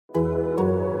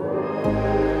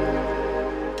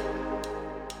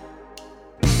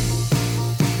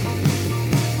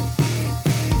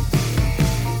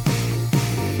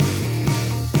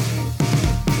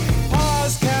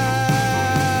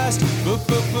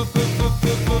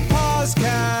Podcast.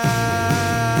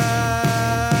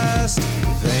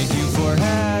 Thank you for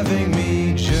having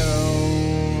me,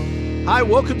 Joe. Hi,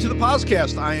 welcome to the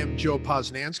podcast. I am Joe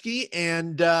Posnanski,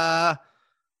 and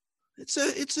it's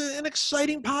an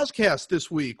exciting podcast this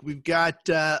week. We've got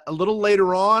a little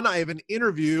later on, I have an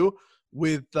interview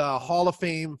with Hall of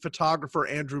Fame photographer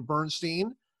Andrew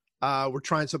Bernstein. We're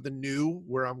trying something new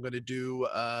where I'm going to do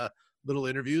little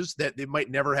interviews that it might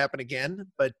never happen again,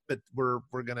 but we're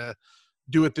gonna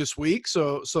do it this week.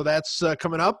 So that's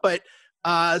coming up. But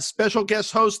special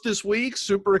guest host this week,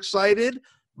 super excited,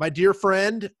 my dear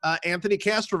friend Anthony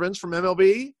Castrovince from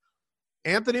MLB.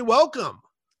 Anthony, welcome.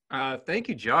 Thank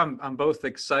you, Joe. I'm both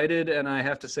excited and I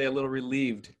have to say a little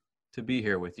relieved to be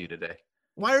here with you today.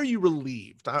 Why are you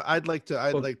relieved? I'd like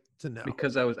to know.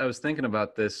 Because I was thinking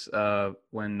about this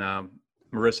when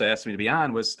Marissa asked me to be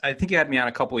on. I think you had me on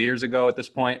a couple of years ago at this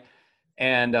point,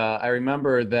 and I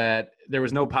remember that there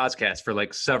was no podcast for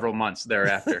like several months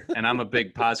thereafter. And I'm a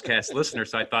big podcast listener,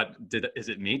 so I thought, is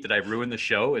it me? Did I ruin the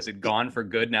show? Is it gone for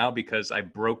good now because I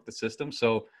broke the system?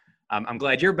 So I'm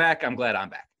glad you're back. I'm glad I'm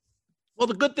back. Well,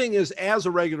 the good thing is, as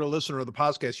a regular listener of the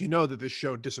podcast, you know that this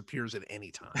show disappears at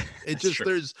any time. It just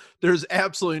there's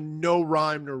absolutely no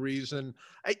rhyme, no reason.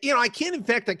 I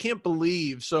can't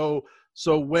believe. So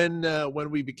when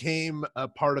we became a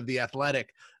part of The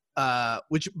Athletic,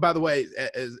 which, by the way,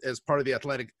 as part of The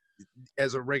Athletic,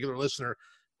 as a regular listener,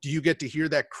 do you get to hear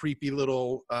that creepy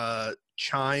little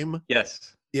chime?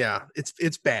 Yes. Yeah,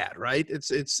 it's bad, right?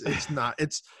 It's not.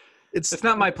 It's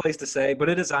not my place to say, but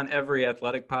it is on every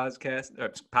Athletic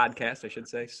podcast, I should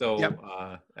say. So yep.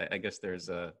 I guess there's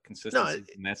a consistency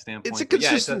from that standpoint. It's a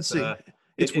consistency.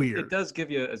 It's weird. It does give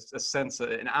you a sense,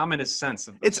 an ominous sense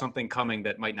of something coming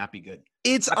that might not be good.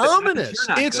 It's ominous.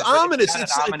 It's ominous.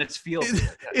 It's an ominous feel.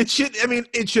 It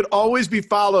should always be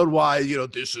followed by,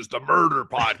 this is the murder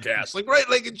podcast.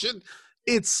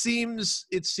 It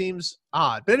seems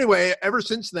odd. But anyway, ever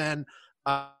since then,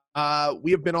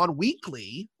 we have been on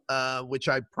weekly, which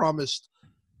I promised.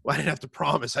 Well, I didn't have to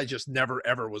promise. I just never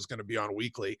ever was going to be on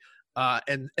weekly.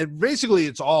 And basically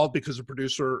it's all because of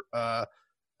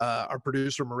our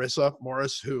producer, Marissa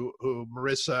Morris, who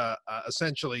Marissa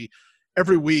essentially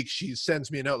every week she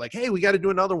sends me a note like, hey, we got to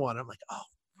do another one. I'm like, oh,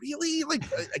 really? Like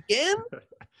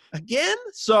again?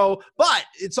 So, but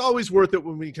it's always worth it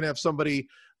when we can have somebody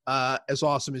as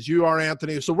awesome as you are,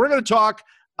 Anthony. So we're going to talk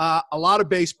a lot of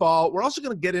baseball. We're also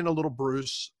going to get in a little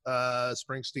Bruce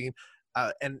Springsteen.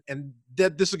 And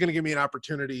that this is going to give me an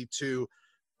opportunity to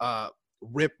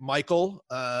rip Michael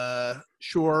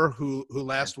Schur, who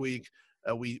last week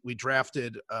we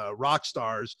drafted rock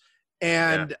stars,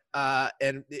 and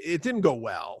it didn't go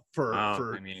well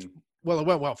well, it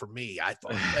went well for me, I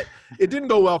thought. But it didn't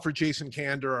go well for Jason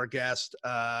Kander, our guest,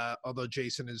 although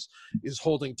Jason is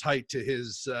holding tight to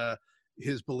his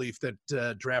belief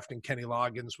that drafting Kenny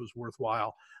Loggins was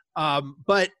worthwhile.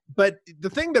 But the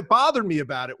thing that bothered me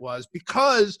about it was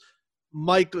because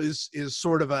Mike is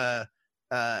sort of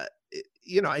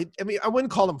I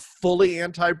wouldn't call him fully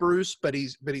anti-Bruce, but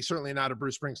he's certainly not a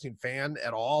Bruce Springsteen fan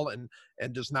at all, and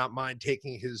does not mind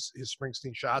taking his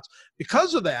Springsteen shots.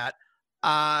 Because of that,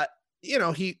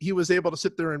 he was able to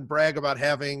sit there and brag about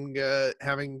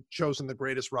having chosen the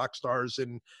greatest rock stars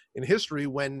in history.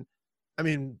 When, I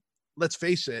mean, let's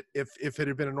face it, if it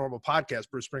had been a normal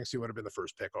podcast, Bruce Springsteen would have been the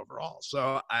first pick overall.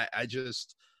 So I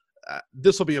just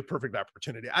this will be a perfect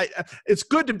opportunity. It's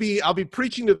good to be. I'll be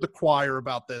preaching to the choir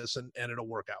about this, and it'll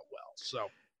work out well. So.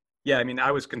 Yeah, I mean,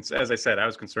 as I said, I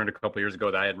was concerned a couple of years ago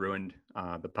that I had ruined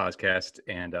the podcast,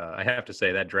 and I have to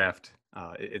say that draft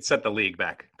it set the league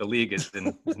back. The league is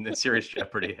in serious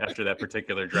jeopardy after that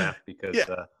particular draft because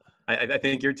I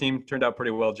think your team turned out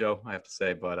pretty well, Joe. I have to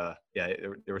say, but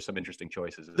there were some interesting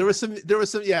choices. There was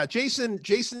some. Yeah, Jason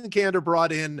Kander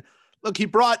brought in. Look, he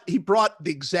brought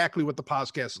exactly what the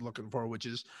podcast is looking for, which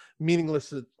is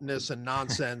meaninglessness and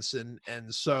nonsense, and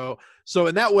so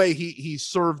in that way he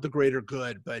served the greater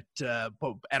good, but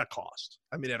at a cost.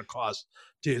 I mean, at a cost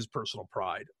to his personal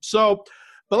pride. So,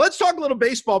 but let's talk a little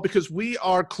baseball because we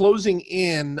are closing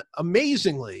in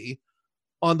amazingly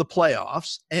on the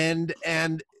playoffs, and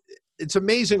it's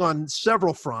amazing on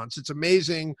several fronts. It's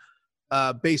amazing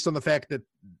based on the fact that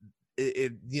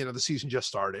the season just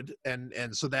started, and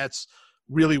so that's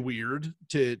really weird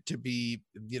to be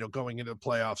going into the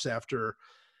playoffs after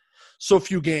so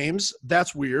few games.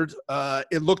 That's weird.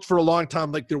 It looked for a long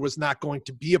time like there was not going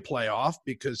to be a playoff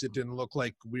because it didn't look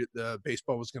like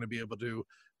baseball was going to be able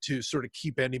to sort of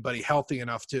keep anybody healthy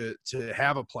enough to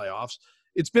have a playoffs.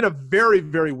 It's been a very,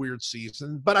 very weird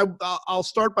season. But I'll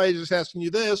start by just asking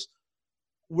you this: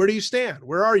 where do you stand?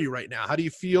 Where are you right now? How do you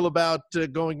feel about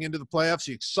going into the playoffs?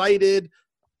 Are you excited?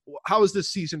 How has this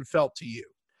season felt to you?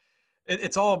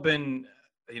 It's all been,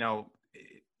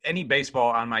 any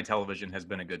baseball on my television has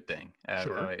been a good thing.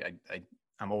 Sure.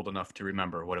 I'm old enough to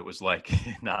remember what it was like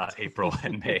in April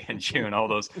and May and June, all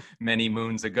those many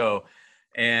moons ago.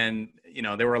 And,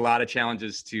 there were a lot of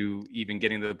challenges to even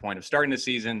getting to the point of starting the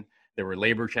season. There were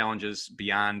labor challenges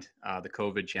beyond the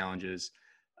COVID challenges.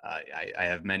 I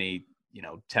have many,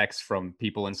 texts from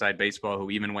people inside baseball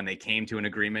who, even when they came to an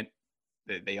agreement,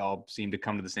 they all seem to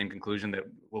come to the same conclusion that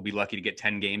we'll be lucky to get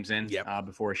 10 games in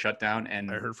before a shutdown.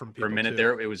 And I heard from people for a minute too.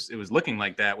 there, it was looking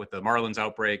like that with the Marlins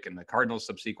outbreak and the Cardinals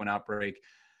subsequent outbreak.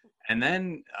 And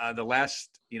then the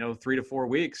last, 3 to 4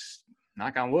 weeks,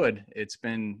 knock on wood, it's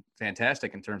been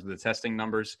fantastic in terms of the testing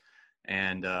numbers.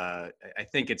 And I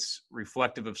think it's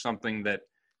reflective of something that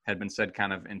had been said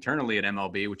kind of internally at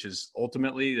MLB, which is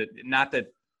ultimately that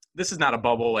this is not a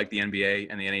bubble like the NBA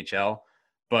and the NHL,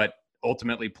 but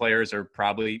ultimately players are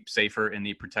probably safer in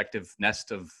the protective nest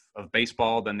of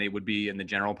baseball than they would be in the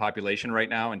general population right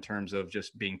now in terms of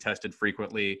just being tested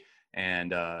frequently.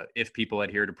 And if people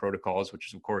adhere to protocols, which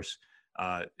is of course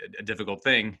a difficult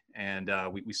thing. And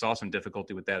we saw some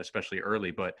difficulty with that, especially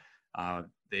early, but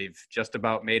they've just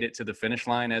about made it to the finish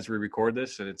line as we record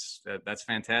this. And that's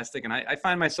fantastic. And I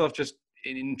find myself just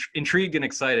intrigued and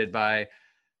excited by,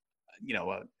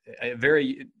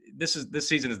 this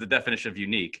season is the definition of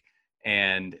unique.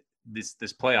 And this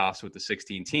playoffs with the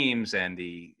 16 teams and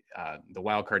the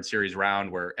wild card series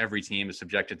round where every team is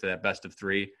subjected to that best of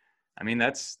 3. I mean,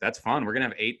 that's fun. We're going to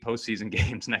have 8 postseason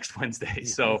games next Wednesday.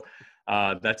 So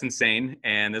that's insane.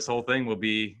 And this whole thing will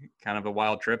be kind of a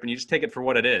wild trip, and you just take it for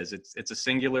what it is. It's a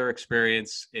singular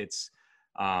experience. It's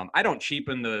I don't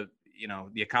cheapen the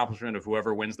accomplishment of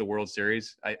whoever wins the World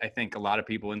Series. I think a lot of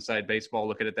people inside baseball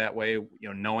look at it that way,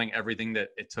 knowing everything that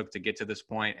it took to get to this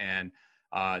point and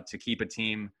to keep a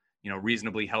team,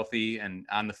 reasonably healthy and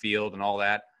on the field and all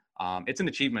that. It's an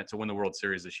achievement to win the World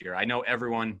Series this year. I know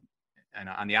everyone and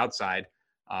on the outside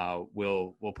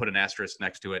will put an asterisk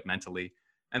next to it mentally,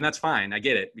 and that's fine. I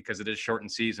get it because it is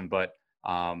shortened season, but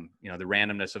the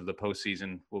randomness of the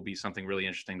postseason will be something really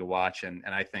interesting to watch. And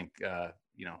I think,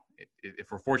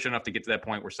 if we're fortunate enough to get to that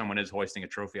point where someone is hoisting a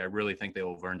trophy, I really think they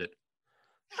will have earned it.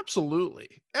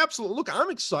 Absolutely. Look, I'm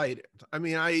excited. I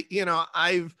mean,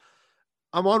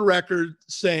 I'm on record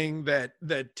saying that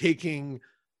taking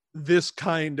this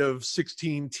kind of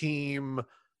 16 team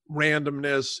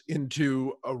randomness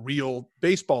into a real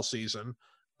baseball season,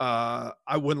 I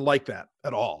wouldn't like that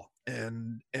at all.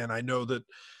 And I know that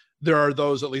there are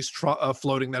those at least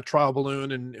floating that trial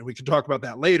balloon, and we can talk about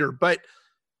that later. But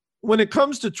when it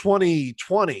comes to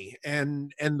 2020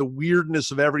 and the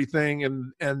weirdness of everything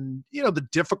and the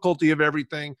difficulty of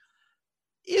everything,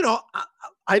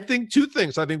 I think 2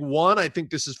 things. I think one, I think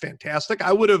this is fantastic.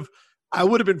 I would have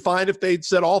been fine if they'd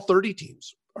said all 30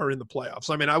 teams are in the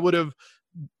playoffs. I mean,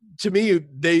 to me,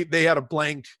 they had a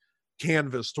blank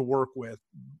canvas to work with,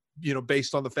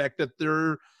 based on the fact that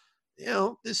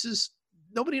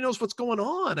nobody knows what's going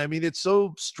on. I mean, it's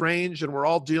so strange, and we're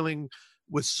all dealing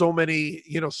with so many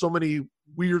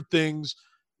weird things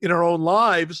in our own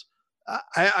lives.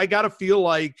 I got to feel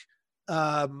like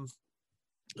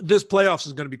this playoffs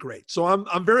is going to be great. So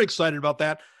I'm very excited about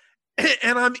that.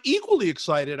 And I'm equally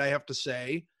excited, I have to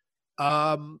say,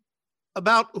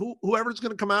 about whoever's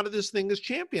going to come out of this thing as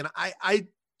champion.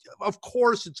 Of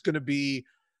course it's going to be,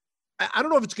 I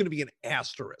don't know if it's going to be an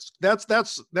asterisk. That's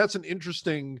an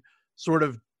interesting sort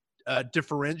of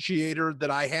differentiator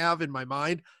that I have in my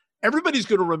mind. Everybody's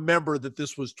going to remember that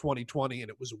this was 2020 and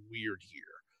it was a weird year.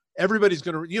 Everybody's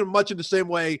going to, much in the same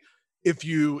way, if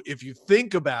you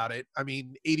think about it, I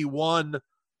mean, 81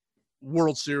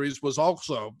 World Series was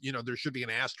also, there should be an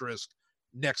asterisk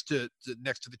next to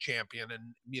the champion,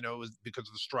 and it was because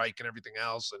of the strike and everything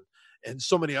else, and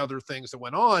so many other things that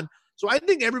went on. So I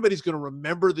think everybody's going to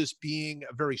remember this being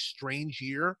a very strange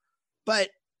year. But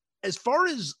as far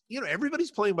as everybody's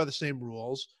playing by the same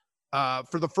rules.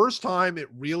 For the first time, it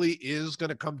really is going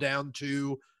to come down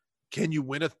to, can you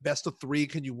win a best of 3?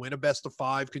 Can you win a best of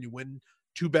 5? Can you win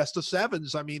 2 best of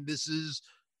 7s? I mean,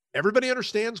 everybody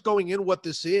understands going in what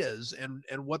this is and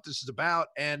what this is about.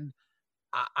 And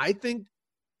I think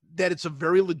that it's a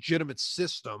very legitimate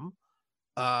system,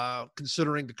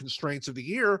 considering the constraints of the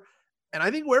year. And I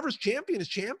think whoever's champion is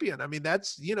champion. I mean,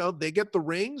 that's, they get the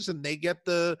rings and they get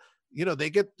they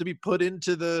get to be put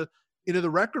into the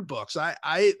record books.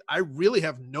 I really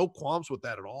have no qualms with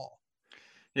that at all.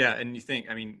 Yeah. And you think,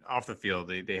 I mean, off the field,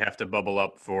 they have to bubble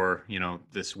up for,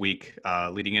 this week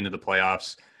leading into the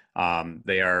playoffs.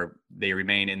 They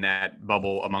remain in that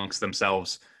bubble amongst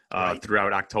themselves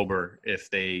throughout October if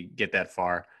they get that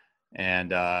far.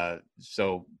 And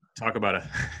so talk about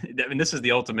I mean, this is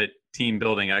the ultimate team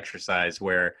building exercise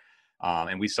where,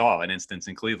 and we saw an instance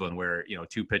in Cleveland where,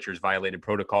 two pitchers violated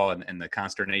protocol and the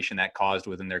consternation that caused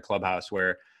within their clubhouse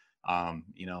where,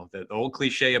 the old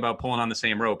cliche about pulling on the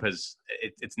same rope it's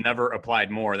never applied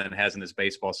more than it has in this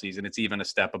baseball season. It's even a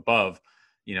step above,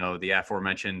 the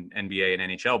aforementioned NBA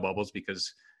and NHL bubbles,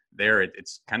 because there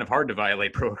it's kind of hard to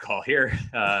violate protocol. Here.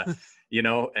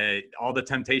 All the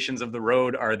temptations of the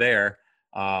road are there.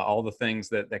 All the things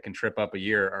that can trip up a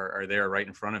year are there right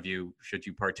in front of you should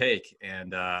you partake.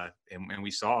 And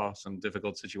we saw some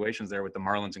difficult situations there with the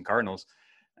Marlins and Cardinals.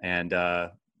 And,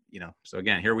 so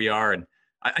again, here we are. And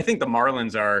I think the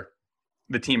Marlins are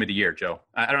the team of the year, Joe.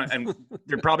 And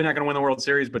they're probably not going to win the World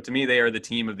Series, but to me, they are the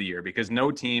team of the year because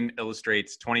no team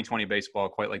illustrates 2020 baseball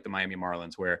quite like the Miami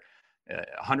Marlins, where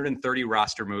 130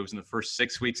 roster moves in the first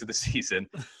 6 weeks of the season.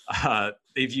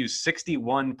 They've used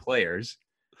 61 players.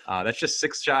 That's just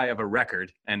 6 shy of a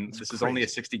record. And this is only a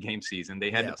 60-game season.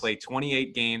 They had to play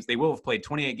 28 games. They will have played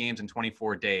 28 games in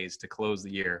 24 days to close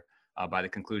the year by the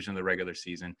conclusion of the regular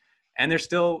season. And they're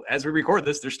still, as we record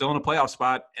this, they're still in a playoff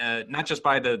spot, not just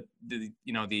by the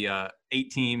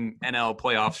 8-team NL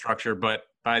playoff structure, but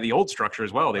by the old structure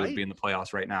as well. They would be in the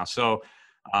playoffs right now. So,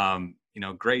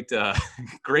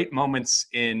 great moments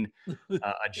in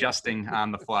adjusting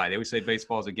on the fly. They always say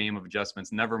baseball is a game of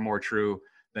adjustments. Never more true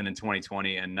than in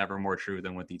 2020, and never more true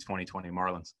than with the 2020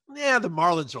 Marlins. Yeah, the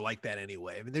Marlins are like that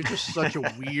anyway. I mean, they're just such a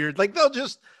weird, they'll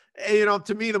just,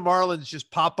 to me, the Marlins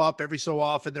just pop up every so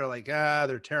often. They're like,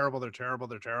 they're terrible. They're terrible.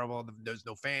 They're terrible. There's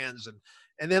no fans.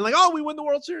 And then we win the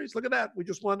World Series. Look at that. We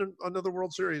just won another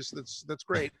World Series. That's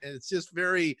great. And it's just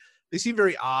they seem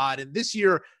very odd. And this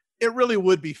year, it really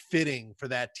would be fitting for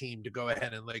that team to go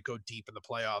ahead and go deep in the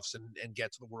playoffs and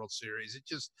get to the World Series.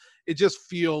 It just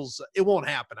feels it won't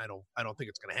happen. I don't think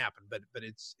it's going to happen, but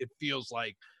it feels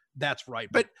like that's right.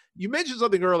 But you mentioned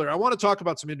something earlier. I want to talk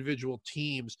about some individual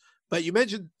teams, but you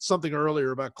mentioned something earlier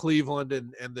about Cleveland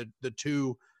and the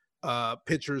two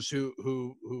pitchers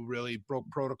who really broke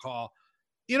protocol.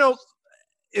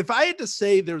 If I had to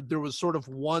say there was sort of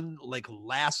one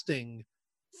lasting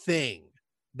thing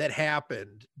that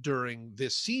happened during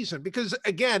this season, because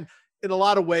again, in a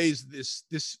lot of ways, this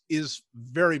is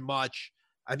very much,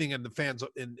 I think, in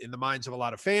the minds of a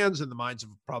lot of fans, in the minds of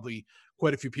probably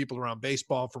quite a few people around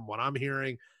baseball, from what I'm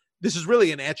hearing, this is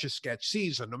really an etch-a-sketch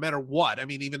season, no matter what. I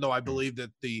mean, even though I believe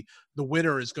that the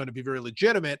winner is going to be very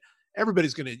legitimate,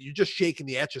 everybody's you're just shaking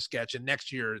the etch-a-sketch, and next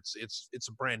year it's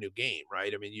a brand new game,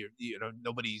 right? I mean,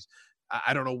 nobody's,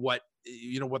 I don't know what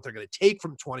they're going to take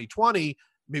from 2020.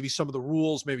 Maybe some of the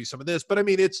rules, maybe some of this, but I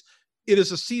mean, it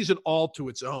is a season all to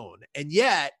its own. And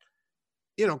yet,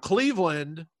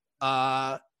 Cleveland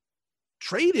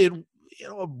traded,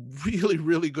 a really,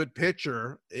 really good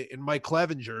pitcher in Mike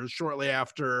Clevenger shortly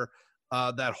after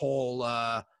that whole,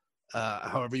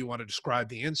 however you want to describe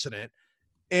the incident.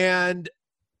 And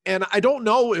I don't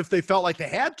know if they felt like they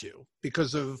had to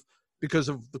because of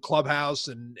the clubhouse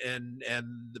and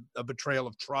a betrayal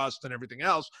of trust and everything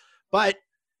else. But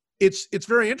it's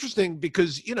very interesting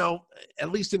because, at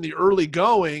least in the early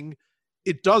going,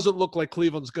 it doesn't look like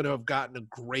Cleveland's going to have gotten a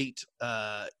great,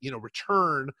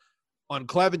 return on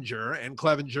Clevenger, and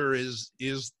Clevenger is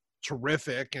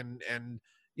terrific. And,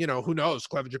 who knows,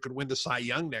 Clevenger could win the Cy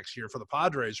Young next year for the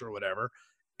Padres or whatever.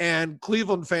 And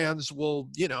Cleveland fans will,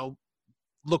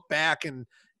 look back and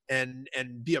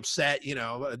be upset,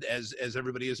 as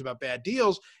everybody is about bad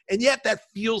deals. And yet that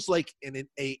feels like an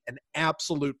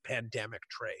absolute pandemic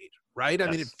trade, right? Yes.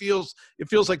 I mean, it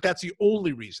feels like that's the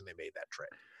only reason they made that trade.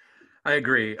 I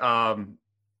agree.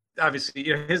 Obviously,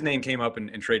 his name came up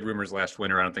in trade rumors last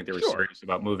winter. I don't think they were serious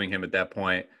about moving him at that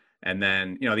point. And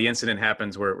then, the incident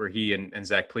happens where he and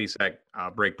Zach Plesac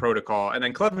break protocol. And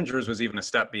then Clevenger's was even a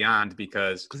step beyond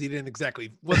because he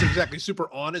wasn't exactly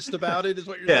super honest about it, is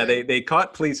what you're saying? Yeah, they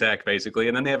caught Plesac basically.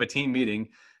 And then they have a team meeting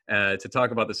to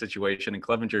talk about the situation. And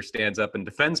Clevenger stands up and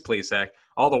defends Plesac,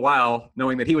 all the while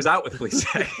knowing that he was out with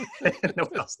Plesac. No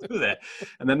one else knew that.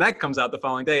 And then that comes out the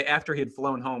following day after he had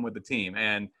flown home with the team.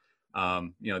 And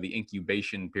the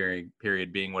incubation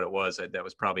period being what it was, that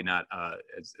was probably not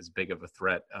as big of a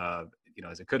threat,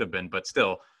 as it could have been, but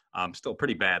still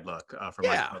pretty bad luck for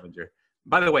Mike Clevenger.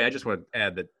 By the way, I just want to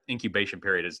add that incubation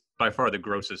period is by far the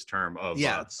grossest term of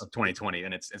 2020,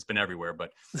 and it's been everywhere.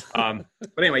 But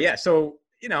anyway, yeah. So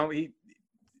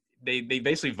they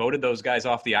basically voted those guys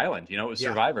off the island. It was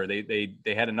Survivor. They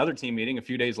had another team meeting a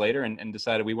few days later and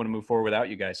decided we want to move forward without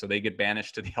you guys. So they get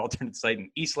banished to the alternate site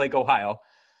in Eastlake, Ohio.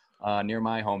 near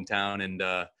my hometown. And,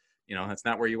 that's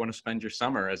not where you want to spend your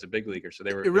summer as a big leaguer. So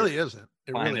It really isn't.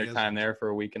 It playing really their isn't. time there for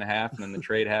a week and a half, and then the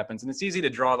trade happens. And it's easy to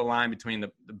draw the line between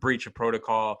the breach of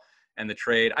protocol and the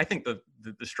trade. I think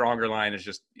the stronger line is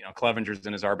just, Clevenger's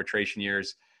in his arbitration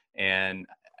years. And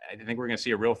I think we're going to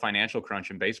see a real financial crunch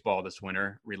in baseball this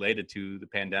winter related to the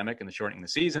pandemic and the shortening of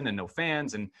the season and no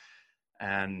fans. And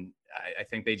I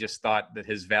think they just thought that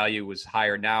his value was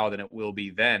higher now than it will be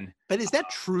then. But is that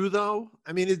true though?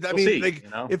 I mean, See,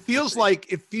 it feels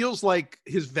like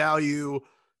his value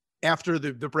after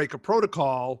the break of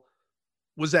protocol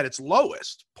was at its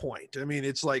lowest point. I mean,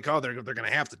 it's like, oh, they're going to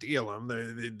have to deal him.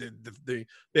 They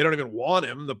don't even want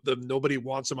him. Nobody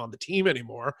wants him on the team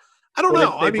anymore. I don't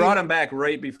know. They brought him back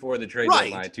right before the trade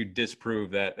deadline to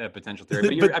disprove that potential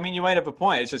theory. But you might have a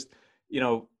point. It's just,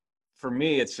 for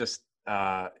me, it's just,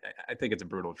 I think it's a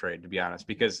brutal trade, to be honest,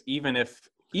 because even if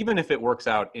it works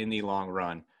out in the long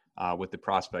run with the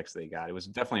prospects they got, it was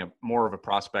definitely more of a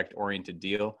prospect-oriented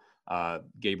deal.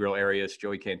 Gabriel Arias,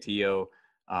 Joey Cantillo,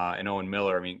 and Owen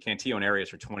Miller. I mean, Cantillo and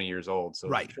Arias are 20 years old, so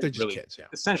they're just really kids, yeah.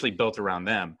 Essentially built around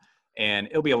them. And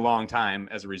it'll be a long time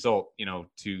as a result,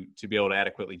 to be able to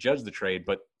adequately judge the trade.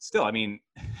 But still, I mean,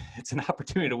 it's an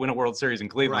opportunity to win a World Series in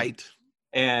Cleveland. Right.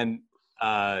 And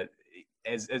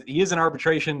as he is in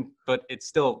arbitration, but it's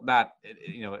still not,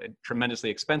 a tremendously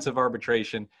expensive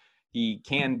arbitration. He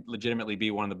can legitimately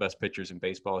be one of the best pitchers in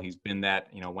baseball. He's been that,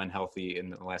 when healthy in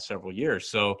the last several years.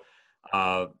 So,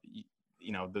 the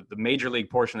major league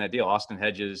portion of that deal, Austin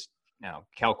Hedges,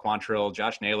 Cal Quantrill,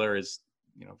 Josh Naylor is,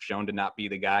 shown to not be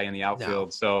the guy in the outfield. No.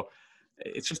 So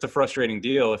it's just a frustrating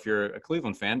deal if you're a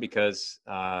Cleveland fan, because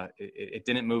it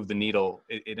didn't move the needle.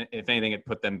 If anything, it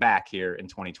put them back here in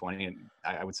 2020. And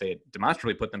I would say it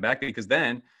demonstrably put them back, because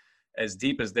then, as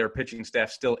deep as their pitching staff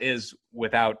still is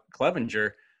without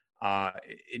Clevenger,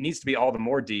 it needs to be all the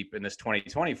more deep in this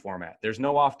 2020 format. There's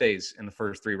no off days in the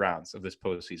first 3 rounds of this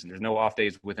postseason. There's no off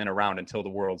days within a round until the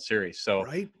World Series. So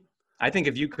right. I think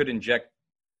if you could inject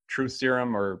truth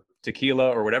serum or tequila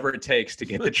or whatever it takes to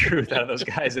get the truth out of those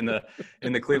guys in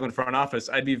the Cleveland front office,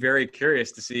 I'd be very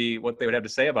curious to see what they would have to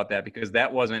say about that, because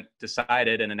that wasn't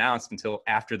decided and announced until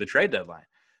after the trade deadline.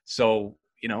 So,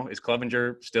 is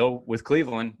Clevenger still with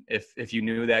Cleveland if you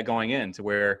knew that going in, to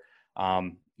where,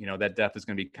 that depth is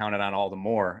going to be counted on all the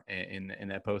more in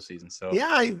that postseason. So,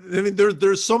 yeah, I mean,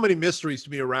 there's so many mysteries to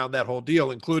me around that whole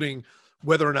deal, including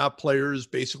whether or not players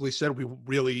basically said we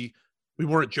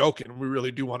weren't joking. We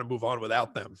really do want to move on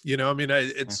without them. I mean,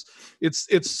 it's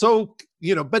so,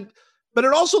 but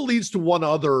it also leads to one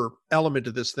other element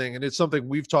of this thing. And it's something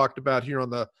we've talked about here on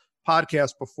the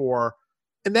podcast before.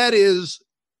 And that is,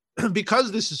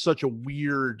 because this is such a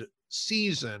weird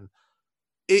season,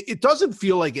 it doesn't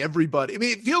feel like everybody, I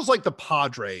mean, it feels like the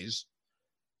Padres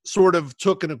sort of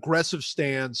took an aggressive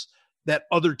stance that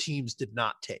other teams did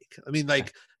not take. I mean,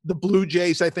 like the Blue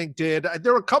Jays, I think, did.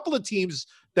 There were a couple of teams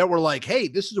that were like, hey,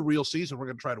 this is a real season. We're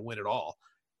going to try to win it all.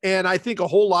 And I think a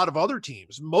whole lot of other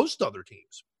teams, most other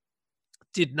teams,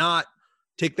 did not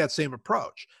take that same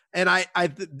approach. And I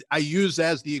use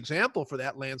as the example for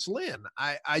that Lance Lynn.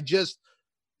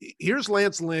 Here's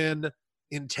Lance Lynn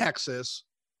in Texas,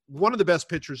 one of the best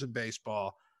pitchers in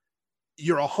baseball.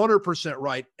 You're 100%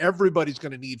 right. Everybody's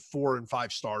going to need 4 and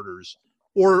 5 starters,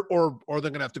 or they're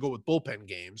going to have to go with bullpen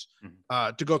games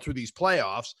to go through these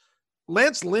playoffs.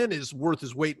 Lance Lynn is worth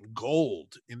his weight in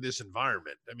gold in this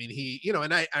environment. I mean,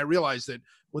 and I realize that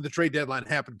when the trade deadline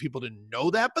happened, people didn't know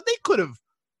that, but they could have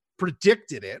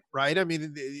predicted it, right? I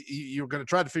mean, you're going to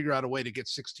try to figure out a way to get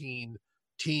 16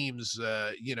 teams,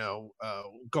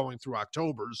 going through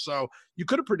October. So you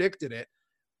could have predicted it.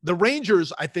 The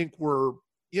Rangers, I think, were,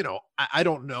 I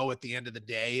don't know at the end of the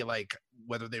day, like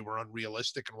whether they were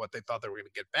unrealistic and what they thought they were going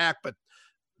to get back, but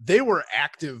they were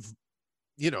active,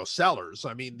 sellers.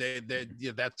 I mean,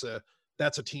 that's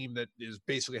a team that is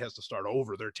basically has to start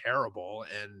over. They're terrible,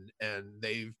 and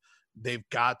they've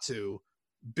got to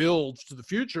build to the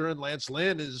future. And Lance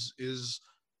Lynn is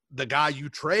the guy you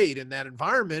trade in that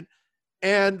environment.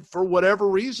 And for whatever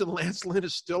reason, Lance Lynn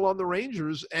is still on the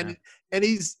Rangers, and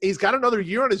he's got another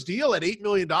year on his deal at $8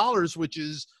 million, which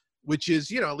is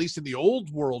at least in the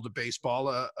old world of baseball,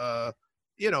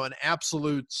 an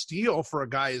absolute steal for a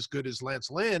guy as good as Lance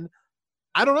Lynn.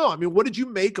 I don't know. I mean, what did you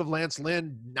make of Lance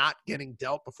Lynn not getting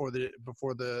dealt before the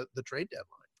trade deadline?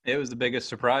 It was the biggest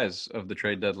surprise of the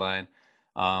trade deadline.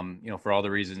 For all the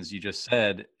reasons you just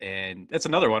said. And that's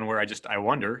another one where I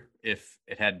wonder if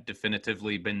it had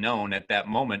definitively been known at that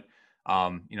moment,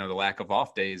 the lack of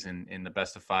off days in the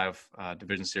best of 5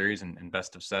 division series and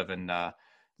best of 7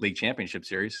 league championship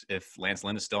series, if Lance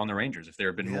Lynn is still on the Rangers, if there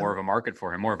had been more of a market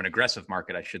for him, more of an aggressive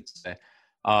market, I should say.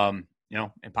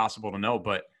 Impossible to know,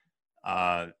 but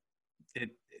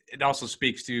it also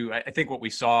speaks to, I think, what we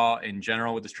saw in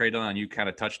general with this trade deadline. You kind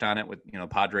of touched on it with,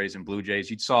 Padres and Blue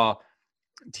Jays. You saw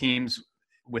teams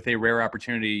with a rare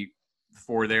opportunity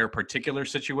for their particular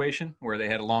situation where they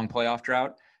had a long playoff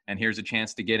drought, and here's a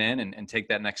chance to get in and take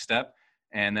that next step.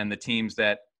 And then the teams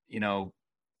that,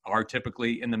 are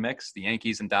typically in the mix, the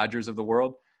Yankees and Dodgers of the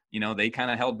world, they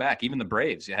kind of held back. Even the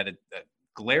Braves, you had a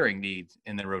glaring need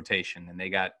in the rotation, and they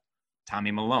got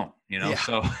Tommy Malone,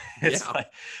 so it's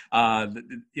like,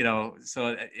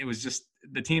 so it was just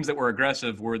the teams that were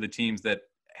aggressive were the teams that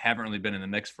haven't really been in the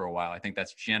mix for a while. I think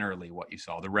that's generally what you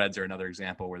saw. The Reds are another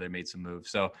example where they made some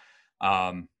moves. So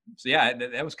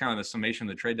that was kind of the summation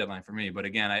of the trade deadline for me. But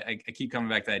again, I keep coming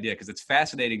back to the idea because it's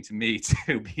fascinating to me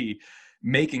to be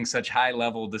making such high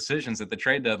level decisions at the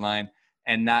trade deadline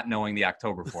and not knowing the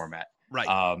October format. Right.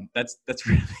 That's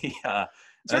really,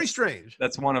 it's very strange.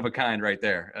 That's one of a kind right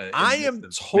there. I am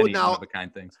told now one of a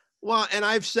kind things. Well, and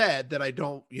I've said that I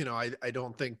don't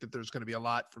think that there's going to be a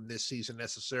lot from this season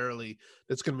necessarily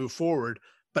that's going to move forward,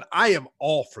 but I am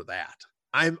all for that.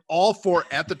 I'm all for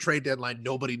at the trade deadline,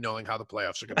 nobody knowing how the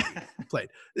playoffs are going to be played.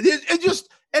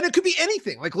 And it could be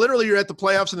anything. Like literally you're at the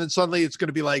playoffs and then suddenly it's going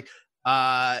to be like,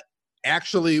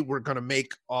 actually we're going to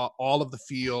make all of the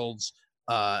fields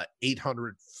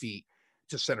 800 feet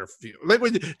to center field. Like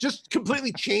we just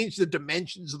completely change the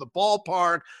dimensions of the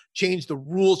ballpark, change the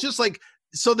rules, just like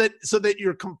so that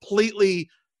you're completely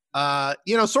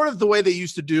sort of the way they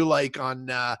used to do like on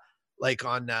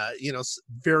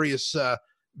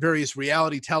various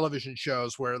reality television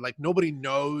shows where like nobody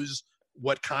knows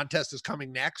what contest is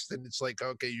coming next, and it's like,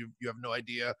 okay, you have no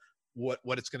idea what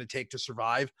it's going to take to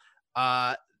survive.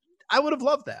 I would have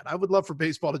loved that. I would love for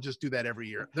baseball to just do that every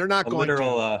year. They're not going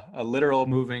to a literal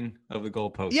moving of the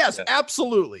goalpost. Yes,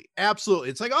 absolutely. Absolutely.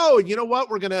 It's like, oh, you know what?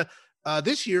 We're going to,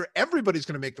 this year, everybody's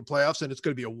going to make the playoffs and it's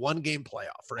going to be a 1-game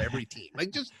playoff for every team.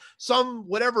 Like just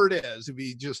whatever it is,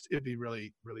 it'd be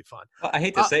really, really fun. Well, I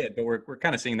hate to say it, but we're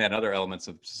kind of seeing that in other elements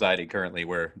of society currently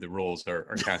where the rules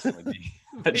are constantly being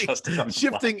adjusted.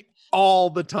 Shifting all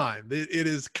the time. It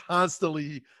is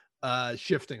constantly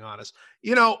shifting on us.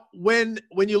 When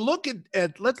you look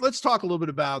at let's talk a little bit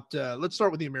about let's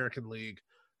start with the American League.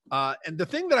 And the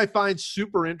thing that I find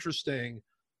super interesting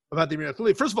about the American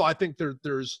League, first of all, I think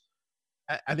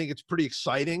I think it's pretty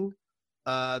exciting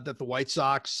that the White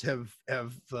Sox have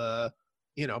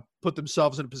put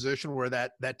themselves in a position where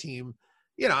that team,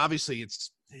 obviously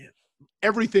it's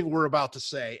everything we're about to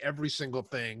say, every single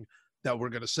thing that we're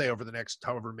going to say over the next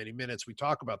however many minutes we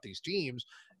talk about these teams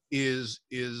is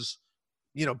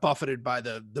buffeted by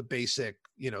the basic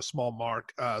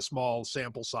small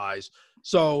sample size.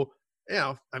 So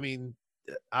I mean,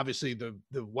 obviously the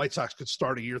White Sox could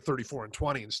start a year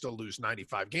 34-20 and still lose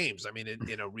 95 games. I mean,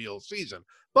 in a real season,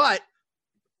 but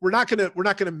we're not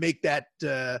gonna make that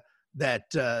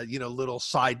little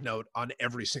side note on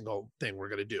every single thing we're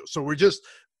gonna do. So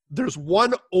there's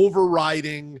one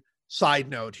overriding side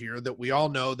note here that we all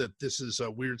know that this is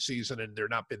a weird season and there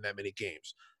not been that many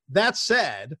games. That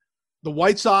said, the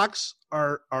White Sox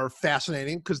are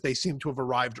fascinating because they seem to have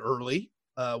arrived early,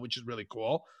 which is really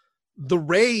cool. The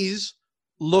Rays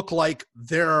look like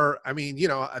they were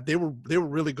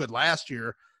really good last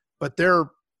year, but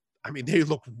they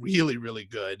look really, really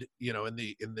good, in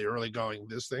the early going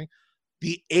this thing.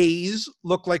 The A's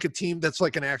look like a team that's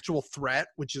like an actual threat,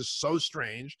 which is so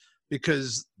strange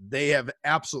because they have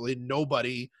absolutely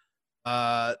nobody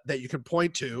that you can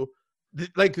point to.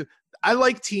 Like I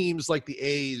like teams like the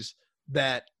A's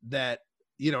that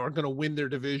are going to win their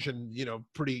division,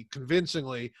 pretty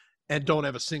convincingly and don't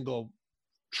have a single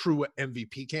true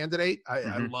MVP candidate.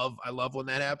 I love when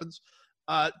that happens.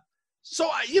 And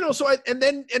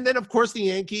then of course the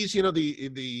Yankees,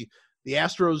 the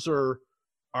Astros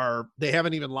are they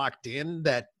haven't even locked in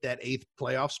that 8th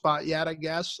playoff spot yet, I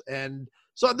guess. And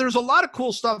so there's a lot of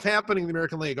cool stuff happening in the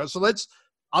American League. So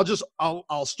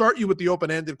I'll start you with the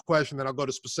open-ended question, then I'll go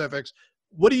to specifics.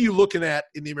 What are you looking at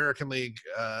in the American League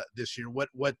this year?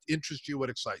 What interests you? What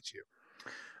excites you?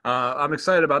 I'm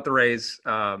excited about the Rays.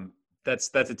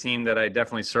 That's a team that I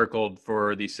definitely circled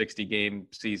for the 60-game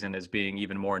season as being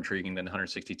even more intriguing than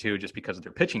 162, just because of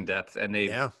their pitching depth. And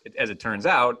as it turns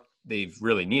out, they've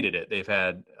really needed it. They've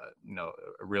had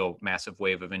a real massive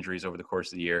wave of injuries over the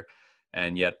course of the year,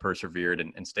 and yet persevered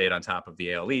and stayed on top of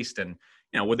the AL East. And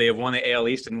would they have won the AL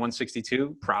East in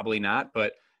 162? Probably not.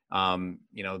 But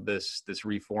this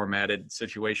reformatted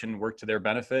situation worked to their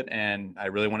benefit, and I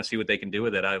really want to see what they can do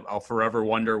with it. I'll forever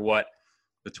wonder what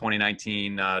the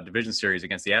 2019 division series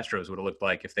against the Astros would have looked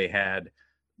like if they had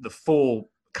the full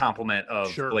complement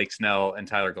of Sure. Blake Snell and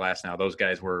Tyler Glasnow. Those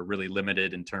guys were really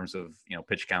limited in terms of,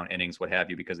 pitch count, innings, what have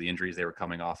you, because of the injuries they were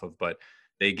coming off of. But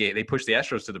they pushed the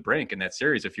Astros to the brink in that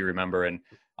series, if you remember. And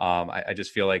I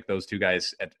just feel like those two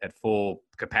guys at full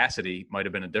capacity might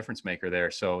have been a difference maker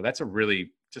there. So that's a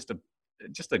really just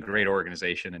a great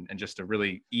organization and just a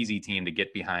really easy team to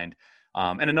get behind.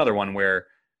 And another one where,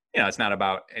 it's not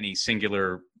about any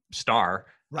singular star.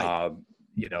 Right.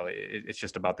 It's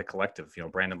just about the collective.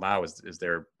 Brandon Lau is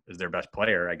their best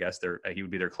player. I guess he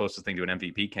would be their closest thing to an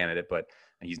MVP candidate, but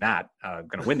he's not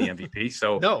going to win the MVP.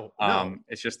 So No.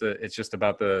 it's just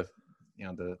about the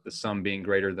sum being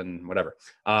greater than whatever.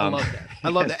 I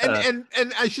love that.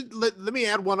 And I should let me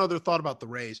add one other thought about the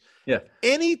Rays. Yeah.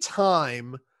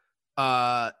 Anytime,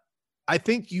 I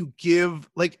think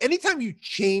anytime you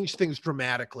change things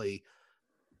dramatically,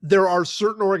 there are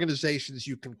certain organizations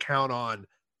you can count on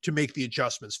to make the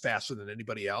adjustments faster than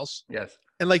anybody else. Yes.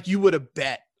 And you would have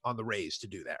bet on the Rays to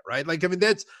do that, right? We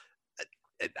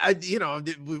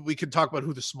could talk about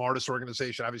who the smartest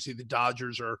organization. Obviously, the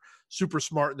Dodgers are super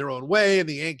smart in their own way, and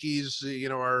the Yankees,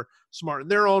 are smart in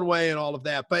their own way, and all of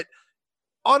that. But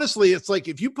honestly, it's like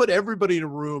if you put everybody in a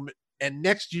room, and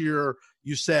next year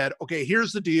you said, "Okay,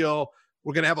 here's the deal: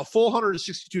 we're going to have a full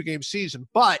 162 game season,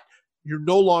 but you're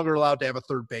no longer allowed to have a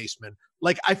third baseman."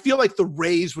 I feel like the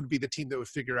Rays would be the team that would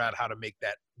figure out how to make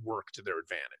that work to their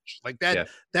advantage.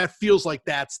 That feels like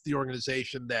that's the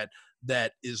organization that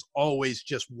is always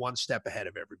just one step ahead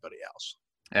of everybody else.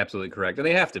 Absolutely correct. And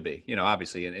they have to be,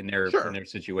 obviously in their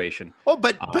situation. Oh,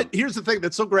 but here's the thing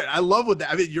that's so great. I love what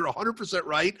that. I mean, you're 100%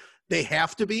 right. They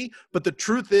have to be, but the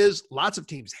truth is lots of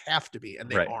teams have to be and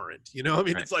they aren't,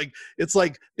 Right. It's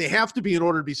like they have to be in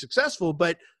order to be successful,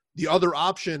 but the other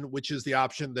option, which is the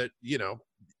option that,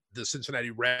 the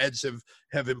Cincinnati Reds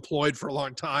have employed for a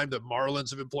long time, the Marlins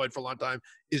have employed for a long time,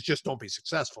 is just don't be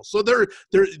successful. So there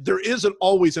isn't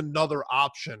always another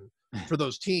option for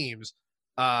those teams.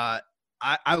 I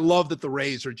love that the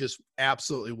Rays are just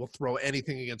absolutely will throw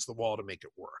anything against the wall to make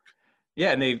it work.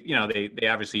 Yeah, and they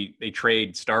obviously they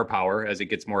trade star power as it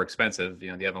gets more expensive.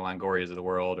 The Evan Longorias of the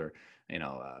world, or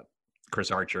Chris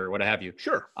Archer, what have you.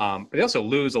 Sure. But they also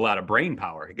lose a lot of brain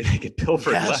power. They get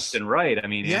pilfered left and right. I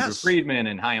mean, Andrew Friedman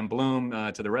and Chaim Bloom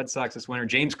to the Red Sox this winter.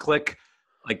 James Click,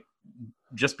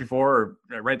 just before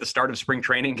or right at the start of spring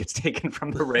training, gets taken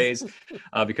from the Rays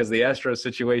because of the Astros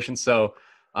situation. So,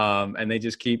 and they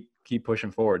just keep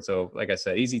pushing forward. So, like I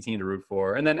said, easy team to root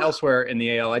for. And then elsewhere in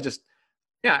the AL,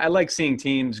 I like seeing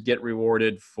teams get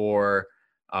rewarded for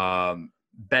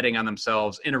betting on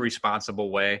themselves in a responsible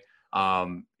way.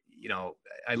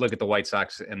 I look at the White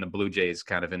Sox and the Blue Jays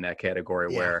kind of in that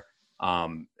category where,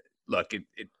 the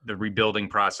rebuilding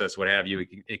process, what have you,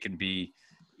 it can be,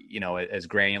 as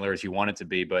granular as you want it to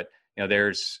be. But,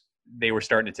 they were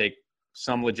starting to take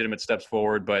some legitimate steps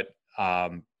forward, but,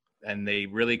 and they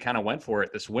really kind of went for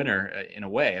it this winter in a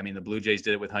way. I mean, the Blue Jays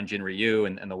did it with Hyun-Jin Ryu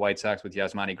and the White Sox with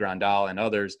Yasmani Grandal and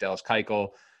others, Dallas Keuchel,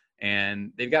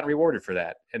 and they've gotten rewarded for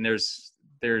that. And there's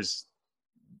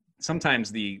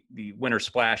sometimes the winter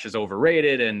splash is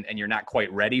overrated and you're not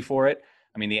quite ready for it.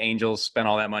 I mean, the Angels spent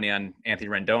all that money on Anthony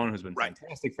Rendon, who's been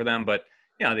fantastic for them, but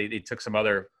they took some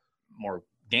other more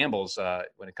gambles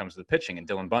when it comes to the pitching, and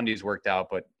Dylan Bundy's worked out,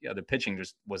 but the pitching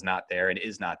just was not there and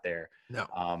is not there. No.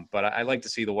 But I like to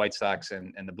see the White Sox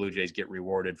and the Blue Jays get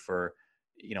rewarded for,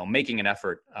 making an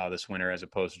effort this winter as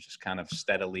opposed to just kind of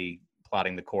steadily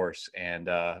plotting the course. And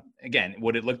again,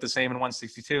 would it look the same in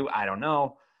 162? I don't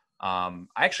know. I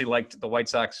actually liked the White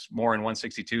Sox more in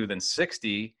 162 than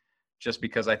 60, just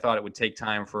because I thought it would take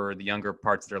time for the younger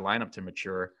parts of their lineup to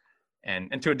mature.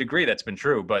 And to a degree, that's been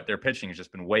true, but their pitching has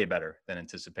just been way better than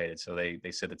anticipated. So they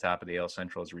sit at the top of the AL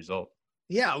Central as a result.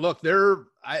 Yeah, look,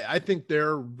 I think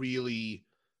they're really,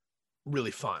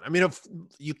 really fun. I mean, if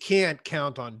you can't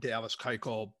count on Dallas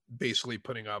Keuchel basically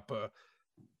putting up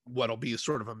what'll be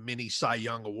sort of a mini Cy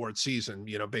Young award season,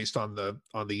 based on the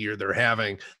year they're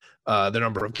having, the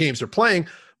number of games they're playing.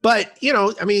 But,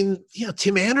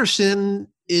 Tim Anderson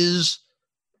is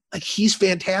he's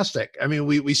fantastic. I mean,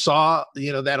 we saw,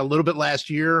 that a little bit last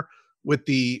year when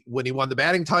he won the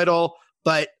batting title,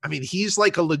 but I mean, he's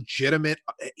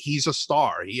he's a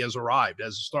star. He has arrived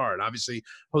as a star. And obviously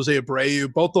Jose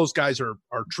Abreu, both those guys are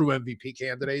true MVP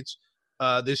candidates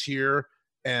this year.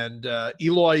 And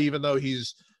Eloy, even though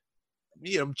he's,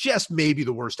 just maybe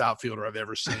the worst outfielder I've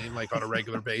ever seen, on a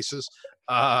regular basis.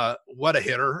 What a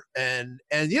hitter. And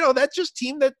that just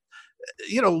team that,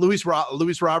 Luis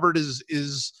Robert is,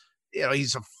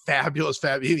 he's a fabulous,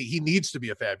 he needs to be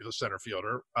a fabulous center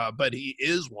fielder, but he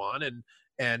is one.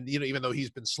 And, even though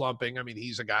he's been slumping, I mean,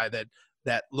 he's a guy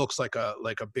that looks like a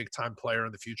big time player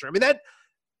in the future. I mean,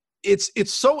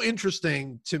 it's so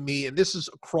interesting to me, and this is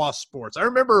across sports. I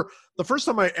remember the first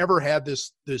time I ever had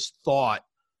this thought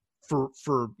for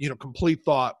complete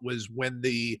thought was when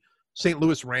the St.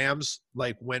 Louis Rams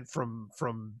like went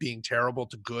from being terrible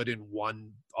to good in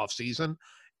one off season.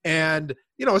 And,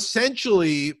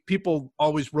 essentially people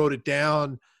always wrote it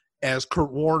down as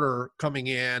Kurt Warner coming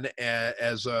in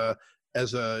as a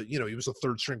he was a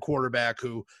third string quarterback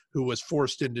who was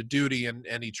forced into duty and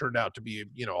he turned out to be,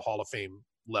 a Hall of Fame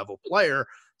level player.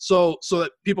 So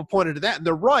that people pointed to that, and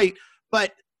they're right.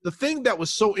 But the thing that was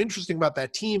so interesting about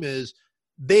that team is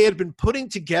they had been putting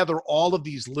together all of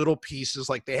these little pieces.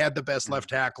 Like they had the best left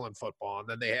tackle in football, and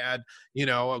then they had,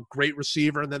 a great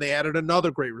receiver, and then they added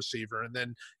another great receiver. And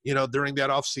then, during that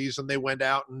offseason, they went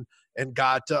out and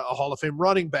got a Hall of Fame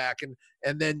running back.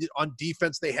 And then on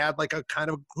defense, they had like a kind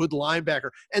of good linebacker.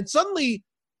 And suddenly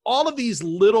all of these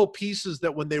little pieces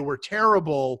that when they were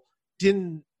terrible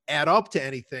didn't add up to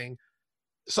anything.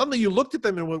 Suddenly you looked at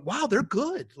them and went, wow, they're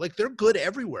good. Like they're good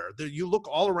everywhere. You look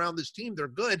all around this team, they're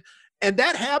good. And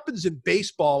that happens in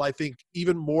baseball, I think,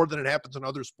 even more than it happens in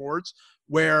other sports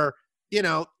where,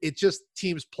 it just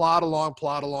teams plod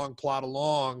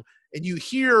along. And you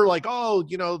hear like, oh,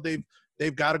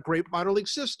 they've got a great minor league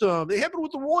system. They happen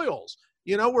with the Royals,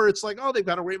 where it's like, oh, they've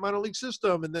got a great minor league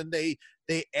system. And then they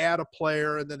add a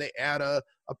player, and then they add a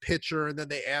pitcher, and then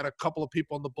they add a couple of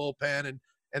people in the bullpen.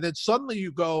 And then suddenly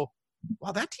you go,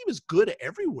 wow, that team is good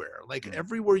everywhere, like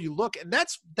everywhere you look. And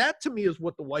that to me is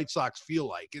what the White Sox feel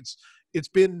like. It's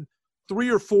been 3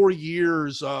 or 4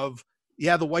 years of,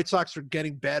 yeah, the White Sox are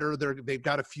getting better. They've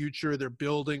got a future. They're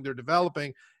building, they're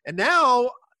developing. And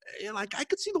now, I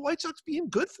could see the White Sox being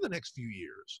good for the next few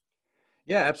years.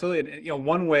 Yeah, absolutely. And,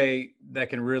 one way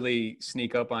that can really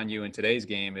sneak up on you in today's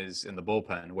game is in the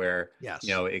bullpen where, yes,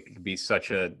 it could be such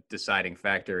a deciding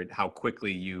factor how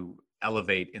quickly you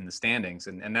elevate in the standings.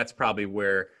 And that's probably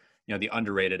where, the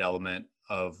underrated element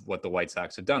of what the White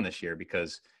Sox have done this year,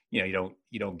 because, you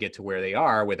don't get to where they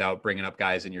are without bringing up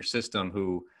guys in your system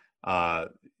who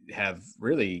have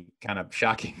really kind of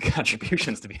shocking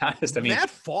contributions, to be honest. I mean, Matt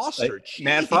Foster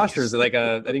is I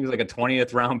think he was like a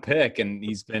 20th round pick, and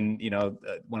he's been,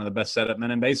 one of the best setup men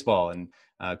in baseball. And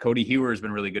Cody Hewer has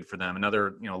been really good for them.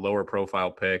 Another, lower profile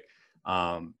pick.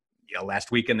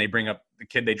 Last weekend they bring up the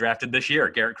kid they drafted this year,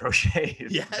 Garrett Crochet.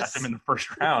 Yes. Got him in the first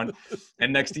round.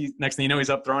 And next thing you know, he's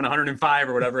up throwing 105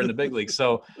 or whatever in the big league.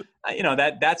 So,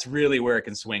 that's really where it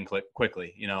can swing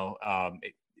quickly.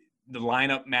 The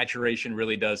lineup maturation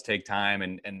really does take time,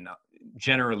 and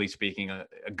generally speaking,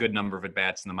 a good number of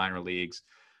at-bats in the minor leagues.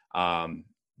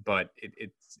 But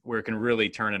it's where it can really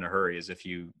turn in a hurry is if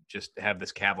you just have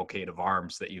this cavalcade of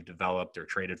arms that you've developed or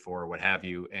traded for or what have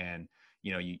you, and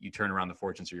you turn around the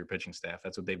fortunes of your pitching staff.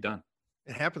 That's what they've done.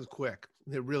 It happens quick.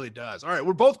 It really does. All right.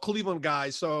 We're both Cleveland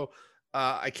guys, so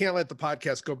I can't let the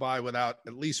podcast go by without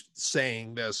at least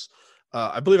saying this.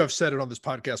 I believe I've said it on this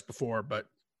podcast before, but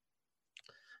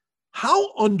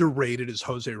how underrated is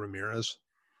Jose Ramirez?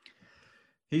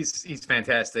 He's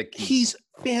fantastic. He's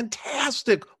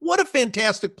fantastic. What a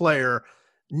fantastic player.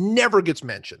 Never gets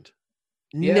mentioned.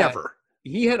 Yeah, Never.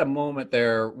 He had a moment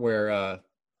there where,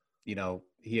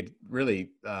 he had really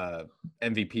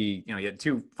MVP, he had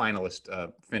 2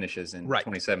 finalist finishes in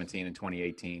 2017 and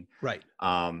 2018. Right.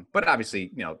 But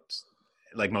obviously,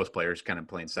 like most players kind of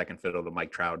playing second fiddle to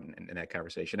Mike Trout in that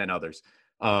conversation and others.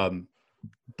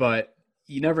 But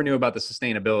you never knew about the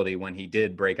sustainability when he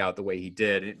did break out the way he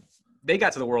did. They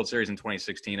got to the World Series in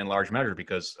 2016 in large measure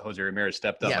because Jose Ramirez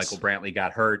stepped up. Yes. Michael Brantley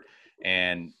got hurt,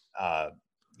 and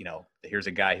here's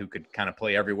a guy who could kind of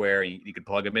play everywhere. You could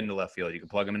plug him into left field. You could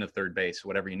plug him into third base,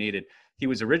 whatever you needed. He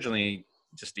was originally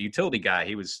just a utility guy.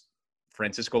 He was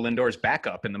Francisco Lindor's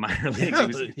backup in the minor leagues. He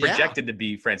was projected to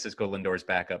be Francisco Lindor's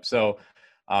backup. So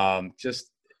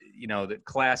the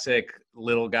classic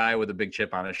little guy with a big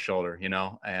chip on his shoulder,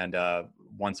 and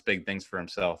wants big things for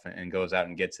himself and goes out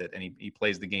and gets it. And he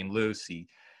plays the game loose.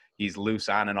 He's loose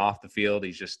on and off the field.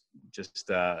 He's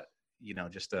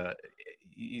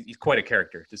he's quite a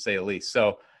character, to say the least.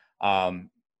 So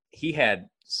he had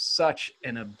such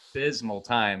an abysmal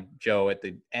time, Joe, at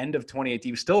the end of 2018.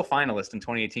 He was still a finalist in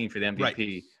 2018 for the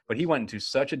MVP, but he went into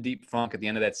such a deep funk at the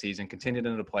end of that season, continued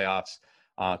into the playoffs,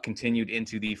 continued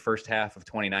into the first half of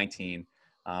 2019.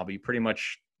 But he pretty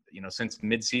much, since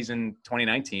midseason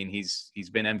 2019, he's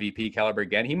been MVP caliber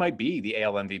again. He might be the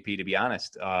AL MVP, to be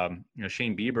honest.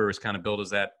 Shane Bieber was kind of billed as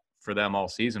that for them all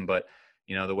season, but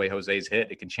the way Jose's hit,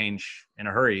 it can change in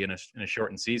a hurry in a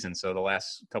shortened season. So the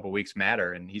last couple of weeks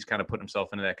matter, and he's kind of put himself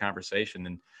into that conversation.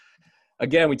 And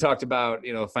again, we talked about,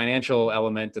 financial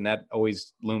element, and that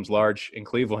always looms large in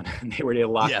Cleveland. And they were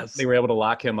able to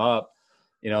lock him up.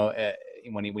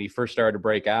 when he first started to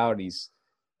break out, he's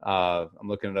I'm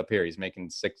looking it up here. He's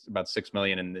making about $6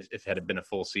 million, and if it had been a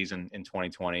full season in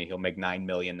 2020, he'll make $9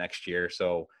 million next year.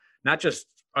 So not just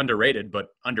underrated, but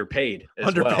underpaid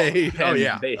as well. Underpaid. Oh And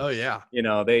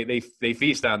yeah. They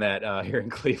feast on that here in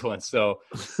Cleveland. So,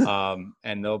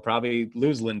 and they'll probably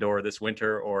lose Lindor this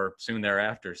winter or soon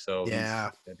thereafter. So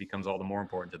that becomes all the more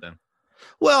important to them.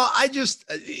 Well,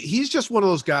 he's just one of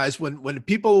those guys when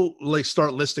people like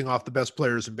start listing off the best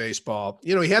players in baseball,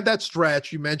 he had that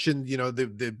stretch. You mentioned,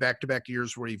 the back-to-back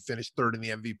years where he finished third in the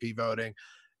MVP voting.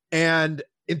 And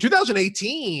in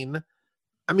 2018,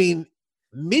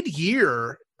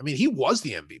 mid-year, he was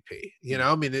the MVP,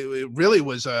 it really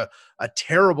was a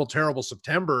terrible, terrible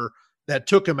September that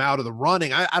took him out of the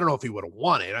running. I don't know if he would have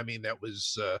won it. That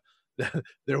was,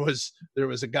 there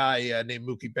was a guy named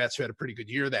Mookie Betts who had a pretty good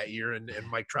year that year, and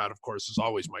Mike Trout, of course, is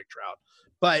always Mike Trout.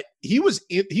 But he was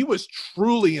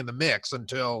truly in the mix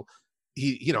until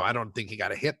I don't think he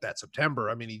got a hit that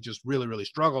September. He just really, really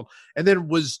struggled, and then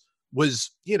was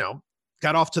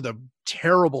got off to the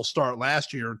terrible start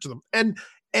last year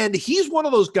and he's one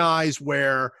of those guys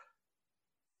where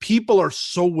people are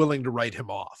so willing to write him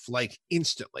off, like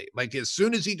instantly. Like as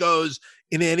soon as he goes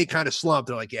in any kind of slump,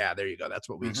 they're like, yeah, there you go. That's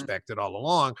what we expected all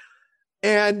along.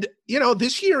 And,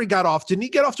 this year didn't he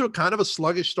get off to a kind of a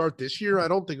sluggish start this year? I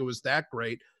don't think it was that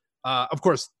great. Of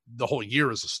course, the whole year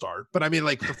is a start, but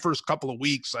like the first couple of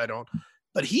weeks,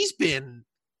 but he's been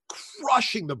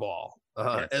crushing the ball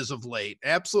as of late,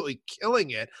 absolutely killing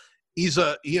it. He's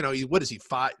what is he,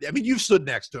 5? You've stood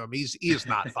next to him. He is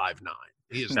not 5'9".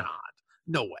 He is not.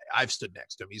 No way. I've stood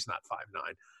next to him. He's not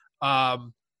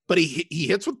 5'9". But he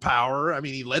hits with power.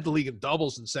 He led the league in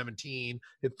doubles in 17,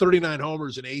 hit 39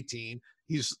 homers in 18.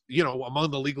 He's, among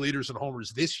the league leaders in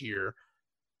homers this year.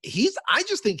 I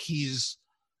just think he's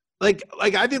like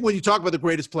I think when you talk about the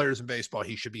greatest players in baseball,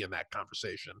 he should be in that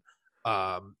conversation.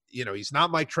 He's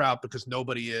not Mike Trout because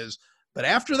nobody is. But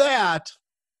after that,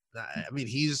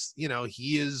 he's,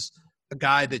 he is a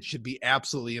guy that should be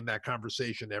absolutely in that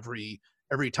conversation every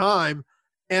time.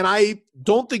 And I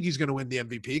don't think he's going to win the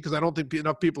MVP because I don't think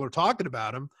enough people are talking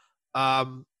about him.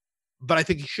 But I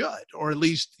think he should, or at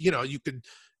least, you could,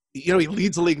 he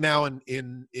leads the league now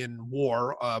in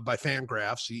WAR by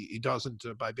Fangraphs. He doesn't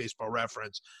by Baseball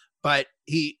Reference, but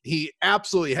he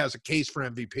absolutely has a case for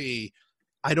MVP.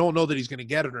 I don't know that he's going to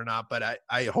get it or not, but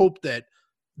I hope that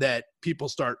people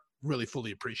start really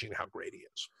fully appreciating how great he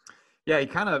is. Yeah, he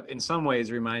kind of, in some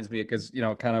ways, reminds me because,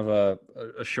 kind of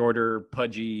a shorter,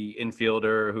 pudgy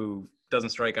infielder who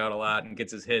doesn't strike out a lot and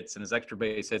gets his hits and his extra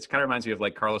base hits. Kind of reminds me of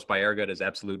like Carlos Baerga at his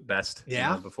absolute best.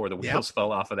 Before the wheels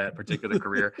fell off of that particular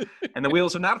career. And the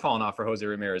wheels have not fallen off for Jose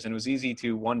Ramirez. And it was easy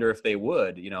to wonder if they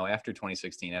would, after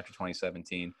 2016, after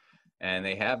 2017. And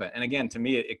they haven't. And again, to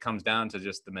me, it comes down to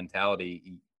just the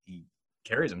mentality he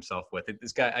carries himself with.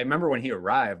 This guy, I remember when he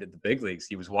arrived at the big leagues,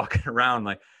 he was walking around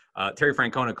like, Terry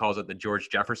Francona calls it the George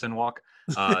Jefferson walk,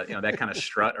 that kind of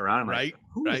strut around. I'm like,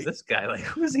 who is this guy? Like,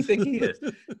 who does he think he is?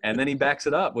 And then he backs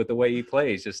it up with the way he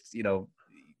plays, just,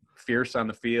 fierce on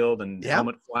the field and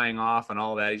helmet flying off and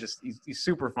all that. He's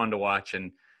super fun to watch.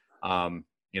 And,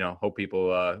 hope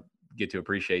people get to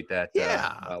appreciate that.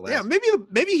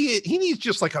 Maybe he needs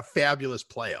just like a fabulous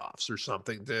playoffs or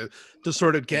something to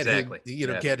sort of get him,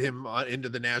 get him into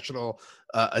the national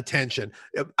attention.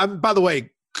 By the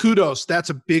way, kudos. That's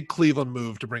a big Cleveland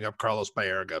move to bring up Carlos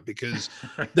Baerga because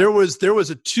there was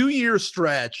a 2-year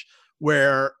stretch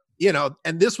where,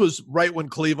 and this was right when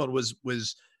Cleveland was,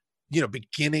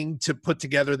 beginning to put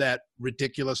together that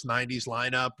ridiculous 90s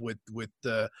lineup with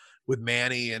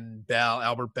Manny and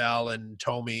Albert Bell and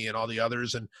Tomey and all the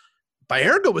others. And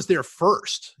Baerga was there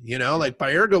first, like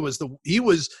Baerga he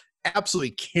was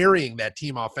absolutely carrying that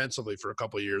team offensively for a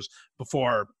couple of years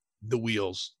before the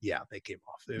wheels. They came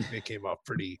off. They came off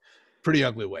pretty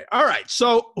ugly way. All right.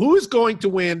 So who's going to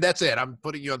win? That's it. I'm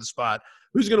putting you on the spot.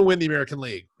 Who's going to win the American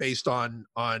League based on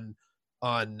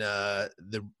the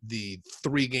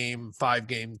 3-game,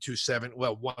 5-game, 2-7,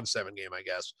 1-7 game, I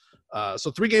guess. So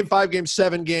 3-game, 5-game,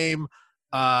 7-game,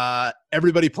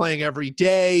 everybody playing every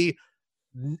day.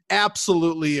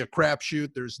 Absolutely a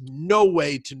crapshoot. There's no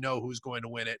way to know who's going to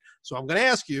win it. So I'm going to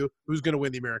ask you, who's going to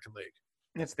win the American League?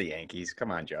 It's the Yankees. Come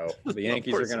on, Joe. The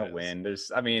Yankees are going to win.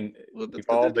 We've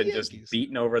all been just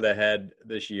beaten over the head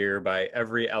this year by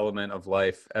every element of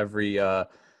life, every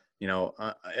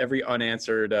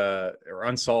unanswered or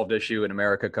unsolved issue in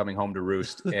America coming home to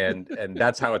roost. And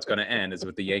that's how it's going to end, is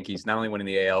with the Yankees not only winning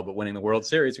the AL, but winning the World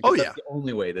Series. Because that's the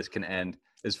only way this can end,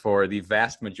 is for the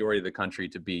vast majority of the country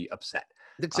to be upset.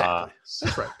 Exactly.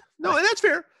 That's right. No, and that's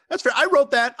fair. That's fair. I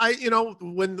wrote that.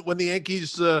 When the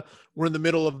Yankees were in the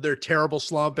middle of their terrible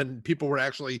slump and people were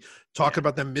actually talking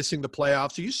about them missing the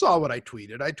playoffs. So you saw what I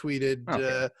tweeted. I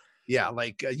tweeted,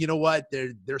 you know what?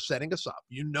 They're setting us up.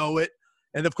 You know it.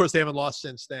 And of course, they haven't lost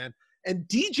since then. And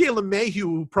DJ LeMahieu,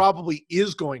 who probably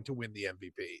is going to win the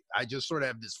MVP. I just sort of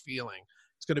have this feeling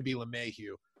it's going to be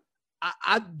LeMahieu.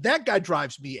 That guy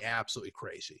drives me absolutely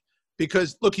crazy.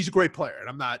 Because look, he's a great player,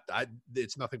 and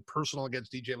it's nothing personal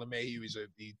against DJ LeMahieu.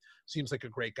 He seems like a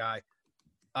great guy.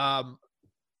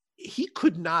 He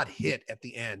could not hit at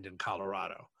the end in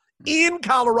Colorado. In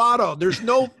Colorado, there's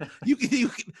no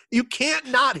you can't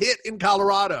not hit in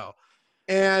Colorado,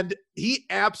 and he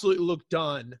absolutely looked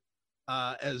done.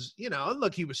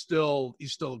 Look, he's still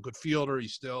a good fielder. He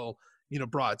still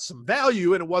brought some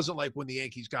value, and it wasn't like when the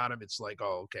Yankees got him, it's like,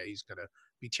 oh, okay, he's gonna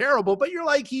be terrible. But you're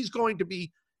like, he's going to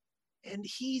be. And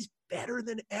he's better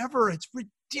than ever. It's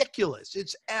ridiculous.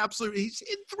 It's absolutely – he's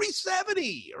in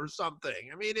 370 or something.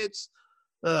 I mean, it's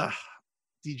DJ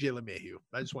LeMahieu.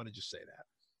 I just want to say that.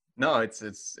 No,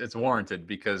 it's warranted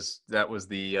because that was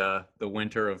the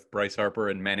winter of Bryce Harper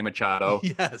and Manny Machado.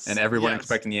 Yes. And everyone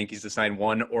expecting the Yankees to sign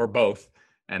one or both.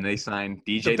 And they signed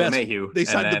DJ LeMahieu. They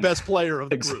signed the best player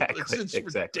of the group. It's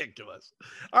ridiculous.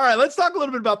 All right, let's talk a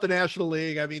little bit about the National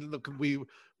League. I mean, look, we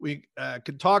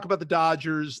can talk about the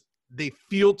Dodgers. They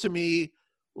feel to me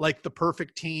like the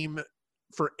perfect team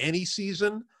for any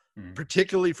season,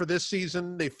 particularly for this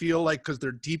season. They feel like because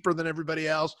they're deeper than everybody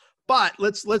else. But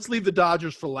let's leave the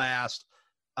Dodgers for last.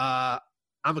 I'm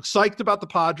excited about the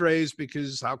Padres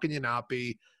because how can you not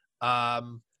be?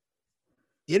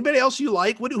 Anybody else you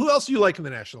like? Who else do you like in the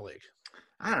National League?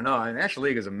 I don't know. The National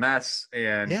League is a mess,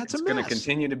 and it's going to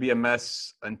continue to be a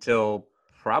mess until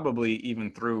probably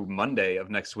even through Monday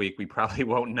of next week. We probably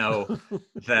won't know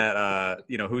that,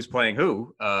 who's playing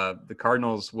who. The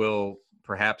Cardinals will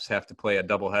perhaps have to play a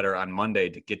doubleheader on Monday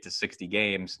to get to 60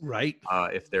 games. Right.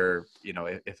 If they're,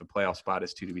 if a playoff spot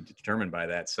is to be determined by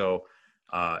that. So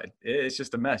it's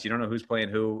just a mess. You don't know who's playing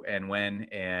who and when.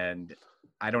 And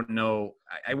I don't know.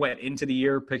 I went into the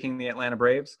year picking the Atlanta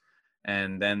Braves,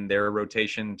 and then their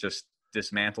rotation just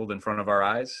dismantled in front of our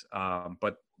eyes.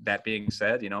 But that being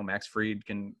said, Max Fried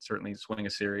can certainly swing a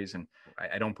series, and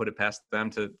I don't put it past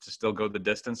them to still go the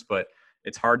distance, but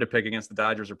it's hard to pick against the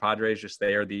Dodgers or Padres. Just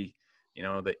they are the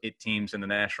it teams in the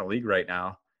National League right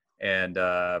now. And,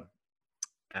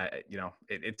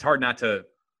 it's hard not to,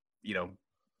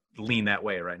 lean that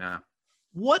way right now.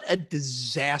 What a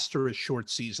disastrous short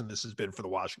season this has been for the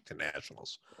Washington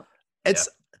Nationals. It's,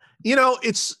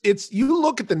 it's you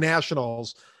look at the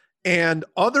Nationals, and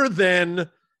other than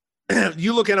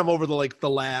you look at them over the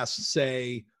last,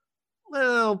 say,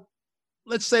 well,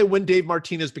 let's say when Dave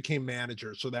Martinez became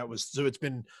manager. So it's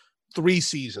been 3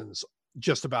 seasons,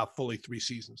 just about fully 3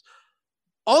 seasons.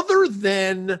 Other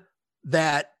than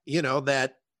that,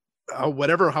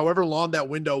 however long that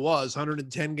window was,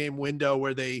 110 game window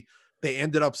where they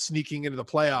ended up sneaking into the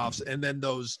playoffs. And then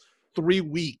those 3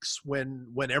 weeks when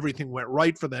everything went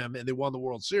right for them and they won the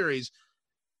World Series,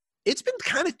 it's been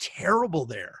kind of terrible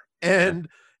there. And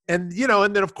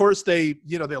then of course they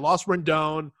lost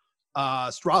Rendon.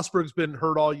 Strasburg's been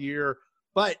hurt all year,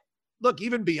 but look,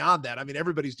 even beyond that, I mean,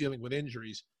 everybody's dealing with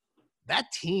injuries.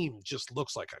 That team just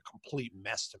looks like a complete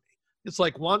mess to me. It's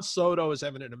like Juan Soto is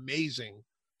having an amazing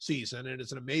season and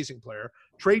is an amazing player.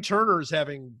 Trey Turner is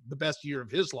having the best year of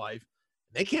his life.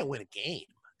 They can't win a game.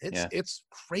 It's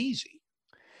crazy.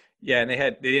 Yeah. And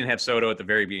they didn't have Soto at the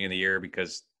very beginning of the year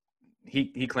because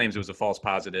he claims it was a false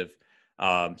positive.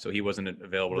 So he wasn't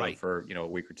available for, a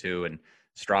week or two, and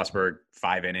Strasburg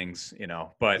 5 innings,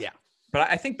 but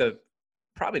I think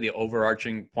probably the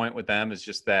overarching point with them is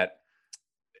just that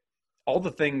all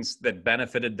the things that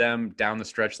benefited them down the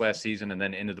stretch last season and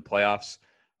then into the playoffs,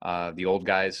 the old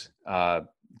guys,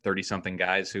 30-something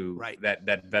guys who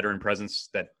that veteran presence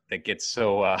that gets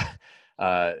so,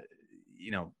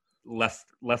 left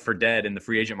for dead in the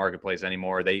free agent marketplace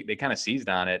anymore. They kind of seized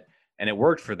on it, and it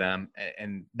worked for them.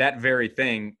 And that very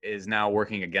thing is now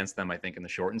working against them, I think, in the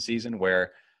shortened season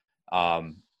where,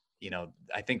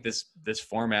 I think this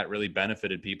format really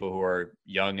benefited people who are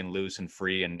young and loose and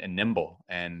free and nimble,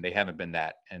 and they haven't been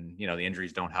that. And, the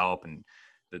injuries don't help, and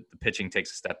the pitching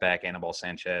takes a step back. Anibal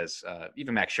Sanchez,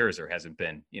 even Max Scherzer hasn't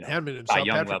been, by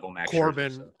young level Max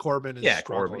Scherzer. Corbin is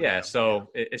Corbin. Yeah. So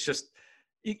it's just,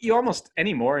 you almost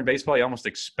anymore in baseball, you almost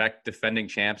expect defending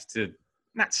champs to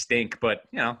not stink, but,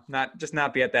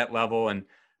 not be at that level. And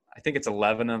I think it's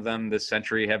 11 of them this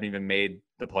century haven't even made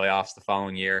the playoffs the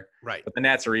following year. Right. But the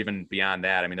Nats are even beyond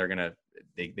that. I mean,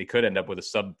 they could end up with a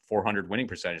sub 400 winning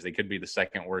percentage. They could be the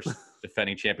second worst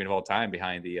defending champion of all time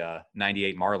behind the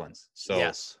 98 Marlins. So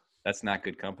yes. That's not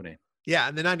good company. Yeah,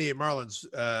 and the '98 Marlins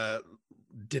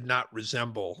did not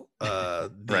resemble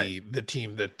Right. the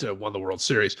team that won the World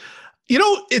Series. You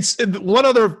know, it's one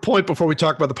other point before we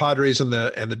talk about the Padres and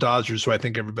the Dodgers, who I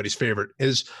think everybody's favorite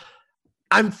is.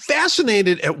 I'm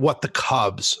fascinated at what the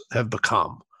Cubs have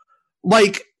become.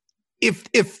 Like, if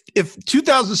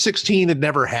 2016 had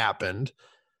never happened,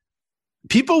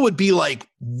 people would be like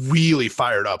really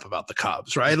fired up about the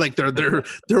Cubs, right? Like they're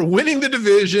winning the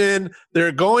division,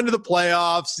 they're going to the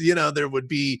playoffs. You know, there would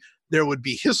be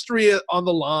history on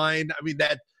the line. I mean,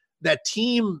 that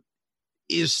team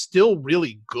is still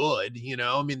really good. You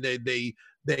know, I mean, they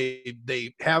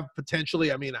have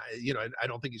potentially. I mean, I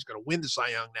don't think he's going to win the Cy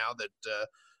Young now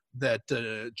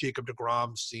that Jacob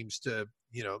deGrom seems to,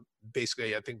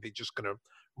 basically, I think they're just going to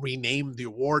rename the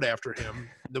award after him,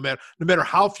 no matter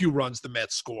how few runs the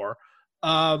Mets score.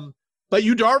 But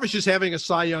Yu Darvish is having a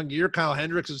Cy Young year. Kyle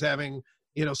Hendricks is having,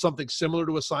 something similar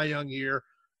to a Cy Young year.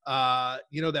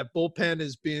 That bullpen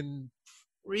has been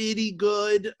pretty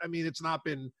good. I mean, it's not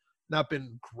been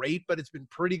great, but it's been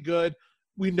pretty good.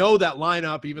 We know that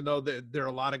lineup, even though there are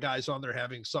a lot of guys on there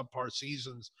having subpar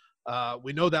seasons,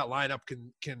 we know that lineup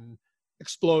can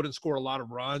explode and score a lot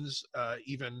of runs,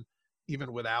 even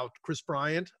without Chris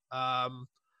Bryant.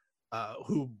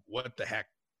 Who, what the heck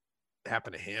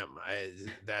happened to him?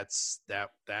 That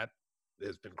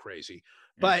has been crazy.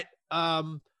 Yeah.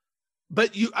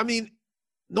 But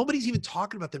nobody's even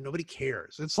talking about them. Nobody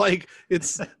cares. It's like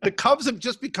the Cubs have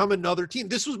just become another team.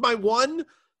 This was my one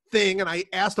thing, and I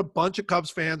asked a bunch of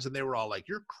Cubs fans, and they were all like,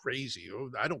 "You're crazy.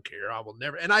 I don't care. I will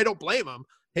never." And I don't blame them.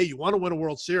 Hey, you want to win a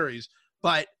World Series,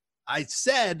 but I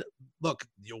said, look,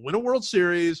 you'll win a World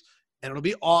Series, and it'll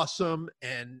be awesome,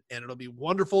 and it'll be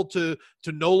wonderful to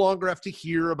no longer have to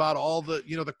hear about all the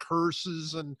the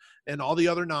curses and all the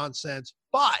other nonsense.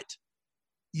 But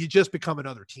you just become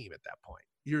another team at that point.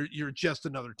 You're just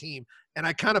another team. And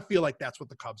I kind of feel like that's what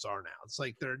the Cubs are now. It's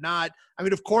like they're not, I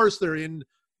mean, of course they're in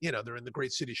the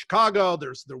great city of Chicago.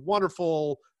 They're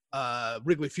wonderful.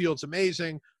 Wrigley Field's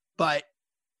amazing, but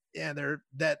yeah,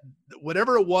 that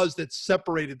whatever it was that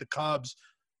separated the Cubs,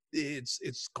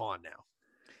 it's gone now.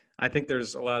 I think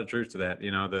there's a lot of truth to that.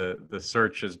 The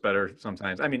search is better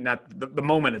sometimes. I mean, not the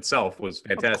moment itself was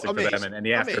fantastic for them and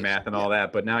the aftermath and all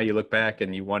that. But now you look back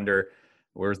and you wonder,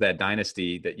 where's that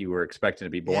dynasty that you were expecting to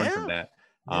be born from that?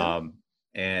 Yeah.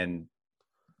 And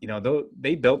though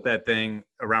they built that thing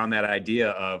around that idea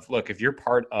of, look, if you're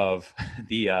part of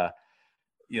the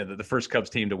first Cubs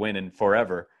team to win in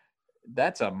forever,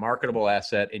 that's a marketable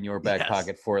asset in your back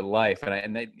pocket for life.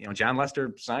 And they, John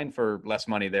Lester signed for less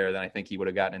money there than I think he would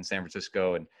have gotten in San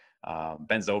Francisco. And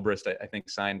Ben Zobrist, I think,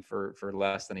 signed for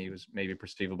less than he was maybe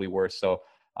perceivably worth. So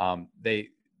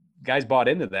guys bought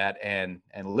into that and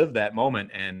lived that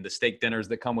moment and the steak dinners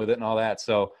that come with it and all that.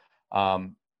 So,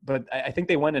 but I think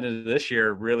they went into this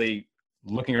year really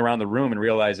looking around the room and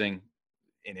realizing,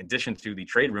 in addition to the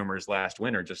trade rumors last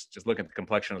winter, just looking at the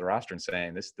complexion of the roster and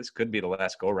saying this could be the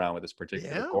last go around with this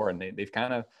particular core. And they've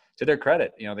kind of, to their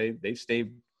credit, they've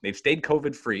stayed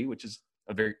COVID free, which is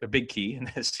a big key in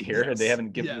this year. Yes. And they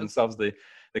haven't given themselves the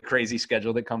crazy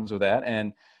schedule that comes with that.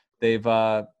 And they've,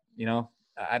 I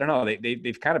don't know,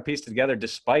 they've kind of pieced it together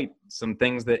despite some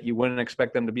things that you wouldn't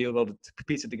expect them to be able to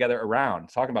piece it together around.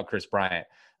 Talking about Chris Bryant,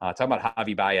 talking about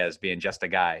Javi Baez being just a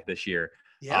guy this year.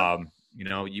 Yeah.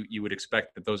 You would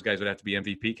expect that those guys would have to be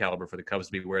MVP caliber for the Cubs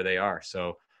to be where they are.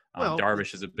 So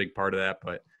Darvish is a big part of that.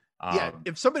 But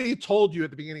if somebody told you at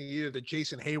the beginning of the year that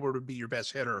Jason Hayward would be your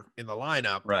best hitter in the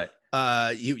lineup, right?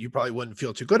 You probably wouldn't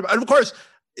feel too good about it. And of course,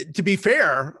 to be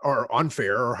fair or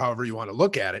unfair or however you want to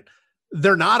look at it,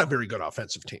 they're not a very good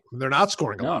offensive team. They're not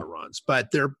scoring a lot of runs,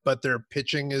 but their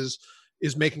pitching is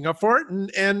making up for it,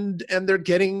 and they're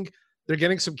getting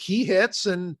some key hits.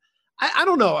 And I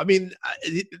don't know. I mean,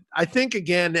 I think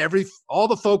again, all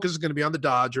the focus is going to be on the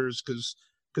Dodgers because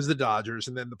the Dodgers,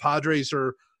 and then the Padres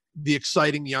are the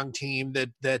exciting young team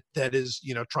that is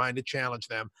trying to challenge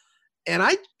them. And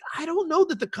I don't know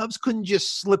that the Cubs couldn't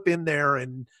just slip in there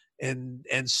and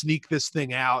sneak this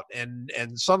thing out, and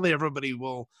suddenly everybody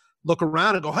will look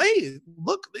around and go, hey,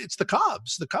 look, it's the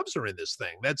Cubs. The Cubs are in this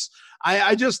thing.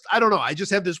 I don't know. I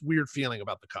just have this weird feeling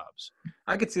about the Cubs.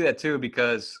 I could see that too,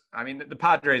 because I mean, the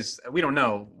Padres, we don't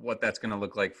know what that's going to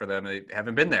look like for them. They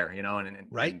haven't been there,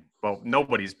 right. Well,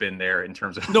 nobody's been there in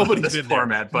terms of nobody's this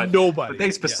format, but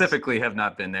they specifically have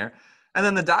not been there. And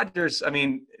then the Dodgers, I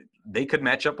mean, they could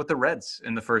match up with the Reds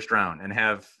in the first round and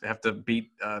have to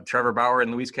beat Trevor Bauer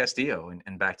and Luis Castillo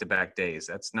in back-to-back days.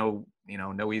 That's no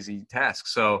easy task.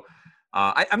 So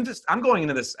I'm going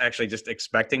into this actually just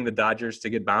expecting the Dodgers to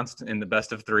get bounced in the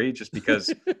best of three, just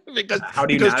because. How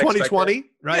do you not 2020,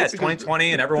 right? Yeah, it's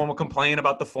 2020, and everyone will complain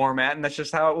about the format, and that's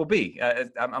just how it will be.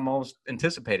 I'm almost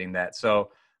anticipating that. So,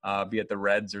 be it the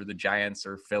Reds or the Giants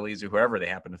or Phillies or whoever they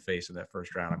happen to face in that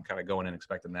first round, I'm kind of going in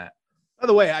expecting that. By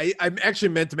the way, I actually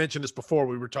meant to mention this before.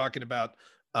 We were talking about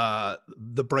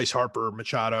the Bryce Harper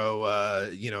Machado,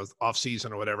 off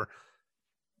season or whatever.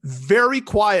 Very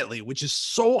quietly, which is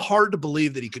so hard to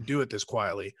believe that he could do it this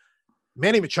quietly.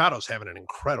 Manny Machado's having an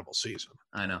incredible season.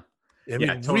 I know. I mean,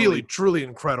 totally. Really, truly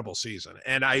incredible season.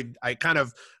 And I kind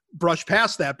of brushed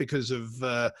past that because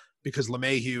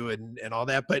LeMahieu and all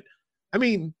that. But I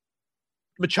mean,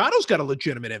 Machado's got a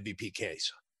legitimate MVP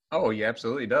case. Oh, he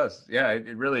absolutely does. Yeah,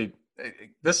 it really.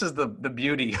 This is the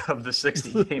beauty of the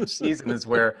 60-game season, is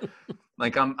where,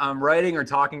 like, I'm writing or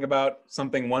talking about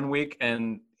something one week,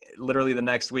 and literally the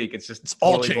next week it's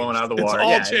totally blown out of the water.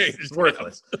 It's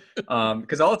worthless.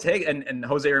 Because all it takes, and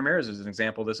Jose Ramirez is an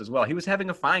example of this as well. He was having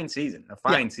a fine season,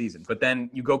 but then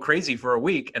you go crazy for a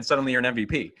week and suddenly you're an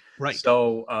MVP. Right.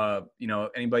 So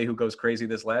anybody who goes crazy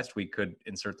this last week could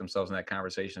insert themselves in that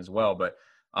conversation as well. But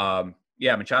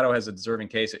Machado has a deserving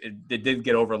case. It did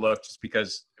get overlooked just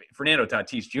because Fernando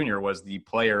Tatis Jr. was the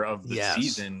player of the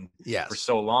season for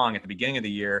so long at the beginning of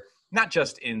the year. Not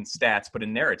just in stats, but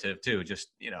in narrative too, just,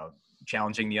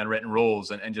 challenging the unwritten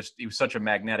rules and just, he was such a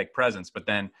magnetic presence, but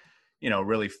then,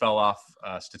 really fell off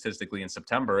statistically in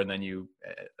September. And then you,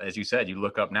 as you said, you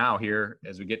look up now here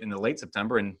as we get into late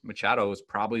September, and Machado is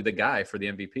probably the guy for the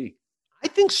MVP. I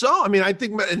think so. I mean, I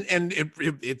think, and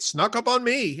it snuck up on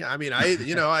me. I mean,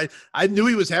 I knew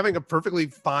he was having a perfectly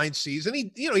fine season.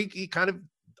 He kind of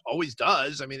always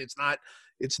does. I mean, it's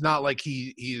not like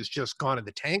he has just gone in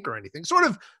the tank or anything. Sort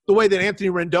of the way that Anthony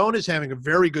Rendon is having a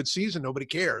very good season. Nobody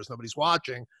cares. Nobody's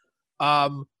watching.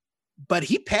 But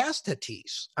he passed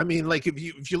Tatis. I mean, like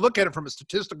if you look at it from a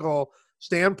statistical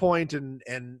standpoint and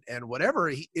whatever,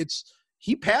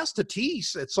 he passed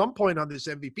Tatis at some point on this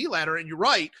MVP ladder. And you're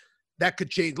right, that could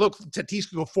change. Look, Tatis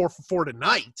could go 4 for 4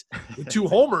 tonight with 2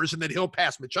 homers, and then he'll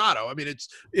pass Machado. I mean,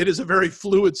 it is a very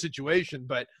fluid situation,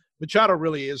 but Machado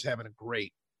really is having a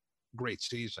great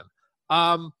season.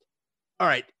 All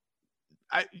right.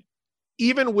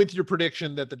 Even with your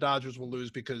prediction that the Dodgers will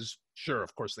lose, because sure,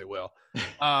 of course they will.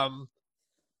 Man,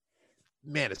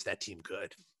 is that team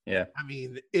good? Yeah. I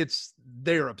mean,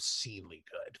 they're obscenely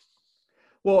good.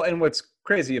 Well, and what's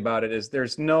crazy about it is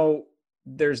there's no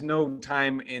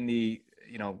time in the,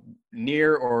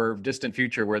 near or distant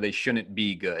future where they shouldn't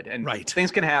be good. And things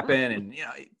can happen, and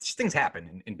things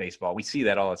happen in baseball. We see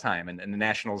that all the time. And the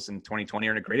Nationals in 2020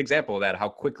 are a great example of that, how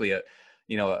quickly a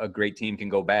great team can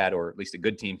go bad, or at least a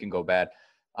good team can go bad.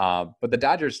 But the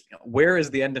Dodgers, where is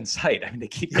the end in sight? I mean, they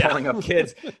keep calling up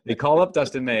kids. They call up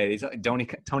Dustin May, Tony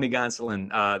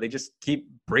Gonsolin. They just keep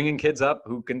bringing kids up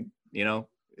who can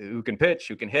pitch,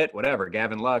 who can hit, whatever.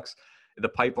 Gavin Lux. The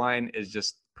pipeline is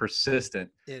just persistent.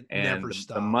 It never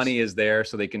stops. The money is there,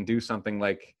 so they can do something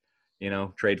like,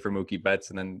 trade for Mookie Betts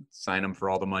and then sign him for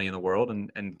all the money in the world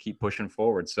and keep pushing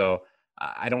forward. So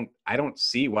I don't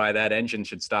see why that engine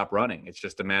should stop running. It's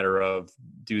just a matter of,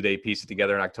 do they piece it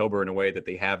together in October in a way that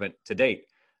they haven't to date?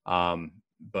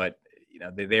 But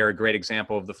they are a great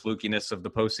example of the flukiness of the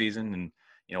postseason, and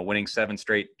winning 7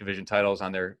 straight division titles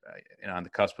on their on the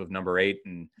cusp of number 8,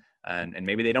 and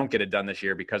maybe they don't get it done this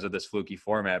year because of this fluky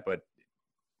format. But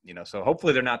so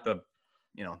hopefully they're not the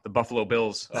Buffalo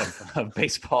Bills of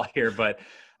baseball here. But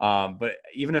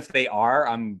even if they are,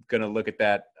 I'm going to look at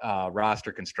that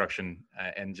roster construction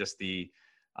and just the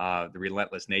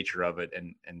relentless nature of it,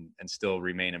 and still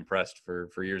remain impressed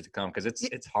for years to come, because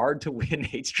it's hard to win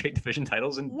 8 straight division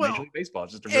titles in Major League Baseball.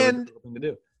 It's just a really difficult thing to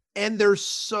do. And they're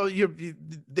so the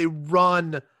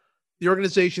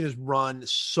organization is run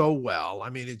so well. I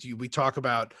mean, we talk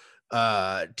about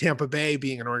Tampa Bay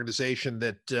being an organization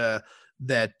that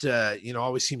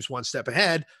always seems one step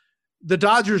ahead. The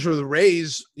Dodgers are the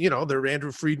Rays. They're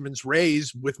Andrew Friedman's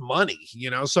Rays with money.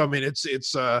 So I mean, it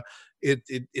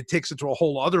takes it to a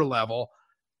whole other level.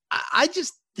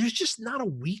 There's just not a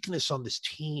weakness on this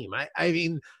team. I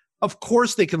mean, of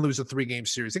course they can lose a 3-game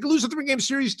series. They can lose a 3-game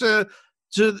series to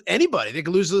anybody. They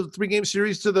could lose a 3-game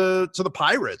series to the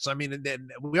Pirates. I mean,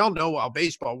 and we all know how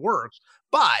baseball works,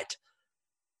 but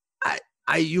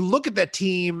you look at that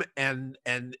team and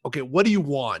okay, what do you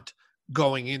want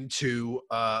going into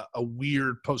a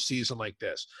weird postseason like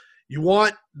this? You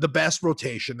want the best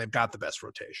rotation. They've got the best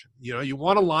rotation. You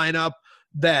want a lineup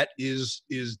that is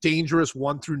dangerous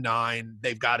 1 through 9.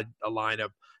 They've got a lineup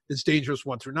that's dangerous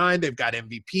 1 through 9. They've got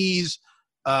MVPs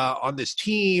on this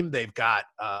team. They've got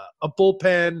a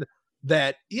bullpen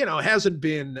that, hasn't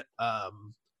been,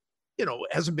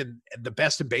 hasn't been the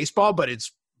best in baseball, but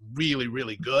it's really,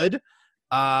 really good.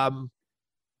 And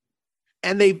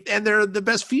they're the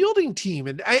best fielding team.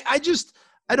 And I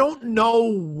don't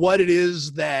know what it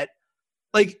is that,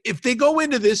 like, if they go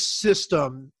into this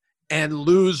system and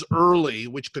lose early,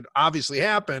 which could obviously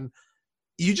happen,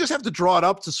 you just have to draw it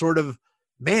up to sort of,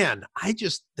 man,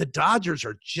 the Dodgers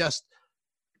are just,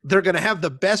 they're going to have the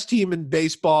best team in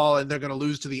baseball and they're going to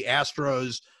lose to the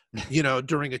Astros,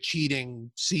 during a cheating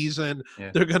season.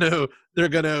 Yeah. They're going to,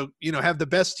 have the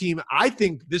best team. I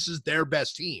think this is their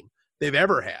best team they've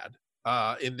ever had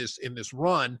in this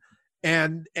run.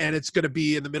 And it's going to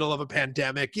be in the middle of a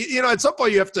pandemic. At some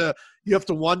point you have to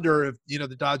wonder if,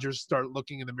 the Dodgers start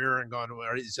looking in the mirror and going,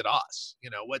 well, is it us?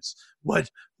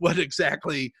 What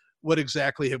exactly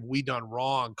have we done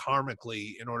wrong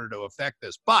karmically in order to affect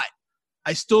this? But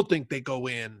I still think they go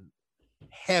in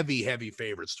heavy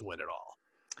favorites to win it all.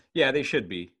 Yeah, they should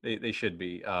be. They should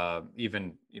be.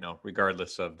 Even,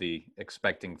 regardless of the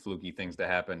expecting fluky things to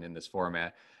happen in this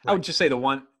format. Right. I would just say the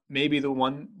one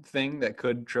thing that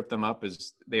could trip them up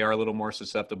is they are a little more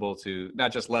susceptible to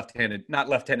not just not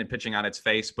left-handed pitching on its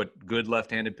face, but good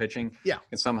left-handed pitching. Yeah.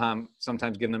 And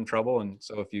sometimes give them trouble. And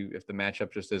so if the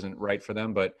matchup just isn't right for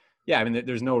them, but yeah, I mean,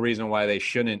 there's no reason why they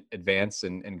shouldn't advance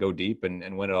and go deep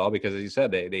and win it all, because as you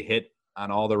said, they hit on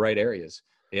all the right areas.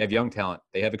 They have young talent.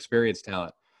 They have experienced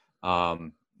talent. I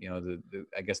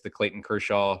guess the Clayton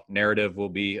Kershaw narrative will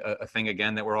be a thing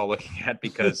again that we're all looking at,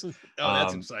 because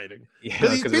that's exciting.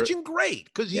 Because he's pitching great.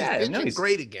 Because he's pitching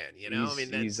great again.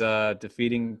 He's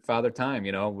defeating Father Time.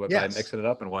 By mixing it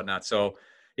up and whatnot. So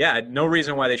yeah, no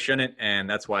reason why they shouldn't, and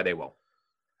that's why they won't.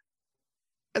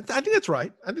 I think that's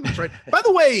right. By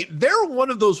the way, they're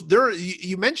one of those.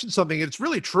 You mentioned something. It's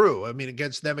really true. I mean,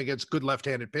 against good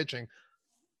left-handed pitching.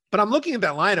 But I'm looking at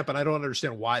that lineup, and I don't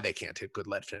understand why they can't hit good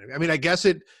left-handed. I mean, I guess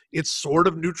it sort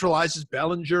of neutralizes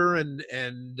Bellinger,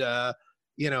 and I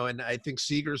think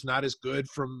Seager's not as good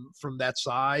from that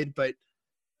side. But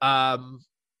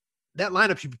that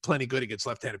lineup should be plenty good against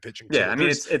left-handed pitching too. Yeah, I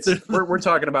mean, we're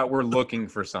talking about, we're looking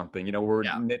for something. We're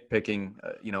nitpicking.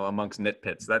 Amongst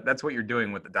nitpicks. That's what you're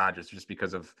doing with the Dodgers, just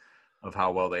because of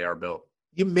how well they are built.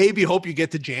 You maybe hope you get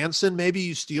to Jansen. Maybe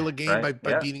you steal a game by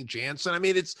beating Jansen. I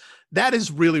mean, that is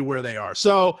really where they are.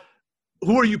 So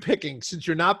who are you picking? Since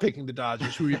you're not picking the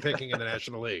Dodgers, who are you picking in the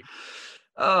National League?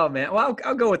 Oh man. Well,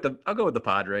 I'll go with the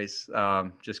Padres.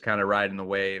 Just kind of riding the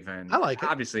wave. And I like it.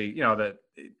 Obviously,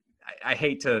 I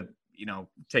hate to,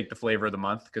 take the flavor of the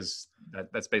month, because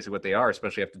that's basically what they are,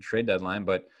 especially after the trade deadline.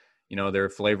 But, they're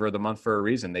flavor of the month for a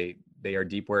reason. They are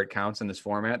deep where it counts in this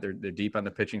format. They're deep on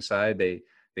the pitching side. They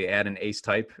add an ace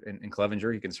type in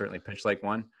Clevenger. He can certainly pitch like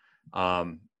one.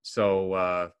 That's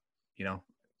a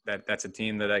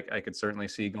team that I could certainly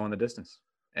see going the distance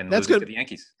and losing to the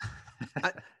Yankees.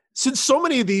 Since so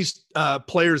many of these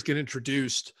players get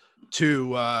introduced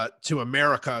to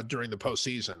America during the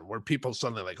postseason, where people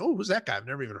suddenly like, oh, who's that guy? I've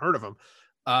never even heard of him.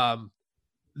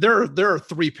 There are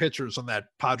three pitchers on that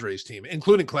Padres team,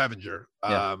 including Clevenger.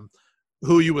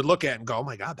 Who you would look at and go, oh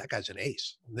my God, that guy's an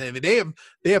ace. I mean,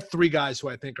 they have three guys who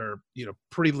I think are,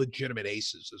 pretty legitimate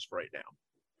aces as of right now.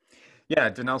 Yeah,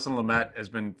 Dinelson Lamet has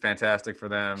been fantastic for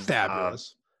them.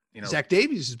 Fabulous. Zach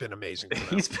Davies has been amazing.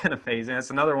 He's been amazing. It's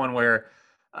another one where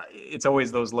it's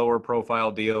always those lower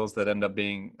profile deals that end up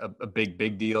being a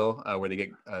big deal, where they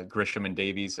get Grisham and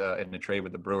Davies in a trade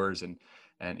with the Brewers, and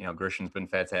Grisham's been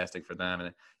fantastic for them.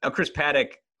 And now Chris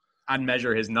Paddock, on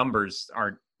measure, his numbers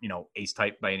aren't ace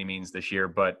type by any means this year,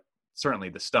 but certainly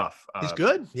the stuff he's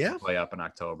good. Yeah, play up in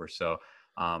October. So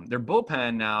their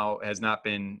bullpen now has not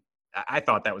been. I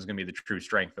thought that was going to be the true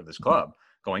strength of this club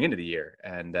going into the year,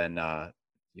 and then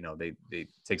they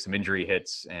take some injury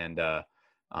hits, and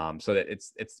so that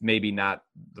it's maybe not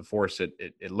the force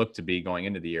it looked to be going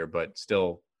into the year, but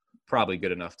still probably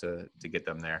good enough to get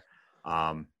them there.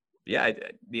 The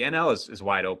NL is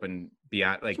wide open.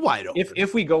 Beyond, like, wide open.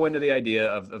 If we go into the idea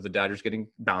of the Dodgers getting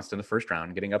bounced in the first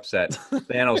round, getting upset, the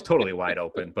NL is totally wide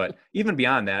open. But even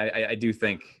beyond that, I do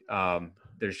think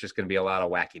there's just going to be a lot of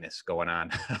wackiness going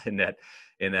on in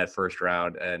that first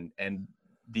round, and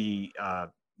the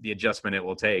adjustment it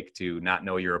will take to not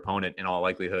know your opponent in all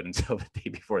likelihood until the day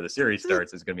before the series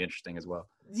starts is going to be interesting as well.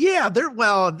 Yeah, there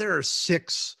are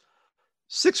six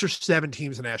or seven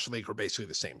teams in the National League who are basically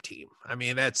the same team. I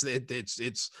mean,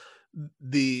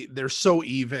 they're so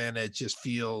even. It just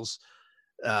feels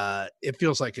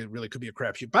like it really could be a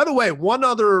crapshoot. By the way, one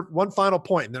final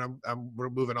point, and then we're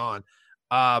moving on.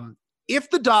 If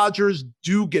the Dodgers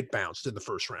do get bounced in the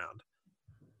first round,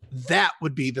 that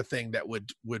would be the thing that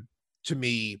would to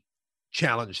me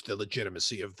challenge the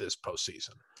legitimacy of this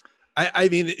postseason. I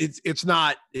mean, it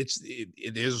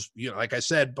is, you know, like I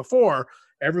said before,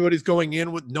 everybody's going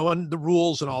in with knowing the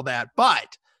rules and all that.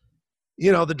 But,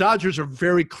 you know, the Dodgers are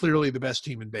very clearly the best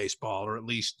team in baseball, or at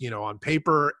least, you know, on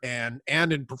paper and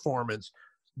in performance,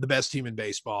 the best team in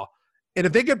baseball. And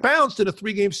if they get bounced in a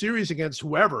 3-game series against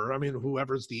whoever, I mean,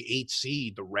 whoever's the 8th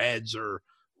seed, the Reds or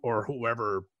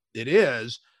whoever it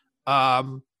is,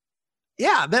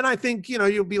 yeah, then I think, you know,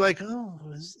 you'll be like, oh,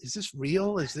 is this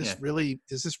real? Is this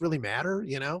does this really matter?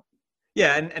 You know?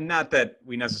 Yeah. And not that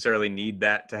we necessarily need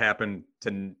that to happen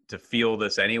to feel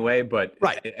this anyway, but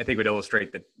right. I think it would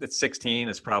illustrate that 16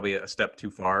 is probably a step too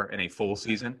far in a full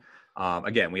season.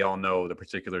 Again, we all know the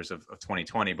particulars of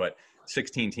 2020, but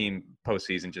 16-team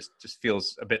postseason just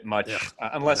feels a bit much,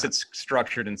 unless it's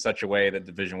structured in such a way that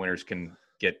division winners can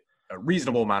get a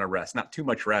reasonable amount of rest, not too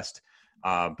much rest.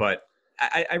 But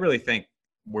I really think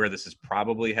where this is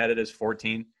probably headed is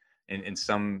 14 in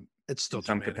some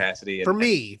capacity. For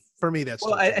me, that's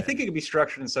well. I think it could be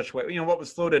structured in such a way. You know, what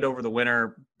was floated over the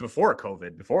winter before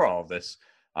COVID, before all of this,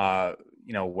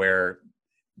 you know, where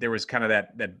there was kind of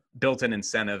that built-in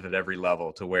incentive at every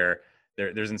level to where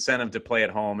there's incentive to play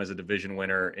at home as a division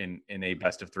winner in a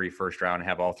best of 3 first round and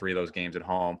have all 3 of those games at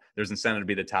home. There's incentive to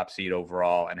be the top seed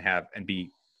overall and be,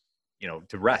 you know,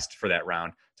 to rest for that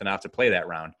round, to not have to play that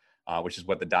round. Which is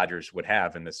what the Dodgers would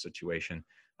have in this situation.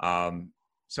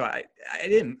 So I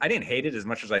didn't hate it as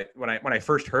much as when I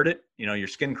first heard it. You know, your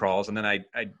skin crawls, and then I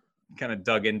kind of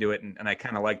dug into it, and I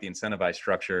kind of like the incentivized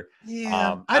structure.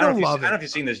 Yeah, I don't love it. I don't know if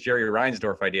you've seen this Jerry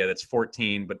Reinsdorf idea that's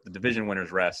 14, but the division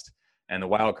winners rest, and the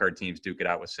wild card teams duke it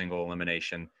out with single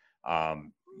elimination,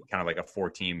 kind of like a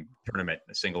 4-team tournament,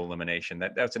 a single elimination.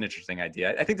 That's an interesting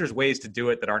idea. I think there's ways to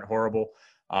do it that aren't horrible.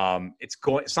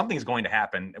 Something's going to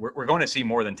happen. We're going to see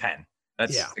more than 10.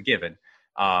 That's a given.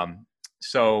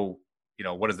 So, you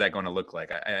know, what is that going to look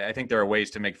like? I think there are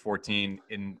ways to make 14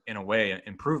 in a way an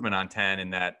improvement on 10 in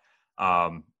that,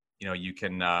 you know, you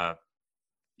can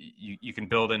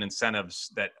build in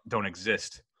incentives that don't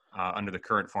exist under the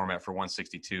current format for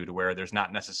 162, to where there's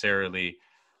not necessarily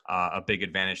a big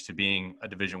advantage to being a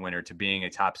division winner, to being a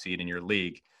top seed in your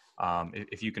league.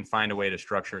 If you can find a way to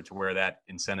structure it to where that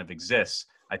incentive exists,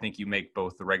 I think you make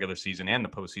both the regular season and the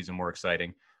postseason more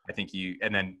exciting. I think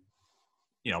and then,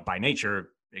 you know, by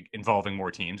nature, involving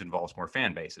more teams involves more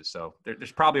fan bases. So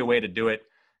there's probably a way to do it.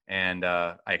 And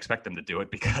I expect them to do it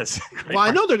because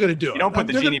I know they're going to do it. You don't put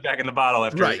the genie back in the bottle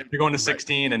after if you're going to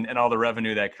 16 and all the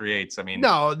revenue that creates. I mean,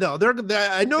 no,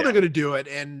 I know they're going to do it.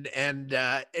 And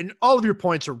all of your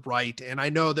points are right. And I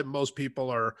know that most people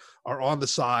are on the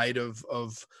side of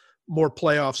more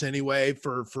playoffs anyway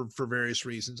for various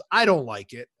reasons. I don't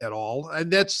like it at all.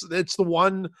 And that's the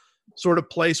one sort of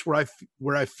place where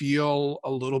I feel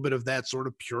a little bit of that sort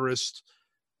of purist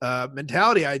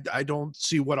mentality. I don't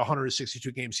see what a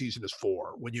 162 game season is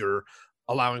for when you're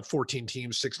allowing 14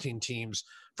 teams, 16 teams,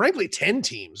 frankly, 10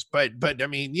 teams. But I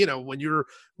mean, you know, when you're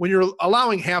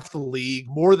allowing half the league,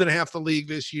 more than half the league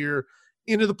this year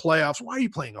into the playoffs, why are you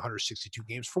playing 162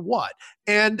 games for what?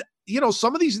 And, you know,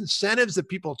 some of these incentives that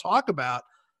people talk about,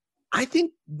 I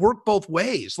think work both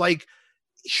ways. Like,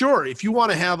 sure, if you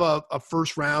want to have a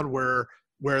first round where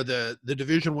the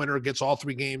division winner gets all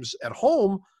 3 games at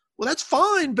home, well, that's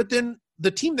fine. But then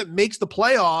the team that makes the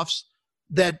playoffs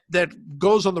that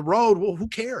goes on the road, well, who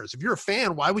cares? If you're a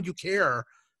fan, why would you care?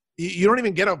 You don't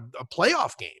even get a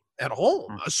playoff game at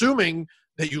home, assuming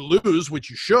that you lose, which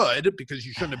you should, because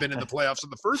you shouldn't have been in the playoffs in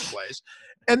the first place.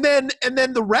 And then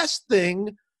the rest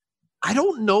thing, I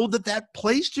don't know that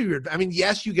plays to your. I mean,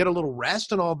 yes, you get a little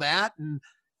rest and all that,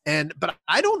 but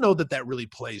I don't know that really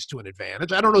plays to an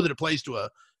advantage. I don't know that it plays to a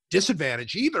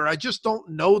disadvantage either. I just don't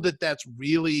know that that's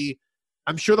really.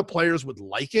 I'm sure the players would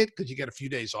like it because you get a few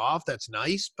days off. That's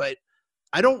nice, but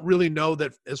I don't really know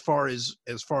that as far as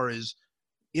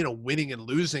you know, winning and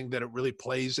losing, that it really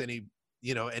plays any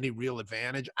real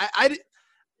advantage.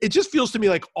 It just feels to me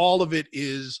like all of it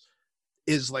is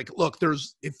like, look,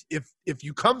 there's if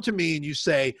you come to me and you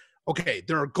say, okay,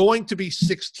 there are going to be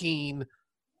 16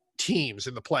 teams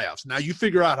in the playoffs. Now you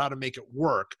figure out how to make it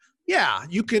work. Yeah,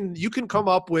 you can come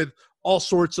up with all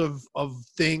sorts of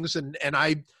things, and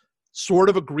I sort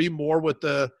of agree more with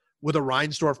a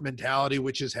Reinsdorf mentality,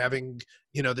 which is having,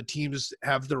 you know, the teams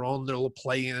have their own little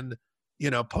play-in, you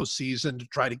know, postseason to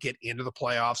try to get into the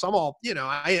playoffs. I'm all, you know,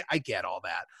 I get all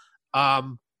that.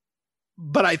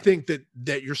 But I think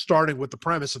that you're starting with the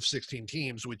premise of 16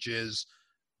 teams, which is,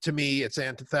 to me, it's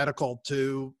antithetical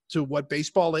to what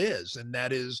baseball is. And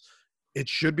that is, it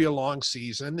should be a long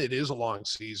season. It is a long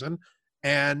season.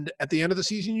 And at the end of the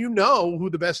season, you know who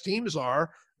the best teams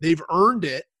are. They've earned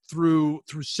it through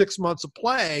 6 months of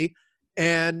play,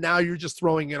 and now you're just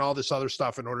throwing in all this other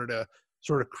stuff in order to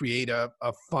sort of create a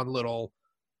fun little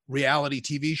reality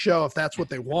TV show. If that's what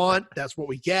they want, that's what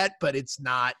we get. But it's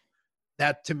not.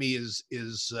 That to me is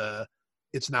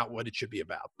it's not what it should be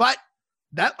about. But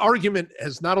that argument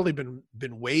has not only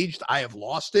been waged, I have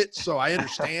lost it. So I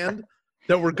understand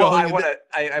that we're going. Well,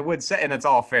 I would say, and it's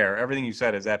all fair. Everything you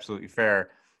said is absolutely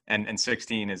fair. And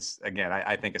 16 is, again,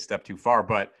 I think a step too far.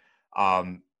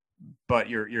 But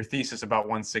your thesis about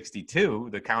 162,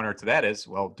 the counter to that is,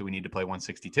 well, do we need to play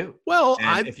 162? Well,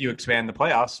 and if you expand the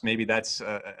playoffs, maybe that's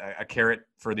a carrot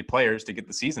for the players to get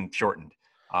the season shortened.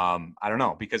 I don't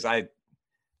know, because I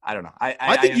don't know.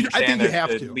 I think you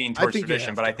have to lean towards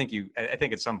tradition, but I think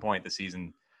at some point the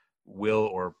season will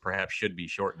or perhaps should be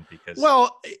shortened because.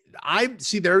 Well, I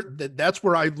see that's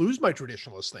where I lose my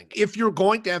traditionalist thing. If you're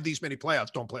going to have these many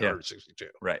playoffs, don't play 162.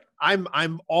 Right.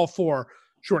 I'm all for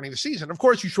shortening the season. Of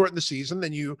course, you shorten the season,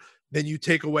 then you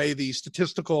take away the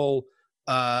statistical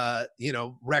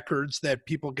records that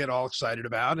people get all excited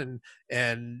about,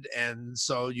 and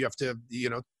so you have to,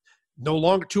 no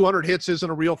longer 200 hits isn't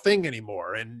a real thing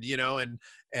anymore. And,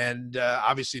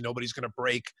 obviously nobody's going to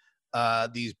break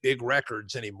these big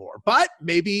records anymore, but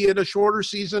maybe in a shorter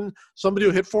season, somebody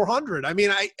will hit 400. I mean,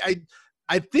 I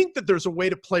think that there's a way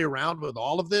to play around with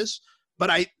all of this, but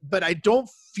I don't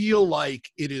feel like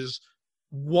it is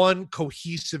one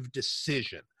cohesive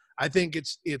decision. I think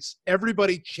it's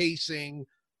everybody chasing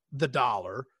the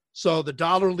dollar. So the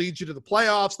dollar leads you to the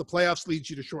playoffs leads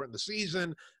you to shorten the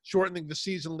season, shortening the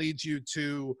season leads you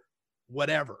to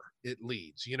whatever it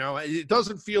leads. It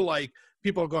doesn't feel like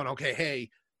people are going, okay, hey,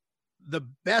 the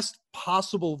best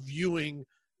possible viewing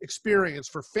experience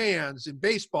for fans in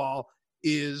baseball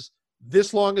is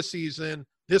this long a season,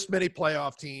 this many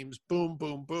playoff teams, boom,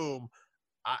 boom, boom.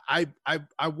 I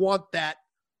want that.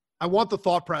 I want the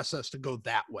thought process to go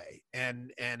that way.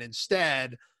 And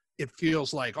instead it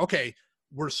feels like, okay,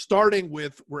 we're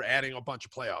adding a bunch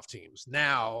of playoff teams.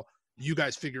 Now you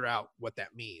guys figure out what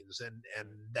that means. And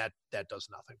that does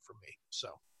nothing for me.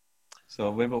 So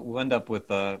we'll end up with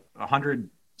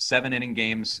 107 inning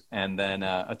games and then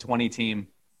a 20-team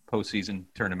postseason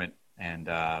tournament and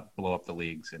blow up the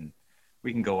leagues. And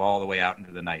we can go all the way out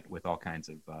into the night with all kinds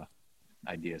of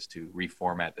ideas to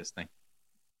reformat this thing.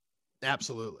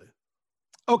 Absolutely.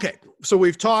 Okay, so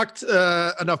we've talked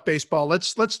enough baseball.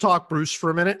 Let's talk Bruce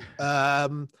for a minute. I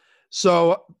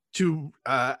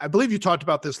believe you talked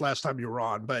about this last time you were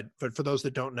on, but for those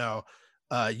that don't know,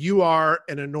 you are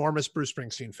an enormous Bruce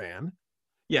Springsteen fan.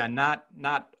 Yeah, not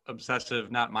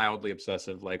obsessive, not mildly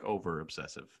obsessive, like over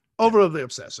obsessive. Overly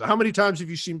obsessive. How many times have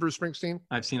you seen Bruce Springsteen?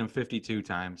 I've seen him 52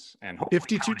 times, and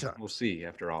 52 times. We'll see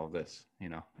after all of this,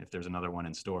 if there's another one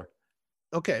in store.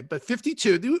 Okay, but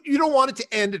 52, you don't want it to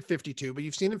end at 52, but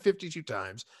you've seen him 52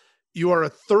 times. You are a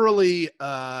thoroughly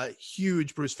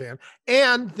huge Bruce fan.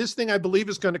 And this thing, I believe,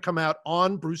 is going to come out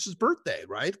on Bruce's birthday,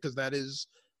 right? Because that is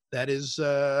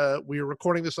we are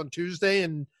recording this on Tuesday,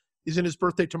 and isn't his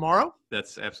birthday tomorrow?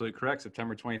 That's absolutely correct.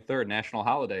 September 23rd, national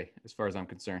holiday, as far as I'm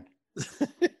concerned.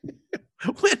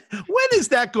 When is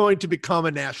that going to become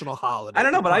a national holiday? I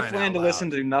don't know, but I plan to listen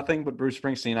to nothing but Bruce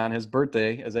Springsteen on his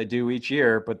birthday, as I do each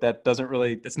year. But that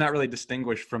it's not really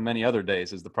distinguished from many other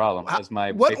days. Is the problem?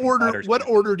 What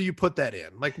order do you put that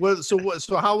in? Like,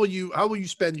 so how will you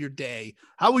spend your day?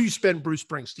 How will you spend Bruce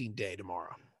Springsteen Day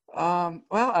tomorrow? Well,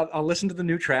 I'll listen to the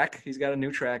new track. He's got a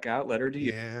new track out, Letter to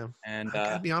You. Yeah, and I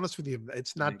gotta be honest with you,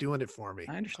 it's not doing it for me.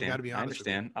 I understand. I gotta be honest.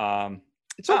 I understand.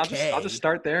 It's okay. I'll just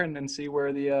start there and then see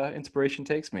where the inspiration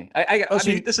takes me. I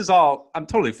mean, this is all. I'm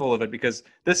totally full of it because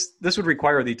this would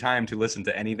require the time to listen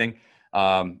to anything.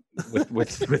 With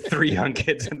 3 young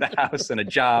kids in the house and a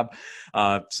job.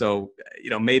 So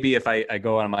maybe if I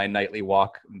go on my nightly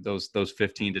walk, those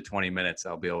 15 to 20 minutes,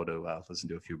 I'll be able to listen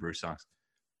to a few Bruce songs.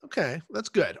 Okay, that's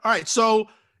good. All right, so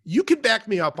you can back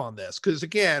me up on this because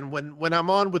again, when I'm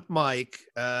on with Mike,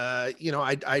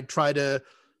 I try to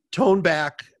tone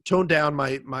down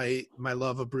my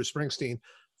love of Bruce Springsteen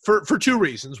for 2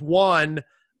 reasons. One,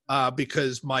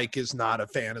 because Mike is not a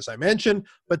fan, as I mentioned,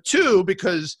 but 2,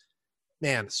 because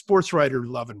man, sports writer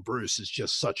loving Bruce is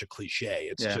just such a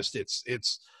cliche.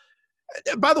 It's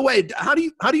by the way, how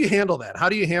do you handle that? How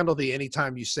do you handle the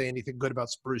anytime you say anything good about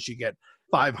Bruce, you get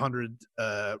 500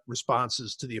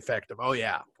 responses to the effect of, oh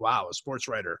yeah, wow, a sports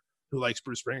writer who likes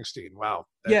Bruce Springsteen. Wow.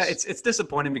 Yeah, it's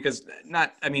disappointing because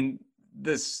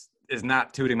this is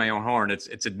not tooting my own horn.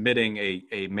 It's admitting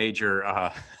a major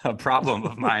a problem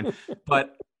of mine.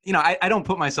 But I don't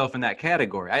put myself in that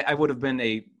category. I would have been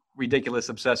a ridiculous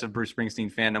obsessive Bruce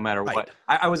Springsteen fan no matter what.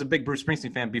 I was a big Bruce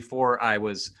Springsteen fan before I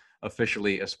was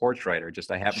officially a sports writer.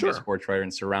 Just I happen to be a Sure. sports writer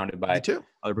and surrounded Me by too.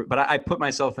 other. But I put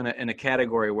myself in a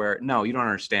category where no, you don't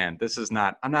understand. This is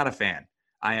not. I'm not a fan.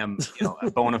 I am, a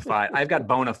bona fide. I've got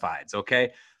bona fides. Okay. You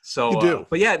So, do.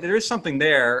 but yeah, there is something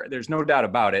there. There's no doubt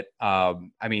about it.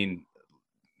 I mean,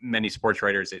 many sports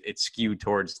writers, it's skewed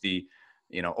towards the,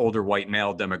 older white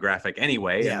male demographic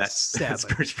anyway. Yes, And that's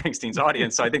sadly. Bruce Springsteen's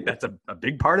audience. So I think that's a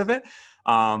big part of it.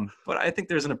 But I think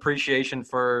there's an appreciation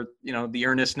for, the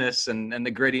earnestness and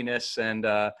the grittiness and,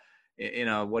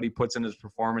 what he puts in his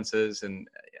performances and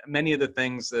many of the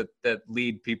things that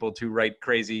lead people to write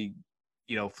crazy,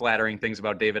 flattering things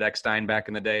about David Eckstein back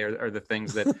in the day are the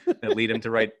things that lead him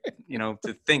to write,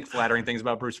 to think flattering things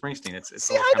about Bruce Springsteen. It's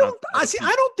See, all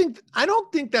I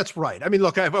don't think that's right. I mean,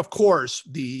 look, of course,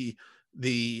 the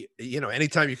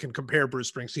anytime you can compare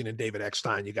Bruce Springsteen and David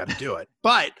Eckstein, you got to do it.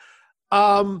 But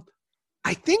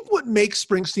I think what makes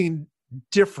Springsteen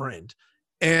different,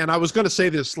 and I was going to say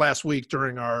this last week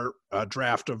during our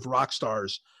draft of rock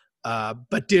stars,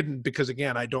 but didn't because,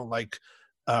 again, I don't like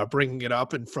bringing it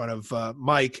up in front of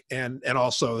Mike, and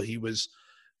also he was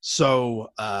so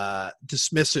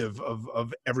dismissive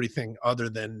of everything other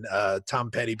than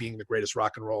Tom Petty being the greatest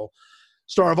rock and roll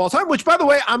star of all time, which, by the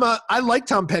way, I like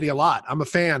Tom Petty a lot. I'm a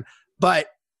fan, but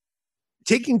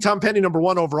taking Tom Petty number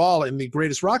one overall in the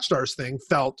greatest rock stars thing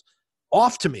felt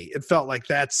off to me. It felt like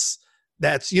that's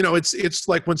it's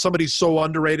like when somebody's so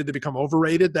underrated to become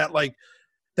overrated that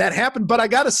happened. But I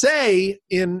got to say,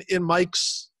 in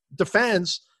Mike's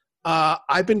defense,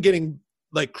 I've been getting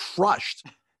crushed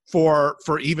for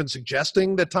even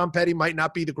suggesting that Tom Petty might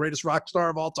not be the greatest rock star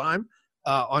of all time.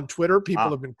 On Twitter, people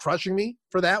have been crushing me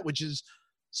for that, which is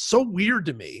so weird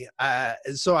to me. I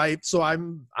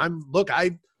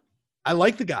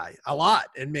like the guy a lot,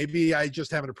 and maybe I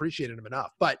just haven't appreciated him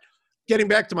enough. But getting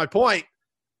back to my point,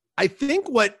 I think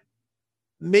what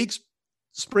makes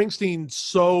Springsteen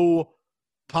so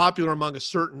popular among a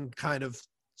certain kind of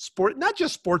sport, not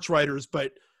just sports writers,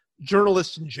 but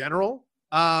journalists in general,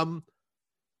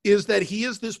 is that he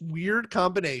is this weird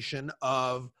combination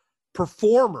of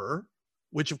performer,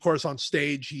 which of course on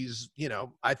stage he's,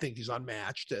 I think he's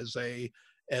unmatched as a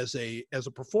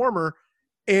performer,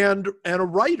 and a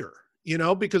writer,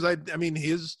 because I mean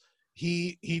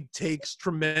he takes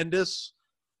tremendous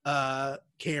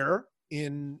care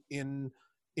in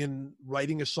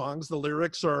writing his songs. The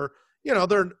lyrics are,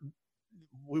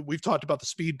 we've talked about the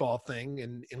speedball thing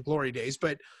in Glory Days,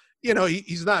 but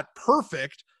he's not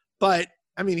perfect, but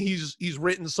I mean he's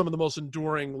written some of the most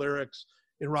enduring lyrics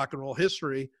in rock and roll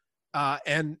history,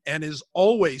 and is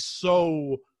always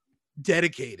so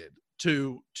dedicated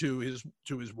to his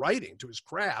writing, to his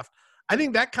craft. I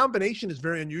think that combination is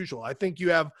very unusual. I think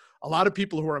you have a lot of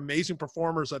people who are amazing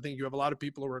performers. I think you have a lot of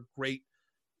people who are great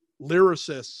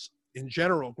lyricists in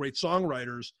general, great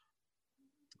songwriters.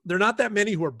 There are not that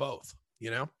many who are both,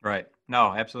 Right.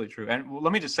 No, absolutely true. And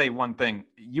let me just say one thing.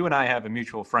 You and I have a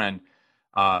mutual friend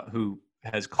who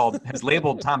has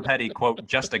labeled Tom Petty, quote,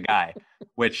 just a guy,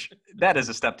 which that is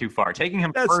a step too far. Taking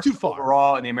him first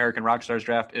overall in the American Rock Stars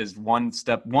draft is one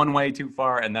way too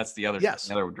far, and that's the other, the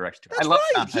other direction too. I love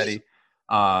Tom Petty.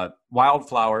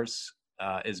 Wildflowers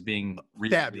is being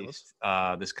released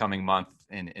this coming month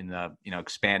in the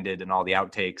expanded and all the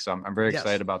outtakes. So I'm very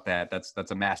excited about that.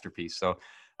 That's a masterpiece. So,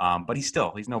 but he's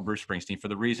no Bruce Springsteen for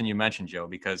the reason you mentioned, Joe,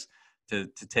 because to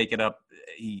take it up,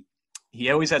 he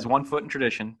always has one foot in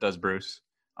tradition, does Bruce.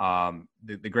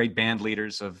 The great band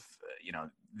leaders of,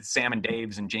 the Sam and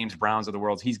Daves and James Browns of the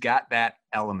world. He's got that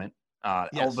element.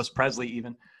 Elvis Presley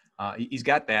even. He's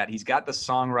got that. He's got the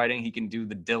songwriting. He can do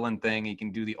the Dylan thing. He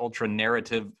can do the ultra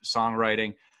narrative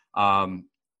songwriting.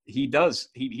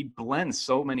 He blends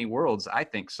so many worlds, I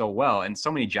think, so well, and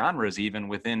so many genres even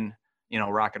within,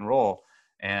 rock and roll.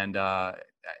 And I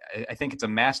think it's a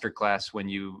masterclass when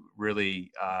you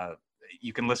really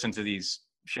you can listen to these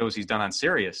shows he's done on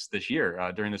Sirius this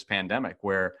year during this pandemic,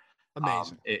 where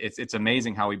amazing. It's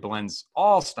amazing how he blends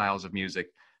all styles of music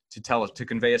to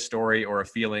convey a story or a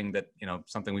feeling that,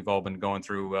 something we've all been going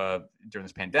through during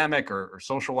this pandemic or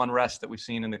social unrest that we've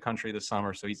seen in the country this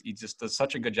summer. So he just does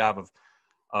such a good job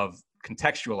of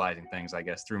contextualizing things, I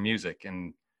guess, through music.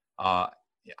 And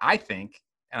I think,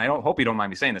 and I hope you don't mind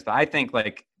me saying this, but I think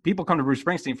people come to Bruce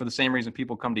Springsteen for the same reason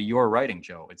people come to your writing,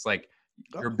 Joe. It's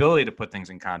your ability to put things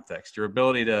in context, your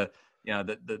ability to,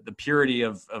 the purity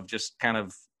of just kind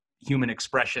of human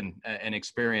expression and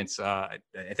experience. I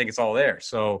think it's all there.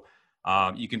 So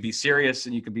you can be serious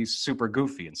and you can be super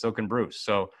goofy, and so can Bruce.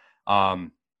 So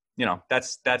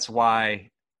that's why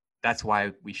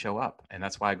we show up, and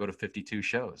that's why I go to 52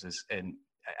 shows. And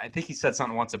I think he said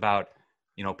something once about,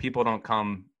 people don't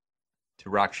come to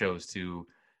rock shows to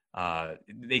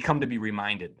they come to be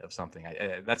reminded of something.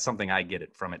 That's something I get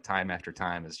it from it time after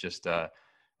time. It's just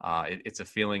it's a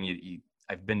feeling.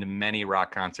 I've been to many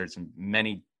rock concerts and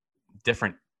many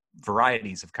different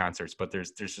varieties of concerts, but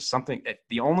there's just something.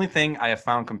 The only thing I have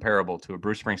found comparable to a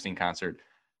Bruce Springsteen concert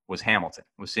was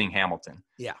seeing Hamilton.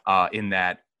 Yeah. In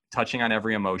that touching on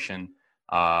every emotion,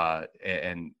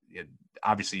 and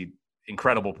obviously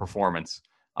incredible performance.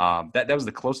 That was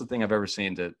the closest thing I've ever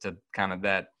seen to kind of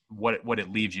that, what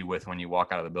it leaves you with when you walk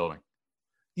out of the building.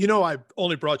 You know, I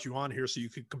only brought you on here so you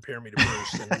could compare me to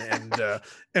Bruce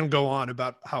and go on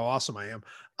about how awesome I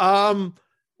am.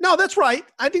 No, that's right.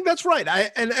 I think that's right.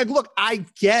 And look, I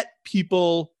get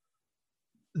people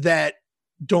that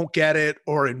don't get it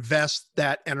or invest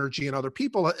that energy in other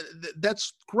people.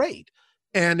 That's great.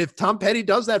 And if Tom Petty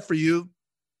does that for you,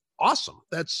 awesome.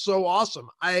 That's so awesome.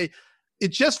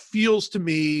 It just feels to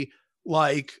me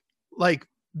like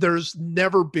there's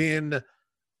never been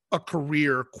a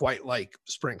career quite like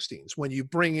Springsteen's. When you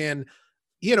bring in,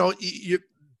 you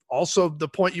also the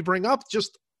point you bring up,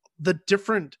 just the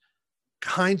different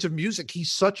kinds of music.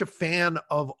 He's such a fan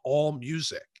of all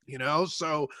music,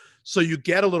 so you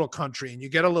get a little country and you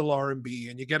get a little R&B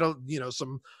and you get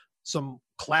some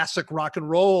classic rock and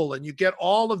roll, and you get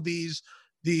all of these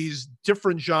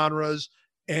different genres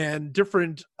and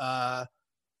different,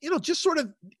 just sort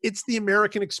of, it's the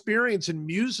American experience in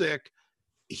music.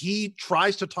 He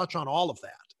tries to touch on all of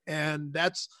that. And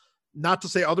that's not to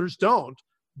say others don't,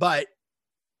 but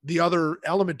the other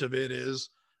element of it is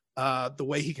the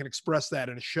way he can express that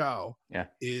in a show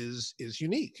is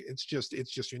unique. It's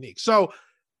just unique. So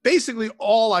basically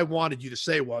all I wanted you to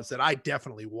say was that I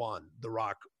definitely won the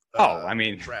rock.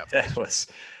 That was,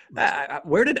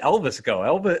 where did Elvis go?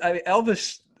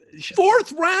 Elvis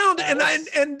fourth round,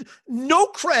 and no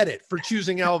credit for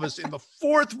choosing Elvis in the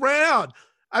fourth round.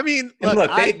 I mean,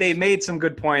 look, they made some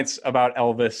good points about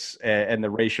Elvis and the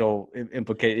racial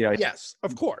implication. Yes,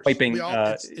 of course. Wiping,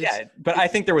 but I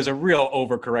think there was a real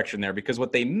overcorrection there, because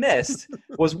what they missed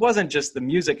wasn't just the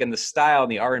music and the style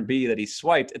and the R&B that he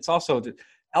swiped. It's also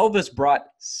Elvis brought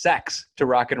sex to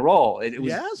rock and roll.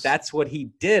 That's what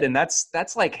he did, and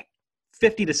that's like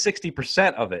 50 to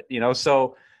 60% of it.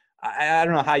 So I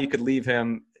don't know how you could leave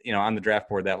him, on the draft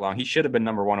board that long. He should have been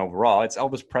number 1 overall. It's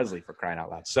Elvis Presley, for crying out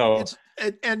loud. So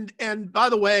and by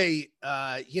the way,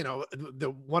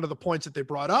 one of the points that they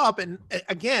brought up, and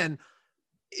again,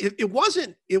 it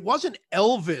wasn't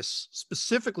Elvis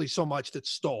specifically so much that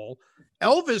stole.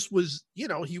 Elvis was,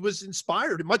 he was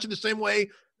inspired in much in the same way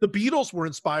the Beatles were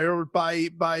inspired by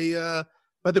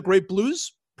the great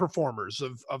blues performers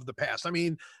of the past. I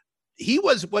mean, he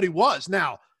was what he was.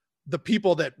 Now, the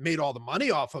people that made all the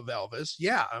money off of Elvis,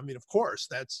 of course,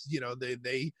 that's,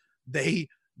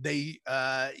 they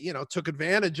took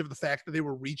advantage of the fact that they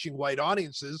were reaching white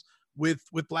audiences with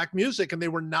black music, and they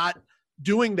were not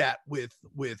doing that with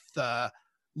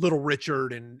Little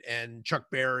Richard and Chuck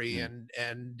Berry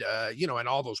and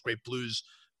all those great blues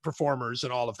performers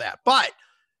and all of that. But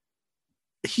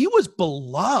he was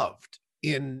beloved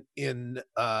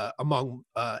among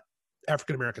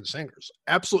African-American singers,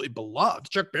 absolutely beloved.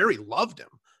 Chuck Berry loved him,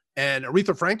 and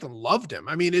Aretha Franklin loved him.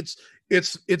 I mean, it's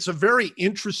a very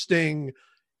interesting,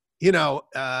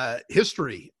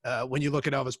 history when you look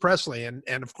at Elvis Presley, and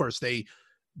of course they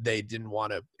didn't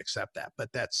want to accept that,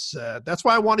 but that's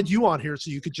why I wanted you on here, so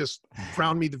you could just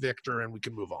crown me the victor and we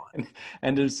can move on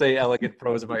and just say elegant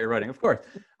prose about your writing, of course.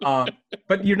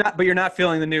 But you're not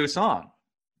feeling the new song.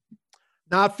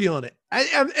 Not feeling it.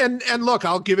 And look,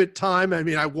 I'll give it time. I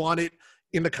mean, I want it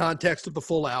in the context of the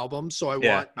full album, so I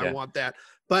want that.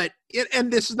 But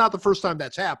and this is not the first time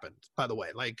that's happened, by the way.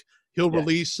 Like, he'll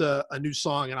release a new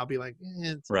song, and I'll be like,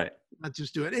 right, not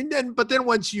just do it. And but then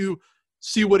once you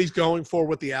see what he's going for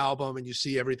with the album, and you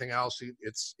see everything else,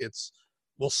 it's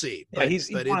we'll see. But he's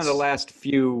one of the last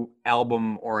few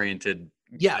album-oriented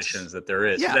musicians that there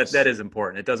is. Yes. That is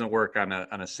important. It doesn't work on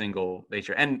a single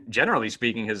nature. And generally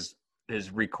speaking, his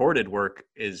recorded work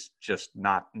is just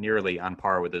not nearly on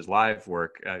par with his live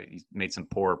work. He's made some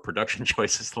poor production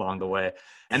choices along the way.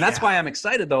 And that's why I'm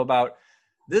excited, though, about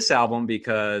this album,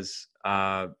 because,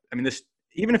 this,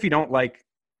 even if you don't like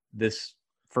this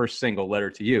first single, Letter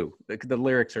to You, the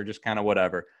lyrics are just kind of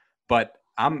whatever. But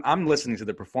I'm listening to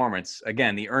the performance,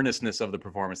 again, the earnestness of the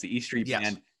performance, the E Street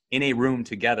Band in a room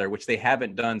together, which they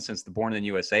haven't done since the Born in the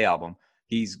USA album.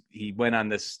 He went on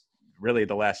this, really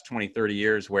the last 20, 30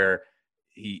 years, where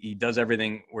he does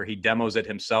everything, where he demos it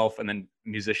himself and then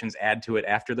musicians add to it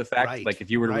after the fact. Right, like if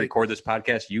you were to record this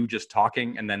podcast, you just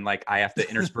talking, and then like I have to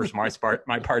intersperse my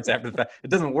parts after the fact, it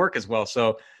doesn't work as well.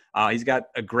 So He's got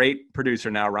a great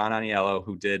producer now, Ron Aniello,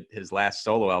 who did his last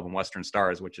solo album, Western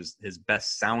Stars, which is his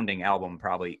best sounding album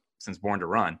probably since Born to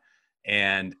Run,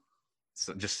 and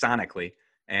so just sonically.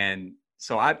 And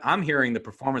so I'm hearing the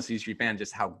performance of the E Street Band,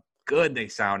 just how good they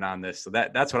sound on this. So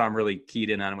that's what I'm really keyed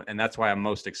in on, and that's why I'm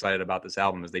most excited about this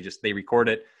album. Is they record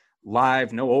it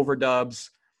live, no overdubs.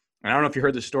 And I don't know if you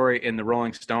heard the story in the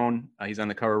Rolling Stone. He's on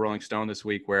the cover of Rolling Stone this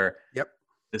week, where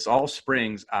this all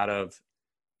springs out of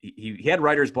he had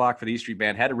writer's block for the E Street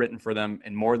Band, had it written for them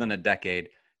in more than a decade.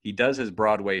 He does his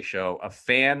Broadway show. A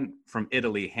fan from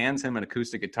Italy hands him an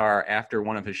acoustic guitar after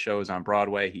one of his shows on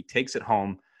Broadway. He takes it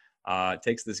home,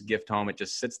 takes this gift home. It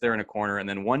just sits there in a corner. And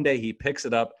then one day he picks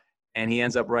it up and he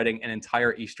ends up writing an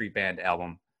entire E Street Band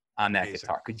album on that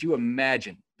guitar. Could you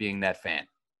imagine being that fan?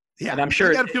 Yeah, and I'm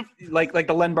sure, like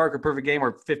the Len Barker Perfect Game,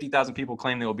 where 50,000 people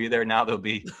claim they will be there. Now there'll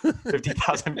be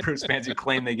 50,000 Bruce fans who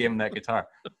claim they gave him that guitar.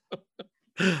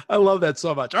 I love that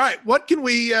so much. All right, what can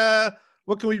we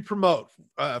promote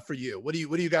for you? What do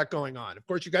you got going on? Of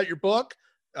course, you got your book,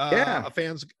 a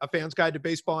fan's guide to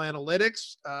baseball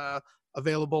analytics,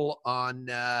 available on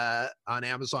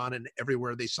Amazon and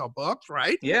everywhere they sell books,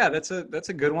 right? Yeah, that's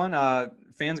a good one.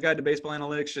 Fan's Guide to Baseball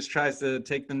Analytics just tries to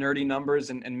take the nerdy numbers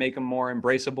and make them more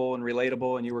embraceable and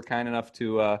relatable. And you were kind enough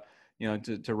to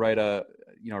write a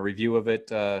review of it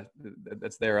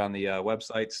that's there on the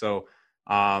website. So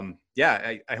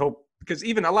I hope, because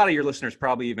even a lot of your listeners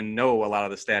probably even know a lot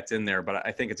of the stats in there, but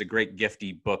I think it's a great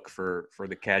gifty book for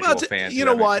the casual fans. You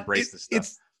know what?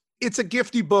 It's a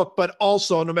gifty book, but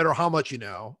also no matter how much you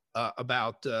know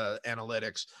about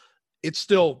analytics, it's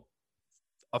still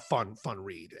a fun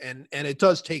read, and it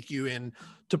does take you in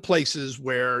to places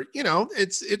where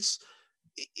it's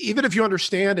even if you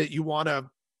understand it, you want to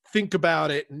think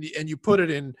about it, and you put it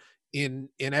in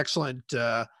excellent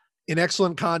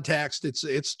context.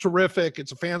 It's terrific.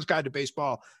 It's a fan's guide to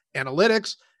baseball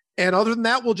analytics, and other than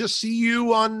that, we'll just see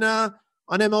you on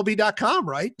MLB.com,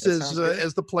 right? As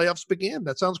the playoffs begin.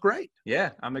 That sounds great.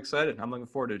 Yeah, I'm excited. I'm looking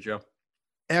forward to it, Joe.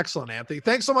 Excellent, Anthony.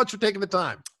 Thanks so much for taking the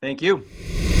time. Thank you.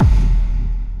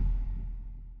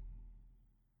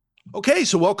 Okay,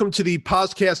 so welcome to the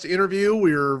podcast interview.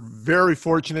 We're very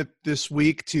fortunate this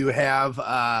week to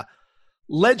have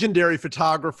legendary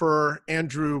photographer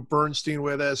Andrew Bernstein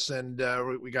with us, and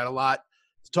we got a lot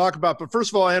to talk about. But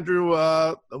first of all, Andrew,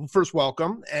 first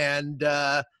welcome, and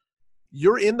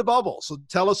you're in the bubble. So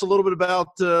tell us a little bit about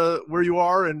where you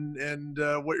are and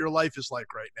what your life is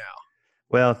like right now.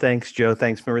 Well, thanks, Joe.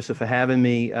 Thanks, Marissa, for having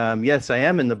me. Yes, I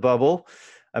am in the bubble.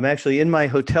 I'm actually in my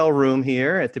hotel room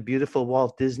here at the beautiful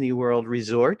Walt Disney World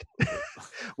Resort,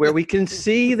 where we can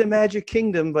see the Magic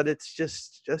Kingdom, but it's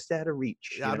just out of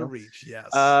reach. Out of reach, yes.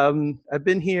 I've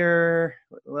been here,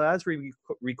 as we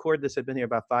record this, I've been here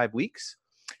about 5 weeks,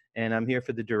 and I'm here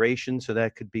for the duration, so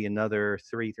that could be another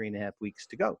 3.5 weeks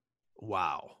to go.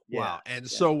 Wow. Yeah. Wow. And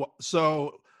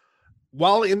so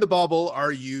while in the bubble,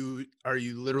 are you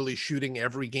literally shooting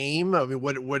every game? I mean,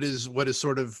 what is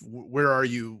sort of, where are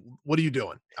you? What are you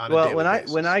doing on a daily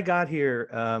basis? When I got here,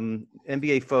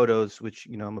 NBA Photos, which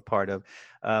I'm a part of,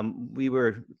 we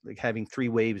were having 3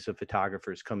 waves of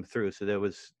photographers come through. So there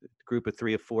was a group of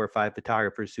 3 or 4 or 5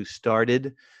 photographers who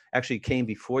actually came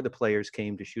before the players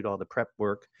came to shoot all the prep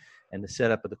work and the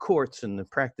setup of the courts and the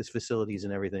practice facilities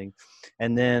and everything.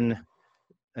 And then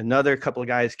another couple of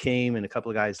guys came and a couple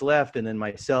of guys left. And then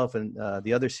myself and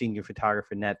the other senior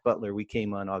photographer, Nat Butler, we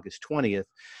came on August 20th.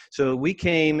 So we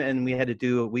came and we had to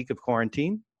do a week of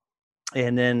quarantine.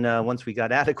 And then once we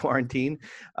got out of quarantine,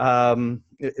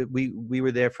 we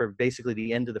were there for basically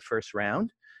the end of the first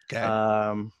round. Okay.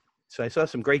 So I saw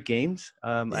some great games.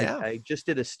 I just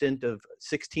did a stint of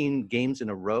 16 games in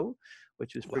a row,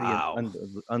 which is pretty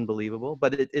unbelievable.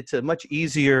 But it's a much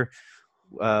easier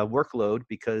workload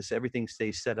because everything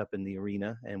stays set up in the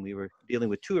arena, and we were dealing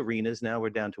with 2 arenas. Now we're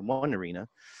down to 1 arena.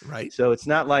 Right. So it's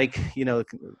not like, a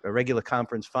regular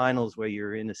conference finals where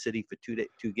you're in a city for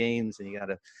 2 games and you got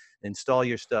to install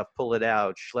your stuff, pull it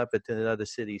out, schlep it to another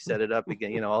city, set it up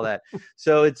again, all that.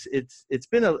 So it's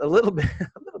been a little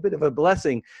bit of a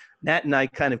blessing. Nat and I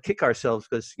kind of kick ourselves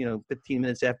because 15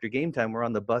 minutes after game time we're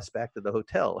on the bus back to the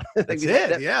hotel. That's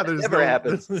it. Yeah, that never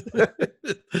happens.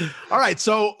 All right,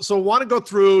 so want to go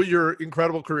through your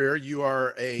incredible career. You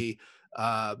are a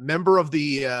member of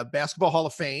the Basketball Hall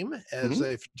of Fame as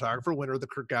a photographer, winner of the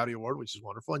Kirk Gowdy Award, which is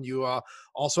wonderful. And you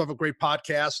also have a great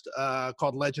podcast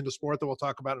called Legend of Sport that we'll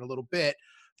talk about in a little bit.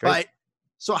 Great. But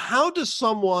so how does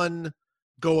someone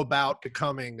go about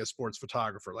becoming a sports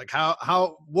photographer? Like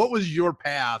what was your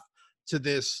path to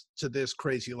this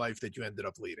crazy life that you ended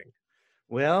up leading?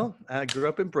 Well, I grew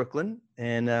up in Brooklyn,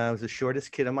 and I was the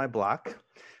shortest kid on my block.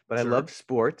 but I Sure. love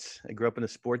sports. I grew up in a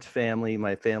sports family.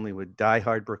 My family were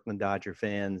diehard Brooklyn Dodger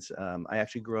fans. I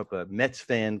actually grew up a Mets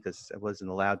fan because I wasn't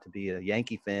allowed to be a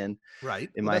Yankee fan Right.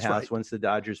 in Well, my that's house right. once the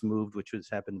Dodgers moved, which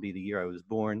happened to be the year I was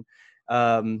born.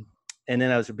 Um, and then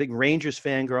I was a big Rangers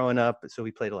fan growing up. So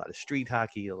we played a lot of street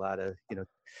hockey, a lot of,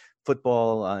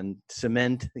 football on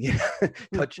cement,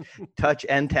 touch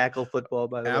and tackle football,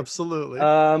 by the way. Absolutely.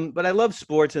 But I love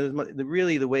sports, and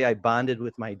really the way I bonded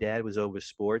with my dad was over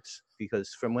sports,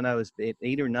 because from when I was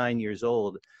 8 or 9 years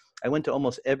old, I went to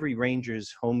almost every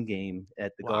Rangers home game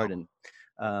at the Wow. Garden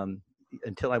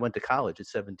until I went to college at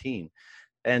 17.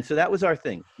 And so that was our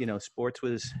thing. Sports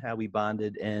was how we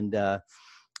bonded. And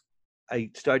I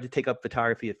started to take up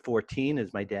photography at 14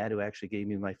 as my dad, who actually gave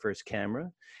me my first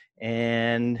camera.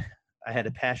 And I had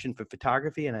a passion for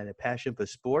photography and I had a passion for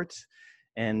sports.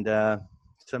 And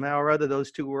somehow or other,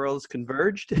 those two worlds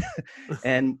converged.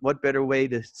 And what better way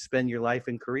to spend your life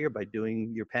and career by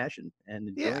doing your passion and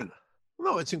enjoying it?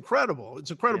 No, it's incredible.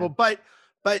 It's incredible. Yeah.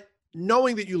 But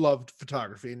knowing that you loved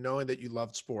photography and knowing that you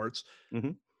loved sports,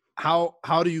 Mhm.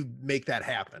 how do you make that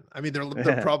happen? I mean,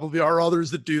 there probably are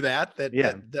others that do that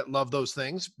Yeah. that love those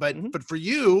things, but Mhm. but for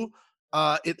you,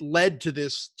 it led to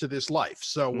this life.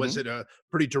 So was Mhm. it a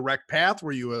pretty direct path?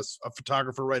 Were you a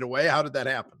photographer right away? How did that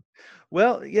happen?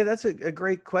 Well, yeah, that's a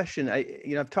great question.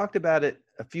 I've talked about it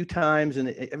a few times, and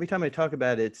every time I talk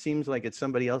about it, it seems like it's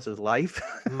somebody else's life,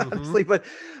 honestly. But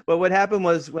what happened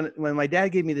was when my dad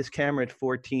gave me this camera at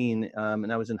 14,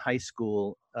 and I was in high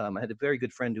school, I had a very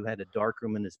good friend who had a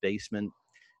darkroom in his basement,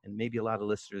 and maybe a lot of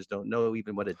listeners don't know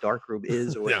even what a darkroom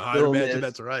is or what Yeah, I film imagine is.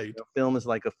 that's right. Film is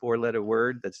like a 4-letter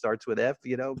word that starts with F,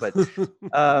 but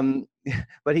um,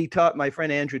 but my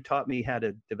friend Andrew taught me how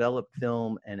to develop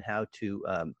film and how to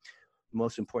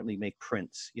most importantly, make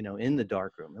prints, in the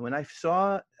darkroom. And when I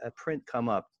saw a print come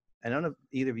up, I don't know if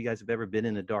either of you guys have ever been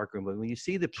in a darkroom, but when you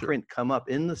see the print come up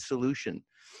in the solution,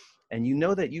 and you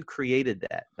know that you created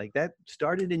that, like that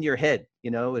started in your head,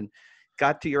 and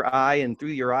got to your eye, and through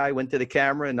your eye went to the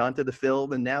camera and onto the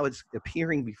film, and now it's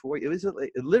appearing before you. It was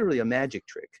literally a magic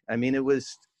trick. I mean,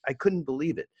 I couldn't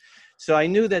believe it. So I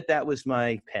knew that was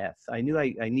my path. I knew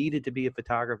I needed to be a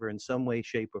photographer in some way,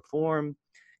 shape, or form.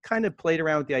 Kind of played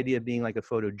around with the idea of being like a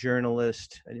photojournalist.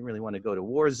 I didn't really want to go to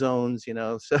war zones,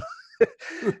 so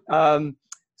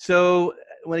so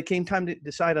when it came time to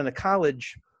decide on a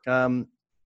college,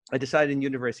 I decided in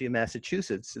University of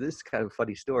Massachusetts. So this is kind of a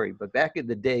funny story, but back in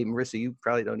the day, Marissa, you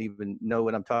probably don't even know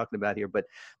what I'm talking about here, but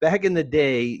back in the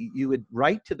day, you would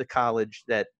write to the college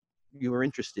that you were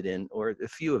interested in, or a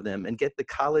few of them, and get the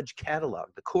college catalog.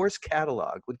 The course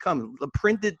catalog would come, a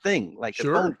printed thing, like a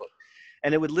phone book.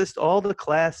 And it would list all the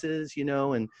classes,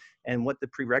 and what the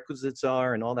prerequisites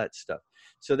are and all that stuff.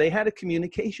 So they had a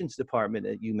communications department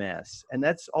at UMass, and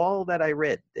that's all that I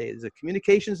read. There's a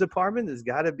communications department. There's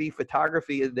got to be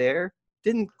photography in there.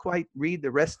 Didn't quite read the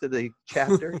rest of the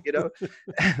chapter,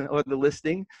 or the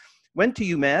listing. Went to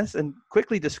UMass and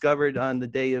quickly discovered on the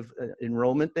day of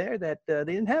enrollment there that they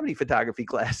didn't have any photography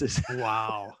classes.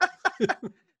 Wow.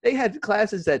 They had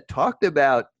classes that talked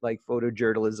about like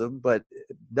photojournalism, but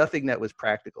nothing that was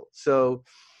practical. So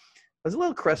I was a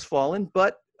little crestfallen,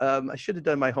 but I should have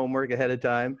done my homework ahead of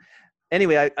time.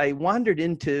 Anyway, I wandered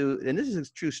into, and this is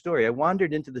a true story, I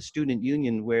wandered into the student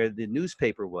union where the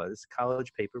newspaper was,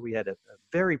 college paper. We had a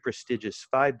very prestigious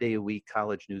 5-day-a-week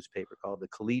college newspaper called the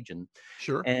Collegian.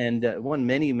 Sure. And won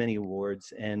many, many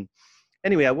awards. And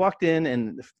anyway, I walked in,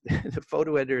 and the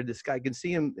photo editor, this guy, I can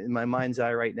see him in my mind's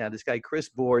eye right now. This guy, Chris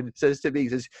Board, says to me, he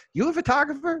says, "You a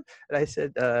photographer?" And I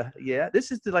said, yeah.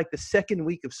 This is like the second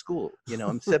week of school.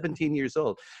 I'm 17 years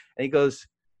old. And he goes,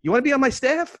 "You want to be on my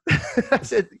staff?" I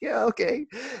said, "Yeah, okay.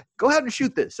 Go out and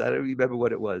shoot this." I don't remember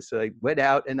what it was. So I went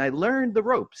out and I learned the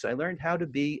ropes. I learned how to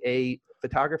be a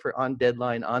photographer on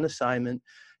deadline, on assignment,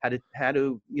 how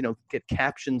to get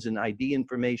captions and ID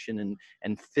information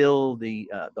and fill the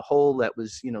hole that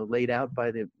was laid out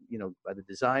by the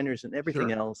designers and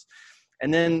everything else.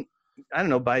 And then I don't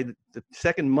know, by the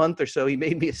second month or so, he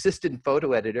made me assistant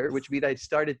photo editor, which means I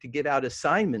started to give out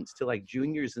assignments to like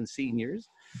juniors and seniors.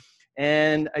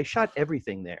 And I shot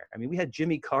everything there. I mean, we had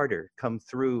Jimmy Carter come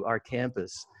through our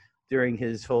campus during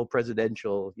his whole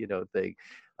presidential thing.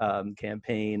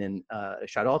 Campaign, and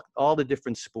shot all the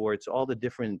different sports, all the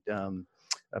different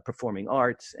performing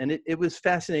arts, and it was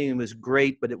fascinating. It was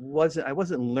great, but I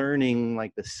wasn't learning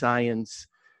like the science,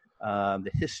 the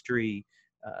history,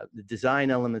 the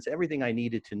design elements, everything I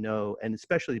needed to know, and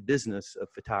especially business of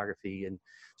photography. And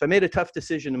so I made a tough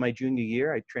decision in my junior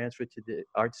year. I transferred to the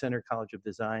Art Center College of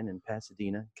Design in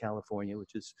Pasadena, California,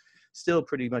 which is still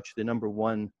pretty much the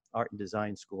 #1 art and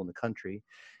design school in the country.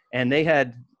 And they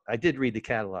had, I did read the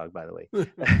catalog, by the way.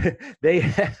 They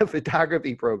had a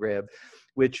photography program,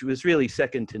 which was really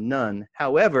second to none.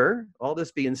 However, all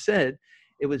this being said,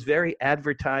 it was very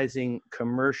advertising,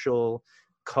 commercial,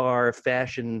 car,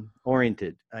 fashion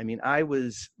oriented. I mean, I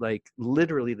was like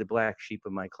literally the black sheep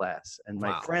of my class, and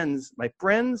my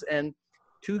friends and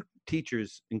 2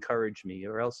 teachers encouraged me,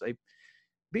 or else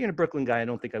being a Brooklyn guy, I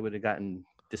don't think I would have gotten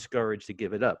discouraged to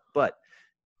give it up. But,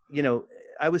 you know,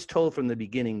 I was told from the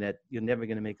beginning that you're never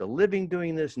going to make a living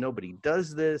doing this. Nobody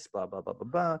does this, blah, blah, blah, blah,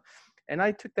 blah. And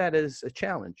I took that as a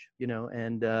challenge, you know,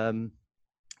 and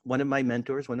one of my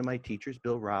mentors, one of my teachers,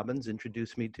 Bill Robbins,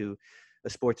 introduced me to a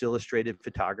Sports Illustrated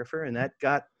photographer, and that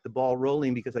got the ball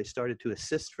rolling because I started to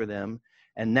assist for them.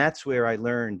 And that's where I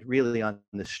learned really on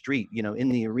the street, you know, in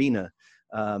the arena,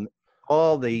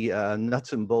 all the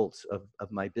nuts and bolts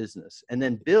of my business. And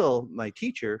then Bill, my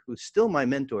teacher, who's still my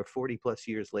mentor 40 plus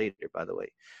years later, by the way,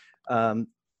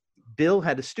 Bill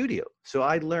had a studio. So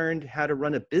I learned how to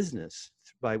run a business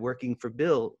by working for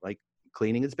Bill, like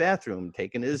cleaning his bathroom,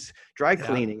 taking his dry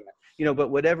cleaning, you know, but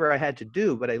whatever I had to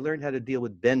do. But I learned how to deal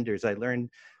with vendors. I learned,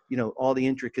 you know, all the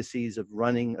intricacies of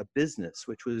running a business,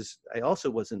 which was, I also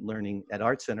wasn't learning at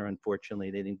Art Center,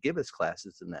 unfortunately. They didn't give us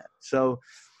classes in that. So,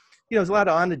 you know, there's a lot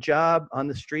of on the job, on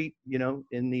the street, you know,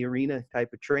 in the arena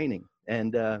type of training.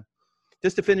 And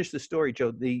just to finish the story,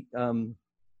 Joe,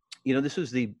 you know, this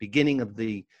was the beginning of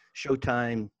the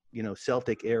Showtime, you know,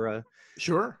 Celtic era.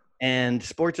 Sure. And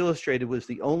Sports Illustrated was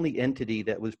the only entity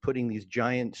that was putting these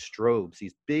giant strobes,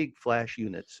 these big flash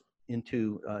units,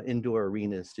 into indoor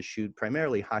arenas to shoot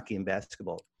primarily hockey and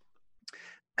basketball.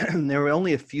 There were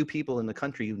only a few people in the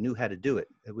country who knew how to do it.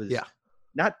 It was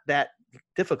not that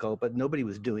difficult, but nobody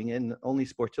was doing it, and only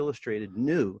Sports Illustrated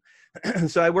knew.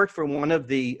 So I worked for one of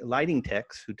the lighting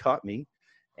techs who taught me,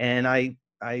 and I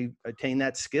attained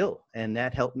that skill, and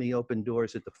that helped me open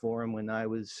doors at the Forum when I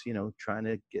was, you know, trying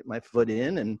to get my foot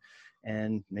in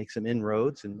and make some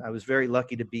inroads. And I was very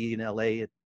lucky to be in LA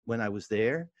when I was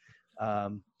there.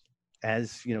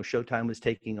 As you know, Showtime was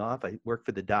taking off. I worked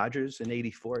for the Dodgers in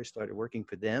 '84. I started working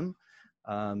for them.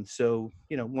 So,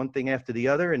 you know, one thing after the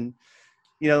other, and,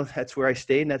 you know, that's where I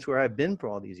stayed, and that's where I've been for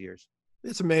all these years.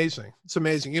 It's amazing. It's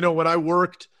amazing. You know, when I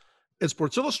worked at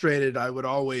Sports Illustrated, I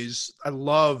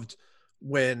loved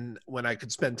when I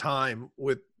could spend time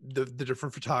with the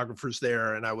different photographers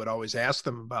there, and I would always ask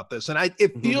them about this. And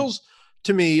it feels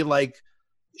to me like,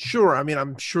 sure, I mean,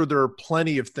 I'm sure there are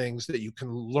plenty of things that you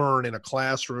can learn in a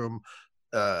classroom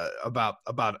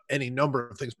about any number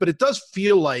of things, but it does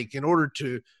feel like in order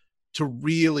to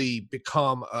really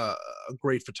become a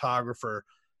great photographer,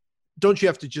 don't you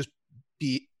have to just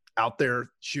be out there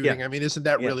shooting? Yeah. I mean, isn't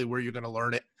that really where you're going to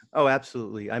learn it? Oh,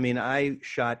 absolutely. I mean, I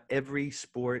shot every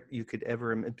sport you could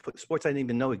ever, sports I didn't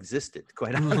even know existed,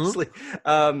 quite honestly.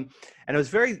 And I was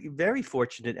very, very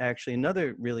fortunate, actually.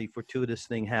 Another really fortuitous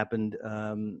thing happened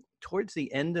towards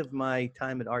the end of my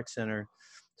time at Art Center.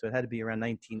 So it had to be around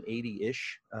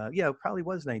 1980-ish. Yeah, it probably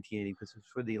was 1980 because it was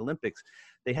for the Olympics.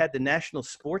 They had the National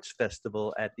Sports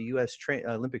Festival at the U.S.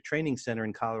 Olympic Training Center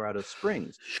in Colorado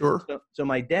Springs. Sure. So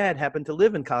my dad happened to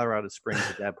live in Colorado Springs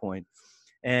at that point.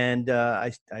 And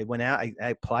I went out, I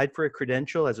applied for a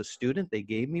credential as a student. They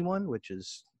gave me one, which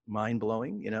is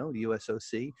mind-blowing, you know, the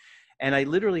USOC. And I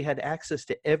literally had access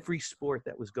to every sport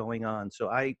that was going on. So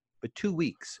for 2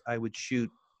 weeks, I would shoot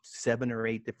 7 or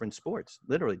 8 different sports,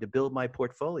 literally, to build my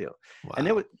portfolio. Wow. And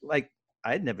it was like,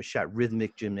 I'd never shot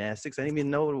rhythmic gymnastics. I didn't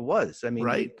even know what it was. I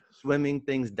mean, swimming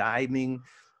things, diving,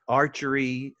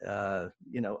 archery,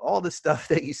 you know, all the stuff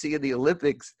that you see in the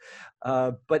Olympics.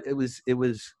 But it was,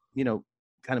 you know,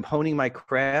 kind of honing my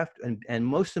craft, and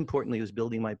most importantly, it was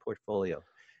building my portfolio.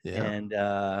 Yeah. And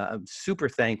I'm super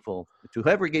thankful to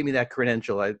whoever gave me that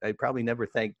credential. I probably never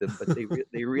thanked them, but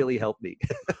they really helped me.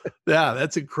 Yeah,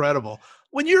 that's incredible.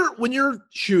 When you're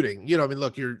shooting, you know, I mean,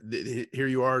 look, here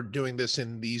you are doing this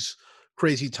in these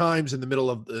crazy times in the middle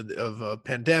of a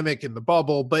pandemic in the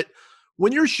bubble. But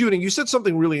when you're shooting, you said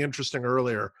something really interesting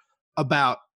earlier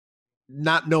about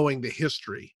not knowing the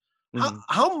history. Mm-hmm.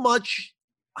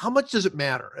 How much does it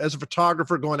matter as a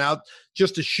photographer going out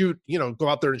just to shoot, you know, go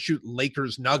out there and shoot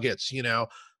Lakers Nuggets, you know,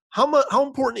 how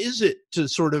important is it to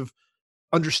sort of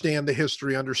understand the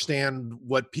history, understand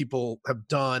what people have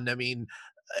done? I mean,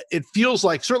 it feels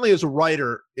like certainly as a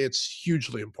writer, it's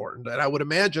hugely important. And I would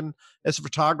imagine as a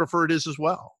photographer, it is as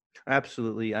well.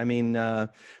 Absolutely. I mean,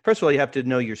 first of all, you have to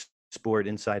know your sport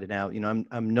inside and out.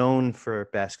 I'm known for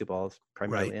basketball,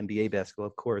 primarily Right. NBA basketball,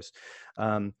 of course.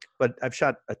 But I've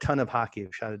shot a ton of hockey.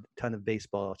 I've shot a ton of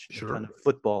baseball, a Sure. ton of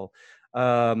football.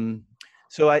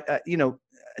 So I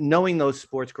knowing those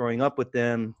sports, growing up with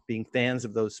them, being fans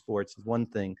of those sports is one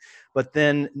thing, but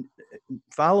then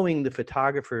following the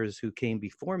photographers who came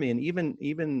before me, and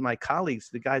even my colleagues,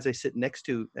 the guys I sit next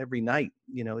to every night,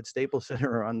 at Staples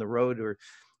Center or on the road, or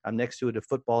I'm next to at a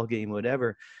football game,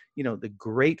 whatever, the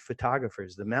great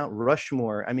photographers, the Mount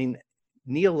Rushmore. I mean,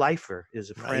 Neil Leifer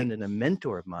is a friend and a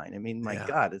mentor of mine. I mean, my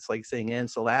God, it's like saying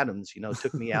Ansel Adams,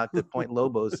 took me out to Point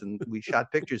Lobos and we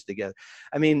shot pictures together.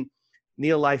 I mean,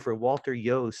 Neil Leifer, Walter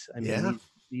Yost. I mean,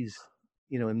 these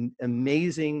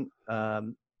amazing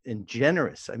and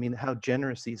generous. I mean, how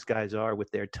generous these guys are with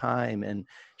their time and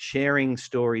sharing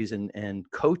stories and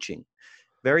coaching.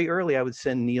 Very early, I would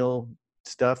send Neil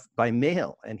stuff by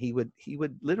mail, and he would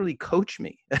literally coach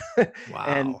me. Wow.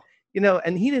 And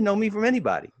and he didn't know me from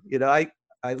anybody.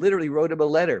 I literally wrote him a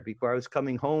letter before I was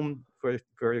coming home for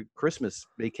Christmas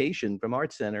vacation from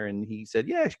Art Center, and he said,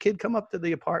 "Yeah, kid, come up to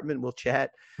the apartment, we'll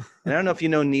chat." And I don't know if you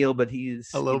know Neil, but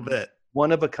he's a little bit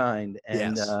one of a kind,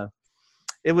 and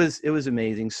it was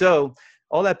amazing. So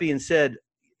all that being said,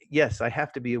 yes, I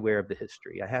have to be aware of the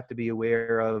history. I have to be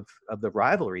aware of the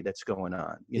rivalry that's going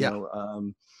on.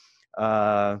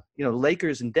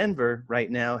 Lakers and Denver right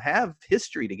now have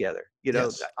history together.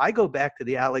 I go back to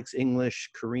the Alex English,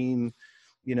 Kareem,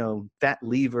 Fat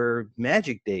Lever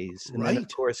Magic days. And then of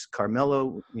course,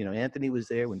 Carmelo, Anthony was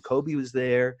there when Kobe was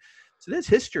there. So there's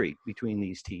history between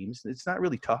these teams. It's not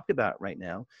really talked about right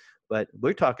now, but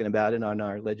we're talking about it on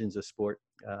our Legends of Sport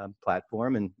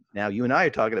platform. And now you and I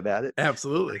are talking about it.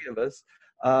 Absolutely. Three of us.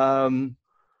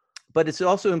 But it's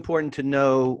also important to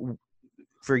know,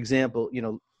 for example,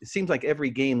 it seems like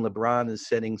every game LeBron is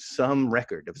setting some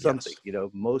record of something,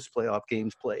 most playoff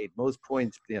games played, most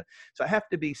points, So I have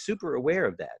to be super aware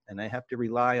of that. And I have to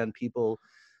rely on people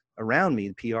around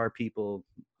me, PR people,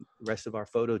 the rest of our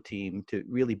photo team, to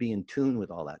really be in tune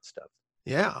with all that stuff.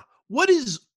 Yeah. What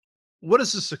is a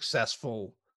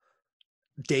successful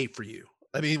day for you?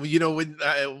 I mean,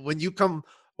 when you come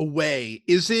away,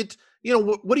 is it,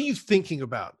 what are you thinking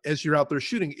about as you're out there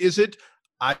shooting? Is it,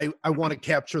 I want to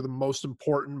capture the most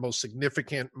important, most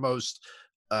significant, most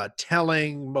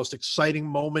telling, most exciting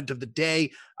moment of the day.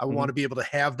 I want to be able to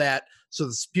have that so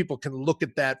that people can look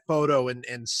at that photo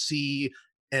and see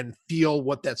and feel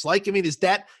what that's like. I mean, is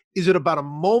it about a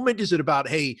moment? Is it about,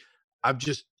 hey, I've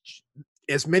just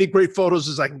as many great photos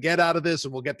as I can get out of this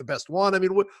and we'll get the best one? I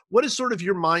mean, what is sort of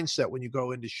your mindset when you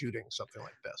go into shooting something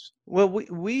like this? Well,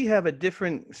 we have a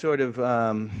different sort of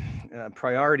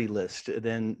priority list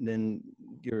than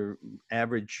your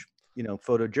average,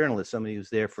 photojournalist, somebody who's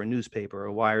there for a newspaper or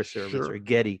a wire service or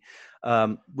Getty.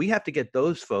 We have to get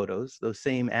those photos, those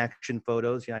same action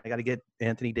photos. I got to get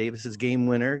Anthony Davis's game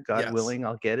winner, God willing,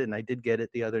 I'll get it. And I did get it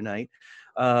the other night.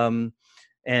 And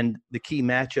the key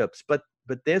matchups, but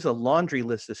there's a laundry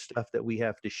list of stuff that we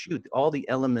have to shoot, all the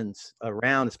elements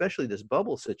around, especially this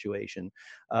bubble situation,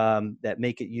 that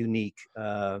make it unique.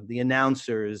 The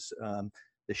announcers,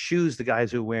 the shoes the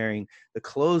guys are wearing, the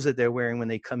clothes that they're wearing when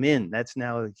they come in. That's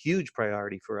now a huge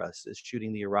priority for us, is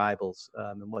shooting the arrivals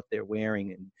and what they're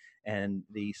wearing, and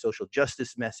the social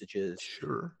justice messages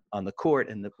on the court,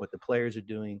 and what the players are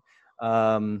doing.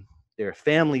 There are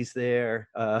families there.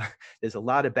 There's a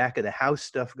lot of back of the house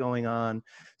stuff going on.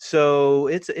 So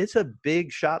it's a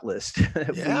big shot list.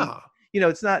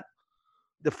 It's not,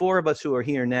 the four of us who are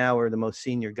here now are the most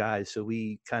senior guys, so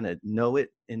we kind of know it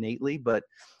innately. But,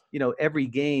 every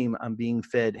game I'm being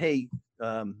fed, hey,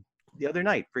 the other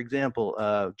night, for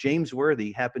example, James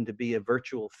Worthy happened to be a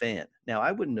virtual fan. Now,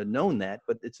 I wouldn't have known that,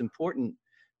 but it's important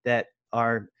that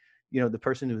the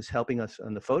person who's helping us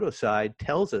on the photo side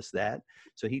tells us that.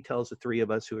 So he tells the three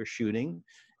of us who are shooting,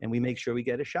 and we make sure we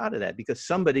get a shot of that, because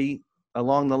somebody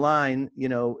along the line,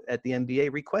 at the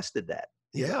NBA requested that.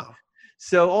 Yeah.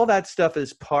 So all that stuff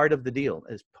is part of the deal,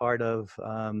 as part of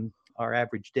our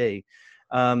average day.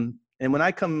 And when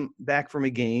I come back from a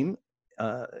game,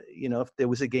 if there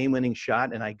was a game-winning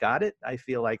shot and I got it, I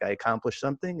feel like I accomplished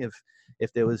something.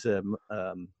 If there was a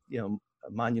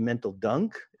monumental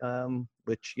dunk,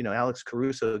 which Alex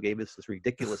Caruso gave us this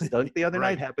ridiculous dunk the other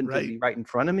night, happened to be right in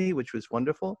front of me, which was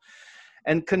wonderful.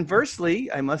 And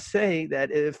conversely, I must say that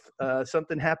if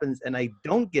something happens and I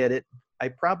don't get it, I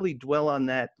probably dwell on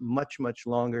that much, much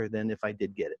longer than if I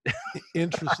did get it.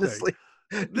 Interesting. Honestly.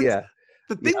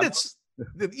 The thing that's,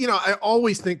 I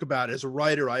always think about as a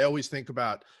writer, I always think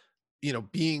about,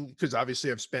 because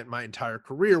obviously I've spent my entire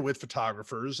career with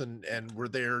photographers, and we're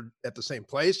there at the same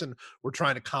place, and we're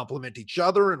trying to complement each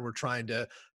other, and we're trying to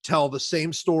tell the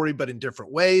same story, but in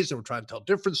different ways. And we're trying to tell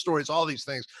different stories, all these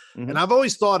things. Mhm. And I've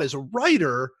always thought as a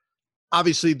writer,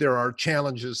 obviously there are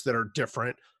challenges that are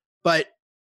different, but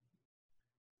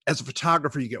as a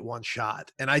photographer, you get one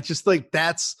shot. And I just think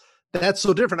that's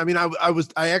so different. I mean,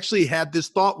 I actually had this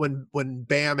thought when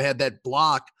Bam had that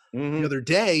block the other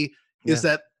day, is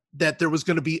that there was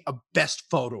going to be a best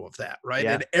photo of that, right?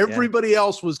 Yeah, And everybody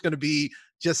else was going to be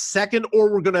just second,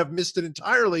 or we're going to have missed it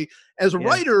entirely. As a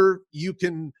writer, you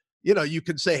can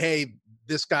say, hey,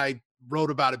 this guy wrote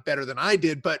about it better than I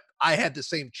did, but I had the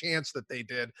same chance that they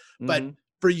did. But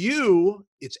for you,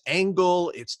 it's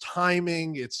angle, it's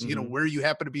timing, it's, where you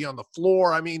happen to be on the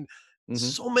floor. I mean,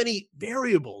 so many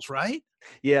variables, right?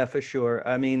 Yeah, for sure.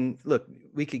 I mean, look,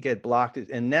 we could get blocked,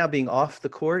 and now being off the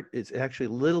court is actually a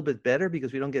little bit better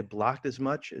because we don't get blocked as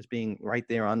much as being right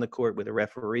there on the court with a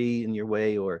referee in your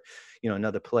way, or,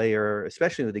 another player,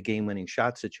 especially with a game-winning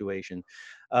shot situation.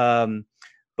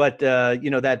 But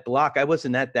that block, I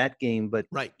wasn't at that game, but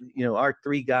right. Our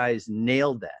three guys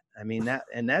nailed that. I mean,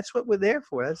 that's what we're there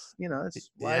for. That's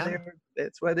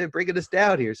that's why they're bringing us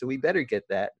down here. So we better get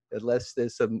that, unless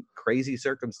there's some crazy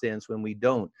circumstance when we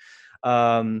don't.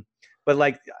 But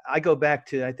like, I go back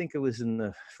to, I think it was in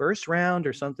the first round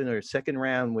or something, or second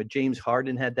round, where James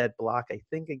Harden had that block, I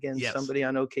think against somebody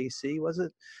on OKC, was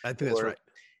it? I think that's right.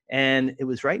 And it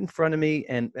was right in front of me.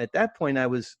 And at that point I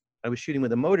was shooting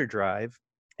with a motor drive,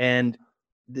 and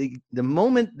the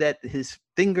moment that his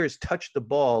fingers touched the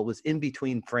ball was in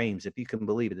between frames, if you can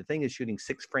believe it. The thing is shooting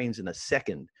 6 frames in a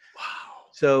second. Wow.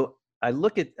 So I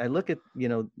look at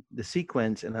the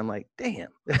sequence, and I'm like, damn.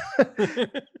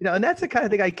 And that's the kind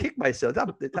of thing I kick myself.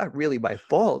 It's not really my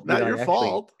fault. Not your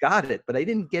fault. Got it, but I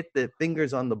didn't get the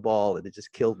fingers on the ball, and it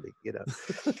just killed me.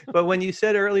 But when you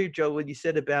said earlier, Joe, when you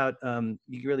said about I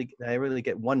really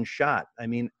get one shot. I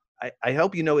mean, I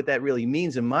hope you know what that really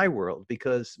means in my world,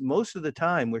 because most of the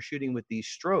time we're shooting with these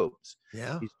strobes,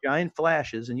 these giant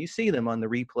flashes, and you see them on the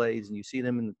replays, and you see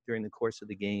them during the course of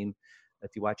the game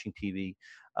if you're watching TV.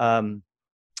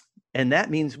 And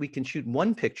that means we can shoot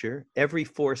one picture every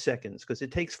 4 seconds, because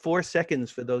it takes 4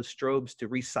 seconds for those strobes to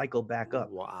recycle back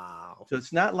up. Wow. So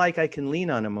it's not like I can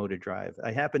lean on a motor drive.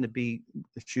 I happen to be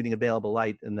shooting available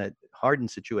light in that Harden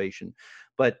situation,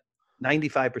 but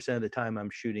 95% of the time I'm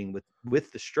shooting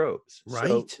with the strobes. Right.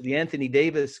 So the Anthony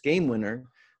Davis game winner,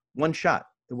 one shot.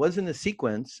 It wasn't a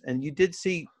sequence. And you did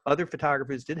see other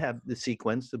photographers did have the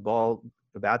sequence, the ball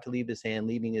about to leave his hand,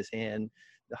 leaving his hand,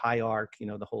 the high arc,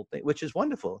 the whole thing, which is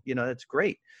wonderful. That's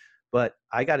great. But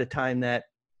I got to time that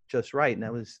just right. And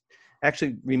that was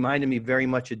actually reminded me very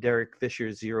much of Derek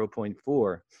Fisher's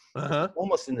 0.4,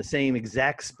 almost in the same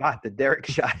exact spot that Derek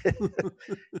shot it.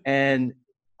 And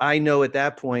I know at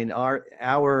that point,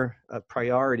 our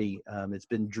priority, it's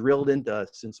been drilled into us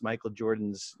since Michael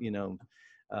Jordan's,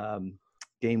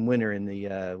 game winner in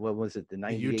the, what was it? The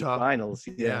 98 Utah finals.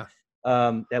 Yeah.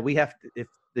 That we have to, if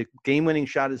the game-winning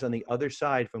shot is on the other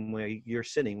side from where you're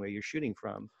sitting, where you're shooting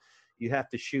from, you have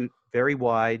to shoot very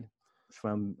wide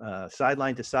from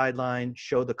sideline to sideline,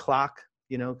 show the clock,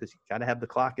 because you got to have the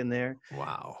clock in there.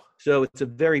 Wow. So it's a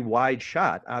very wide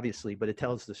shot, obviously, but it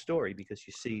tells the story, because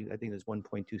you see, I think there's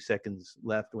 1.2 seconds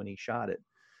left when he shot it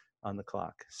on the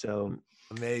clock. So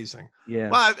amazing. Yeah.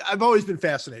 Well, I've always been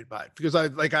fascinated by it, because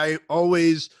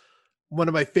one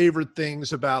of my favorite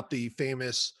things about the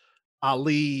famous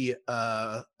Ali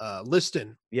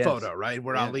Liston photo, right,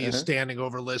 where Ali is standing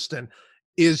over Liston,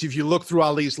 is if you look through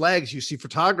Ali's legs, you see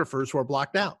photographers who are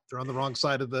blocked out. They're on the wrong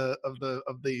side of the.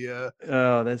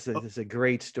 Oh, that's a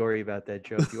great story about that,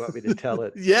 Joe. If you want me to tell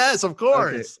it. Yes, of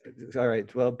course. Okay. All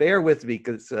right. Well, bear with me,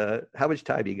 because how much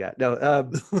time you got?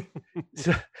 No.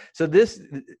 So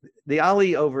the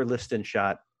Ali over Liston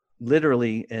shot,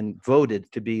 literally and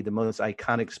voted to be the most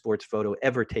iconic sports photo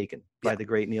ever taken by the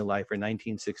great Neil Leifer,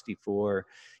 1964.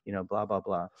 Blah blah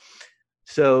blah.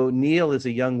 So Neil is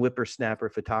a young whippersnapper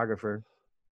photographer,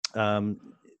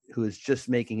 who is just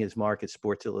making his mark at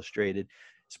Sports Illustrated.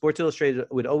 Sports Illustrated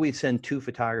would always send 2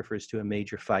 photographers to a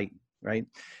major fight, right?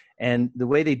 And the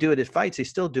way they do it at fights, they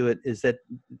still do it, is that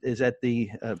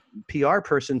the PR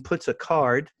person puts a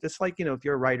card, just like, if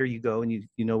you're a writer, you go and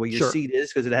you know where your seat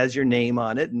is, because it has your name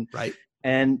on it. And, right.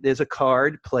 And there's a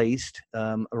card placed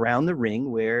around the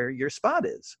ring where your spot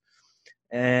is.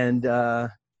 And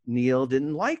Neil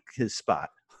didn't like his spot.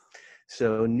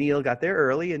 So Neil got there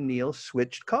early, and Neil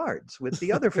switched cards with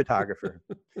the other photographer.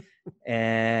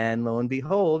 And lo and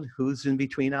behold, who's in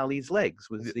between Ali's legs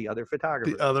was the other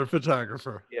photographer. The other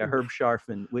photographer. Yeah, Herb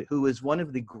Scharfman, who is one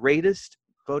of the greatest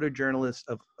photojournalists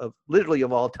of literally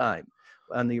of all time,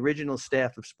 on the original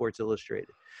staff of Sports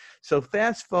Illustrated. So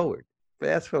fast forward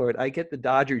fast forward. I get the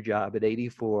Dodger job at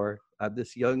 84. I'm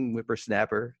this young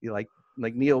whippersnapper, like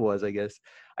Neil was, I guess.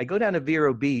 I go down to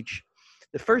Vero Beach.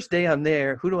 The first day I'm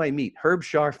there, who do I meet? Herb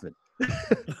Scharfman.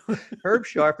 Herb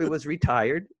Scharfman was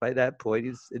retired by that point.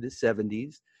 He's in his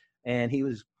 70s, and he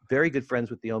was very good friends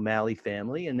with the O'Malley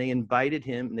family. And they invited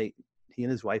him. He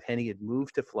and his wife Henny had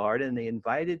moved to Florida, and they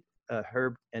invited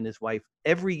Herb and his wife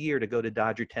every year to go to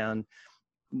Dodgertown.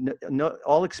 No,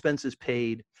 all expenses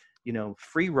paid.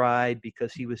 Free ride,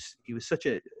 because he was such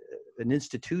an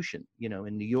institution,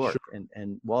 in New York. Sure.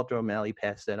 And Walter O'Malley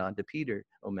passed that on to Peter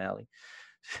O'Malley.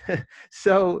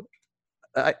 So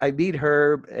I meet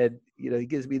Herb, and he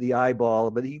gives me the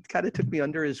eyeball, but he kind of took me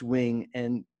under his wing.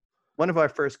 And one of our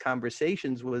first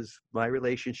conversations was my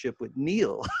relationship with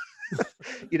Neil.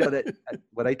 That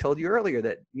what I told you earlier,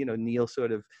 that Neil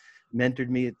sort of mentored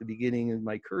me at the beginning of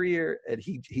my career, and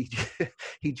he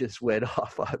just went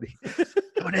off on me.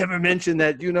 Don't ever mention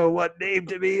that what name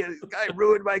to me. This guy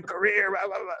ruined my career.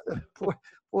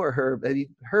 Poor Herb. And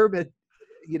Herb had,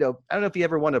 I don't know if he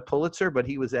ever won a Pulitzer, but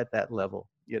he was at that level.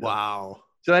 Wow.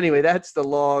 So anyway, that's the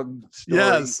long story.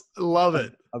 Yes, love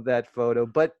it. Of that photo.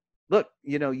 But look,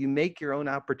 you make your own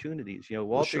opportunities.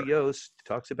 Walter Yost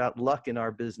talks about luck in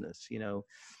our business.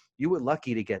 You were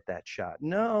lucky to get that shot.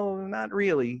 No, not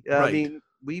really. Right. I mean,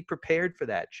 we prepared for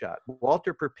that shot.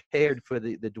 Walter prepared for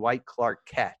the Dwight Clark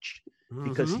catch,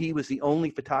 because he was the only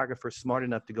photographer smart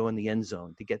enough to go in the end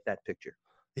zone to get that picture.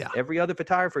 Yeah. Every other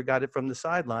photographer got it from the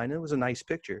sideline. It was a nice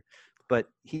picture, but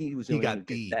he got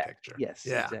the picture. Yes,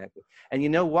 yeah. Exactly. And you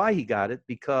know why he got it?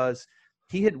 Because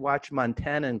he had watched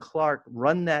Montana and Clark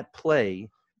run that play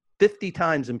 50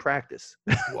 times in practice.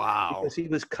 Wow. Because he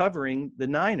was covering the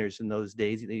Niners in those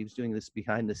days. He was doing this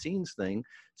behind the scenes thing.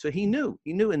 So he knew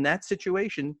in that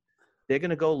situation, they're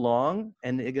going to go long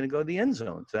and they're going to go to the end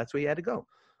zone. So that's where he had to go.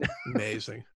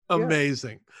 Amazing.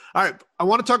 Amazing. All right. I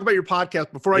want to talk about your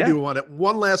podcast. Before I do,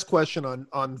 one last question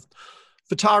on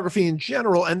photography in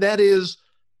general. And that is,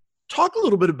 talk a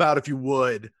little bit about, if you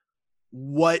would,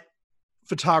 what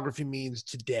photography means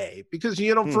today. Because,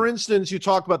 for instance, you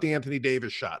talk about the Anthony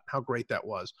Davis shot, how great that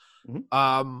was.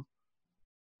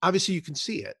 Obviously you can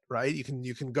see it, right?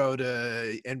 You can go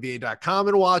to NBA.com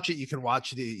and watch it. You can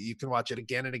watch it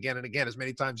again and again and again, as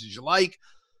many times as you like.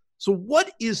 So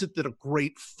what is it that a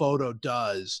great photo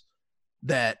does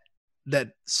that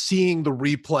seeing the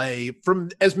replay from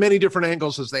as many different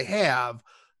angles as they have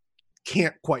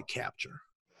can't quite capture?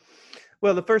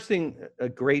 Well, the first thing, a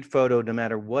great photo, no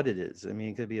matter what it is. I mean,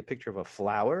 it could be a picture of a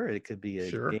flower. It could be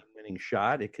a game-winning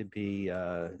shot. It could be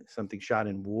something shot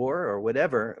in war or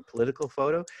whatever, a political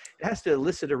photo. It has to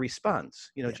elicit a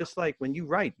response. Just like when you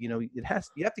write, you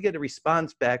have to get a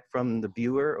response back from the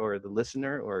viewer or the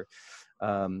listener or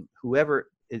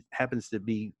whoever it happens to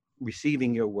be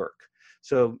receiving your work.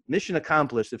 So mission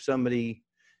accomplished if somebody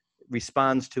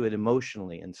responds to it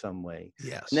emotionally in some way.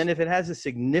 Yes. And then if it has a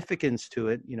significance to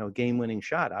it, game-winning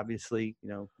shot, obviously,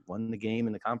 won the game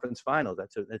in the conference finals.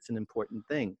 That's an important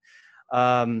thing.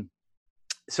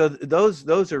 So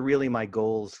those are really my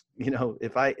goals.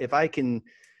 If I can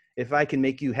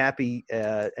make you happy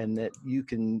and that you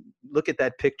can look at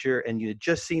that picture and you had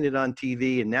just seen it on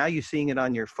TV and now you're seeing it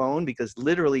on your phone, because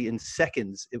literally in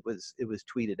seconds it was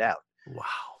tweeted out. Wow.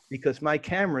 Because my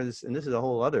cameras, and this is a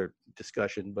whole other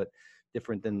discussion, but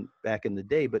different than back in the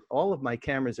day, but all of my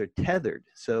cameras are tethered.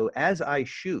 So as I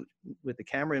shoot with the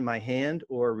camera in my hand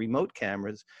or remote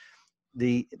cameras,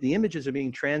 the images are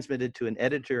being transmitted to an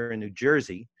editor in New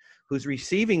Jersey who's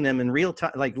receiving them in real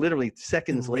time, like literally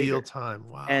seconds later. Real time,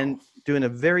 wow. And doing a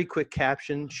very quick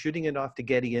caption, shooting it off to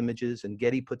Getty Images, and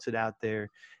Getty puts it out there,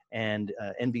 and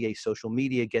NBA social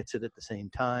media gets it at the same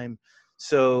time.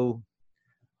 So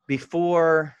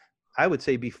before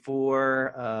Anthony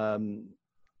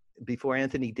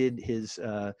did his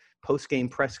post-game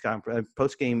press conference,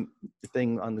 post-game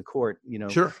thing on the court,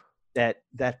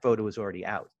 that photo was already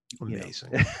out.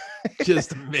 Amazing.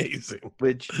 Just amazing.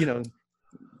 Which,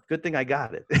 good thing I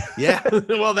got it. Yeah.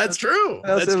 Well, that's true.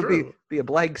 That's true. Be a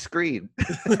blank screen.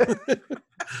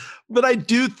 But I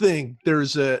do think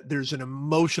there's an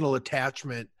emotional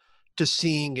attachment to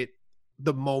seeing it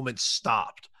the moment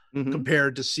stopped.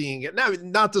 Compared to seeing it now,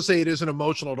 not to say it isn't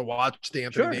emotional to watch the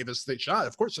Anthony Davis shot.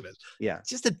 Of course it is. Yeah. It's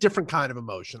just a different kind of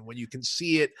emotion when you can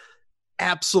see it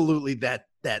absolutely that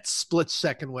split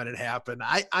second when it happened.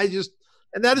 I just,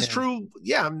 and that is true.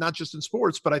 Yeah. Not just in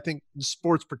sports, but I think in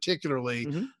sports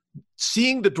particularly,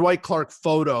 seeing the Dwight Clark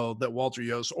photo that Walter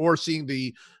Yost, or seeing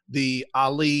the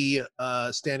Ali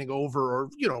standing over, or,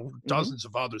 dozens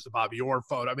of others, the Bobby Orr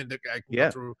photo. I mean, I can go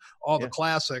through all the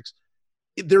classics.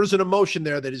 there's an emotion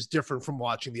there that is different from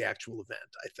watching the actual event,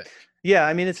 I think. Yeah,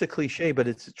 I mean, it's a cliche, but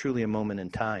it's truly a moment in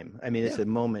time. I mean, it's Yeah. a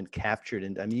moment captured,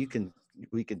 and I mean,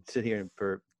 we could sit here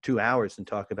for 2 hours and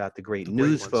talk about the great The great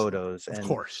news ones. photos Of and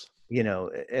course.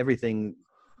 everything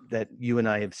that you and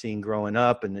I have seen growing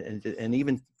up, and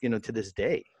even to this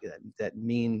day that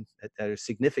are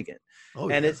significant. Oh,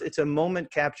 And yeah. it's a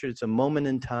moment captured. It's a moment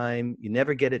in time. You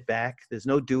never get it back. There's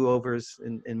no do-overs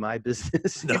in my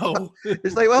business. No.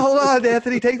 It's like, well, hold on,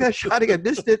 Anthony, take that shot again.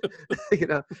 Missed it.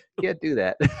 Can't do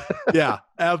that. Yeah,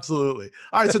 absolutely.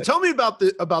 All right, so tell me about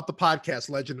the podcast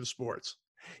Legend of Sports.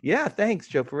 Yeah, thanks,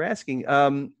 Joe, for asking.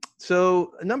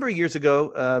 So a number of years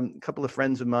ago, a couple of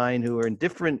friends of mine who are in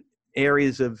different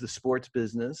areas of the sports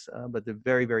business, but they're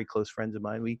very, very close friends of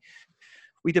mine.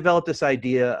 We developed this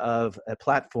idea of a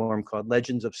platform called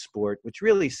Legends of Sport, which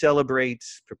really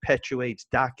celebrates, perpetuates,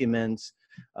 documents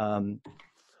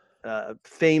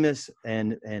famous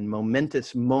and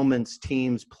momentous moments,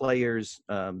 teams, players,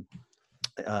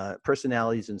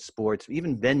 personalities in sports,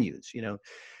 even venues.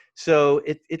 So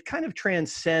it kind of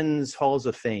transcends halls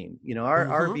of fame.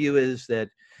 Our view is that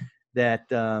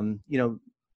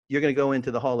you're going to go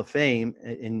into the Hall of Fame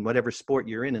in whatever sport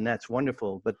you're in, and that's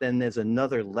wonderful. But then there's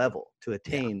another level to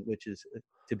attain, which is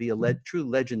to be a true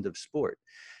legend of sport.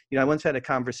 I once had a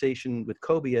conversation with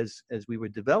Kobe as we were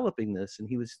developing this, and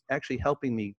he was actually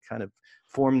helping me kind of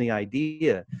form the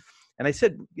idea. And I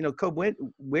said, Kobe,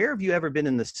 where have you ever been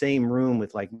in the same room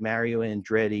with like Mario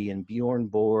Andretti and Bjorn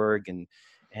Borg and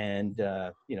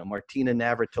Martina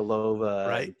Navratilova,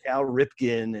 Right. and Cal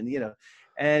Ripken,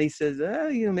 and he says,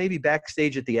 maybe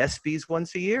backstage at the ESPYs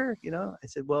once a year. I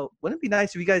said, well, wouldn't it be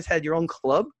nice if you guys had your own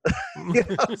club?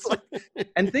 It's like,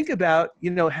 and think about,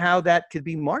 how that could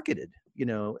be marketed,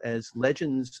 as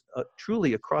legends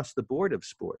truly across the board of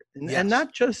sport, and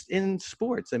not just in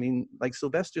sports. I mean, like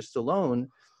Sylvester Stallone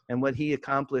and what he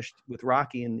accomplished with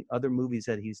Rocky and the other movies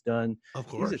that he's done. Of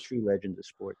course. He's a true legend of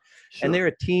sport. Sure. And there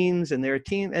are teams, and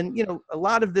a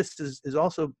lot of this is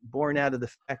also born out of the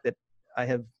fact that I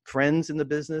have friends in the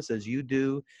business, as you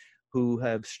do, who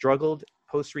have struggled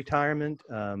post-retirement.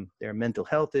 Their mental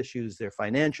health issues, their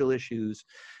financial issues.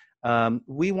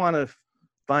 We want to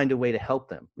find a way to help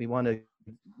them. We want to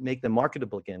make them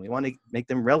marketable again. We want to make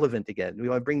them relevant again. We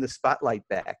want to bring the spotlight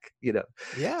back,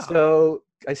 Yeah. So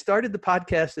I started the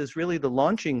podcast as really the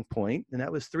launching point, and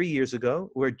that was 3 years ago.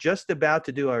 We're just about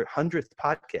to do our 100th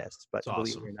podcast, but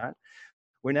believe it or not,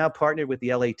 we're now partnered with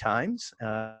the LA Times.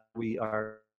 We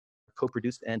are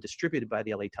co-produced and distributed by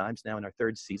the LA Times now in our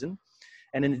 3rd season.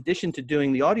 And in addition to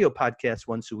doing the audio podcast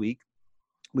once a week,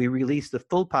 we release the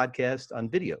full podcast on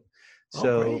video.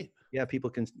 So great. Yeah, people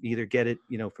can either get it,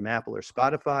 from Apple or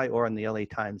Spotify or on the LA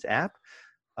Times app,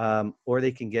 or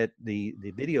they can get the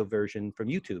video version from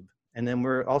YouTube. And then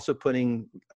we're also putting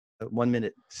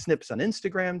 1-minute snips on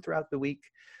Instagram throughout the week.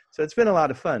 So it's been a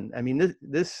lot of fun. I mean,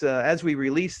 this as we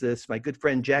release this, my good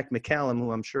friend Jack McCallum,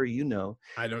 who I'm sure you know.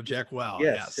 I know Jack well.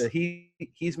 Yes. Yes.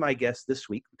 He's my guest this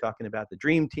week. We're talking about the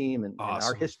Dream Team and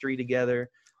our history together.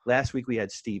 Last week we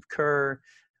had Steve Kerr.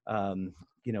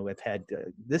 We've had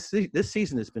this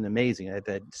season has been amazing. I've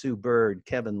had Sue Bird,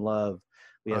 Kevin Love.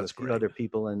 We have a few other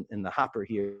people in the hopper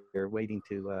here waiting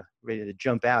ready to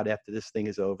jump out after this thing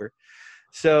is over.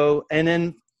 So, and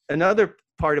then another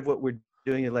part of what we're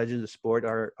doing at Legends of Sport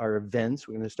are events.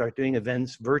 We're going to start doing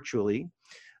events virtually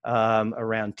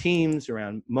around teams,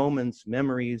 around moments,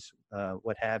 memories,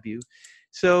 what have you.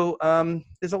 So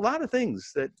there's a lot of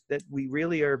things that we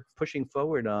really are pushing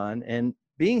forward on. And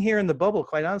being here in the bubble,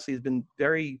 quite honestly, has been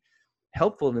very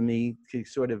helpful to me to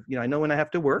sort of, I know when I have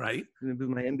to work, Right. with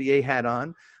my MBA hat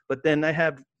on, but then I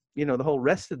have, the whole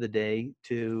rest of the day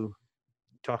to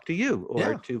talk to you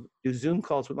or to do Zoom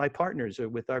calls with my partners or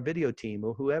with our video team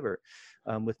or whoever,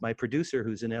 with my producer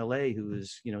who's in LA, who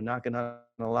is, knocking on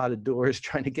a lot of doors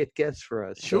trying to get guests for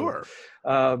us. Sure.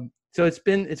 So it's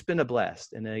been a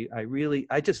blast. And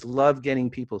I just love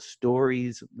getting people's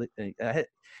stories.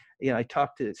 I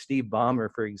talked to Steve Ballmer,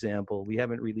 for example. We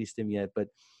haven't released him yet, but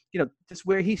just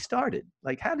where he started.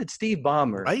 Like, how did Steve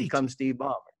Ballmer become Steve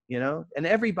Ballmer? And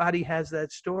everybody has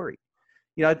that story.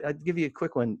 I'd give you a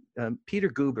quick one. Peter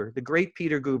Guber, the great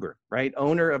Peter Guber, right?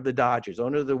 Owner of the Dodgers,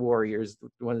 owner of the Warriors,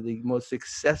 one of the most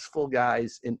successful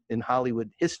guys in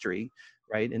Hollywood history,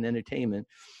 right? In entertainment.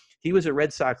 He was a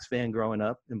Red Sox fan growing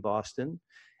up in Boston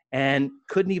and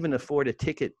couldn't even afford a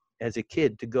ticket as a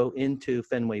kid to go into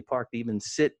Fenway Park to even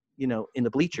sit, in the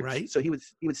bleachers. Right. So he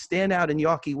would stand out in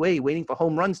Yawkey Way waiting for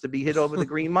home runs to be hit over the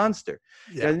Green Monster.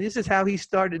 Yeah. And this is how he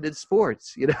started in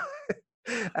sports,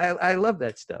 I love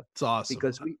that stuff. It's awesome.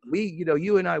 Because we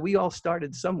you and I, we all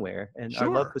started somewhere. And I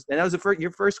love this. And that was your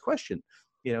first question.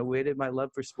 where did my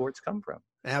love for sports come from?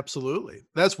 Absolutely.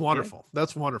 That's wonderful. Yeah.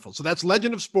 That's wonderful. So that's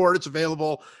Legend of Sport. It's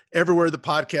available everywhere the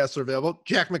podcasts are available.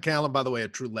 Jack McCallum, by the way, a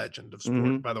true legend of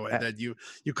sport, by the way, that you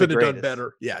couldn't have done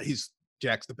better. Yeah,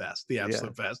 Jack's the best, the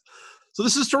absolute best. So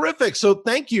this is terrific. So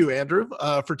thank you, Andrew,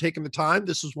 for taking the time.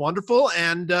 This is wonderful.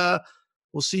 And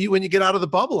we'll see you when you get out of the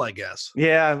bubble, I guess.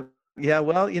 Yeah. Yeah,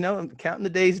 well, I'm counting the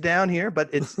days down here, but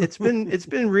it's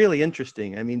been really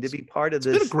interesting. I mean, to be part of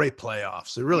this. It's been a great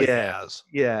playoffs. It really has.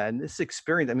 Yeah, and this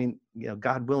experience, I mean,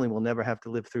 God willing, we'll never have to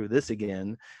live through this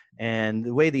again. And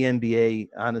the way the NBA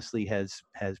honestly has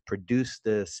produced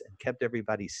this and kept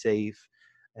everybody safe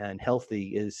and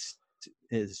healthy is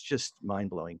just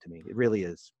mind-blowing to me. It really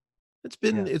is. It's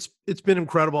been it's been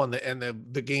incredible, and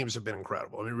the games have been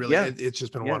incredible. I mean, really, it's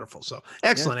just been wonderful. So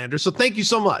excellent, Andrew. So thank you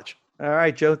so much. All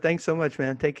right, Joe. Thanks so much,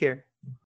 man. Take care.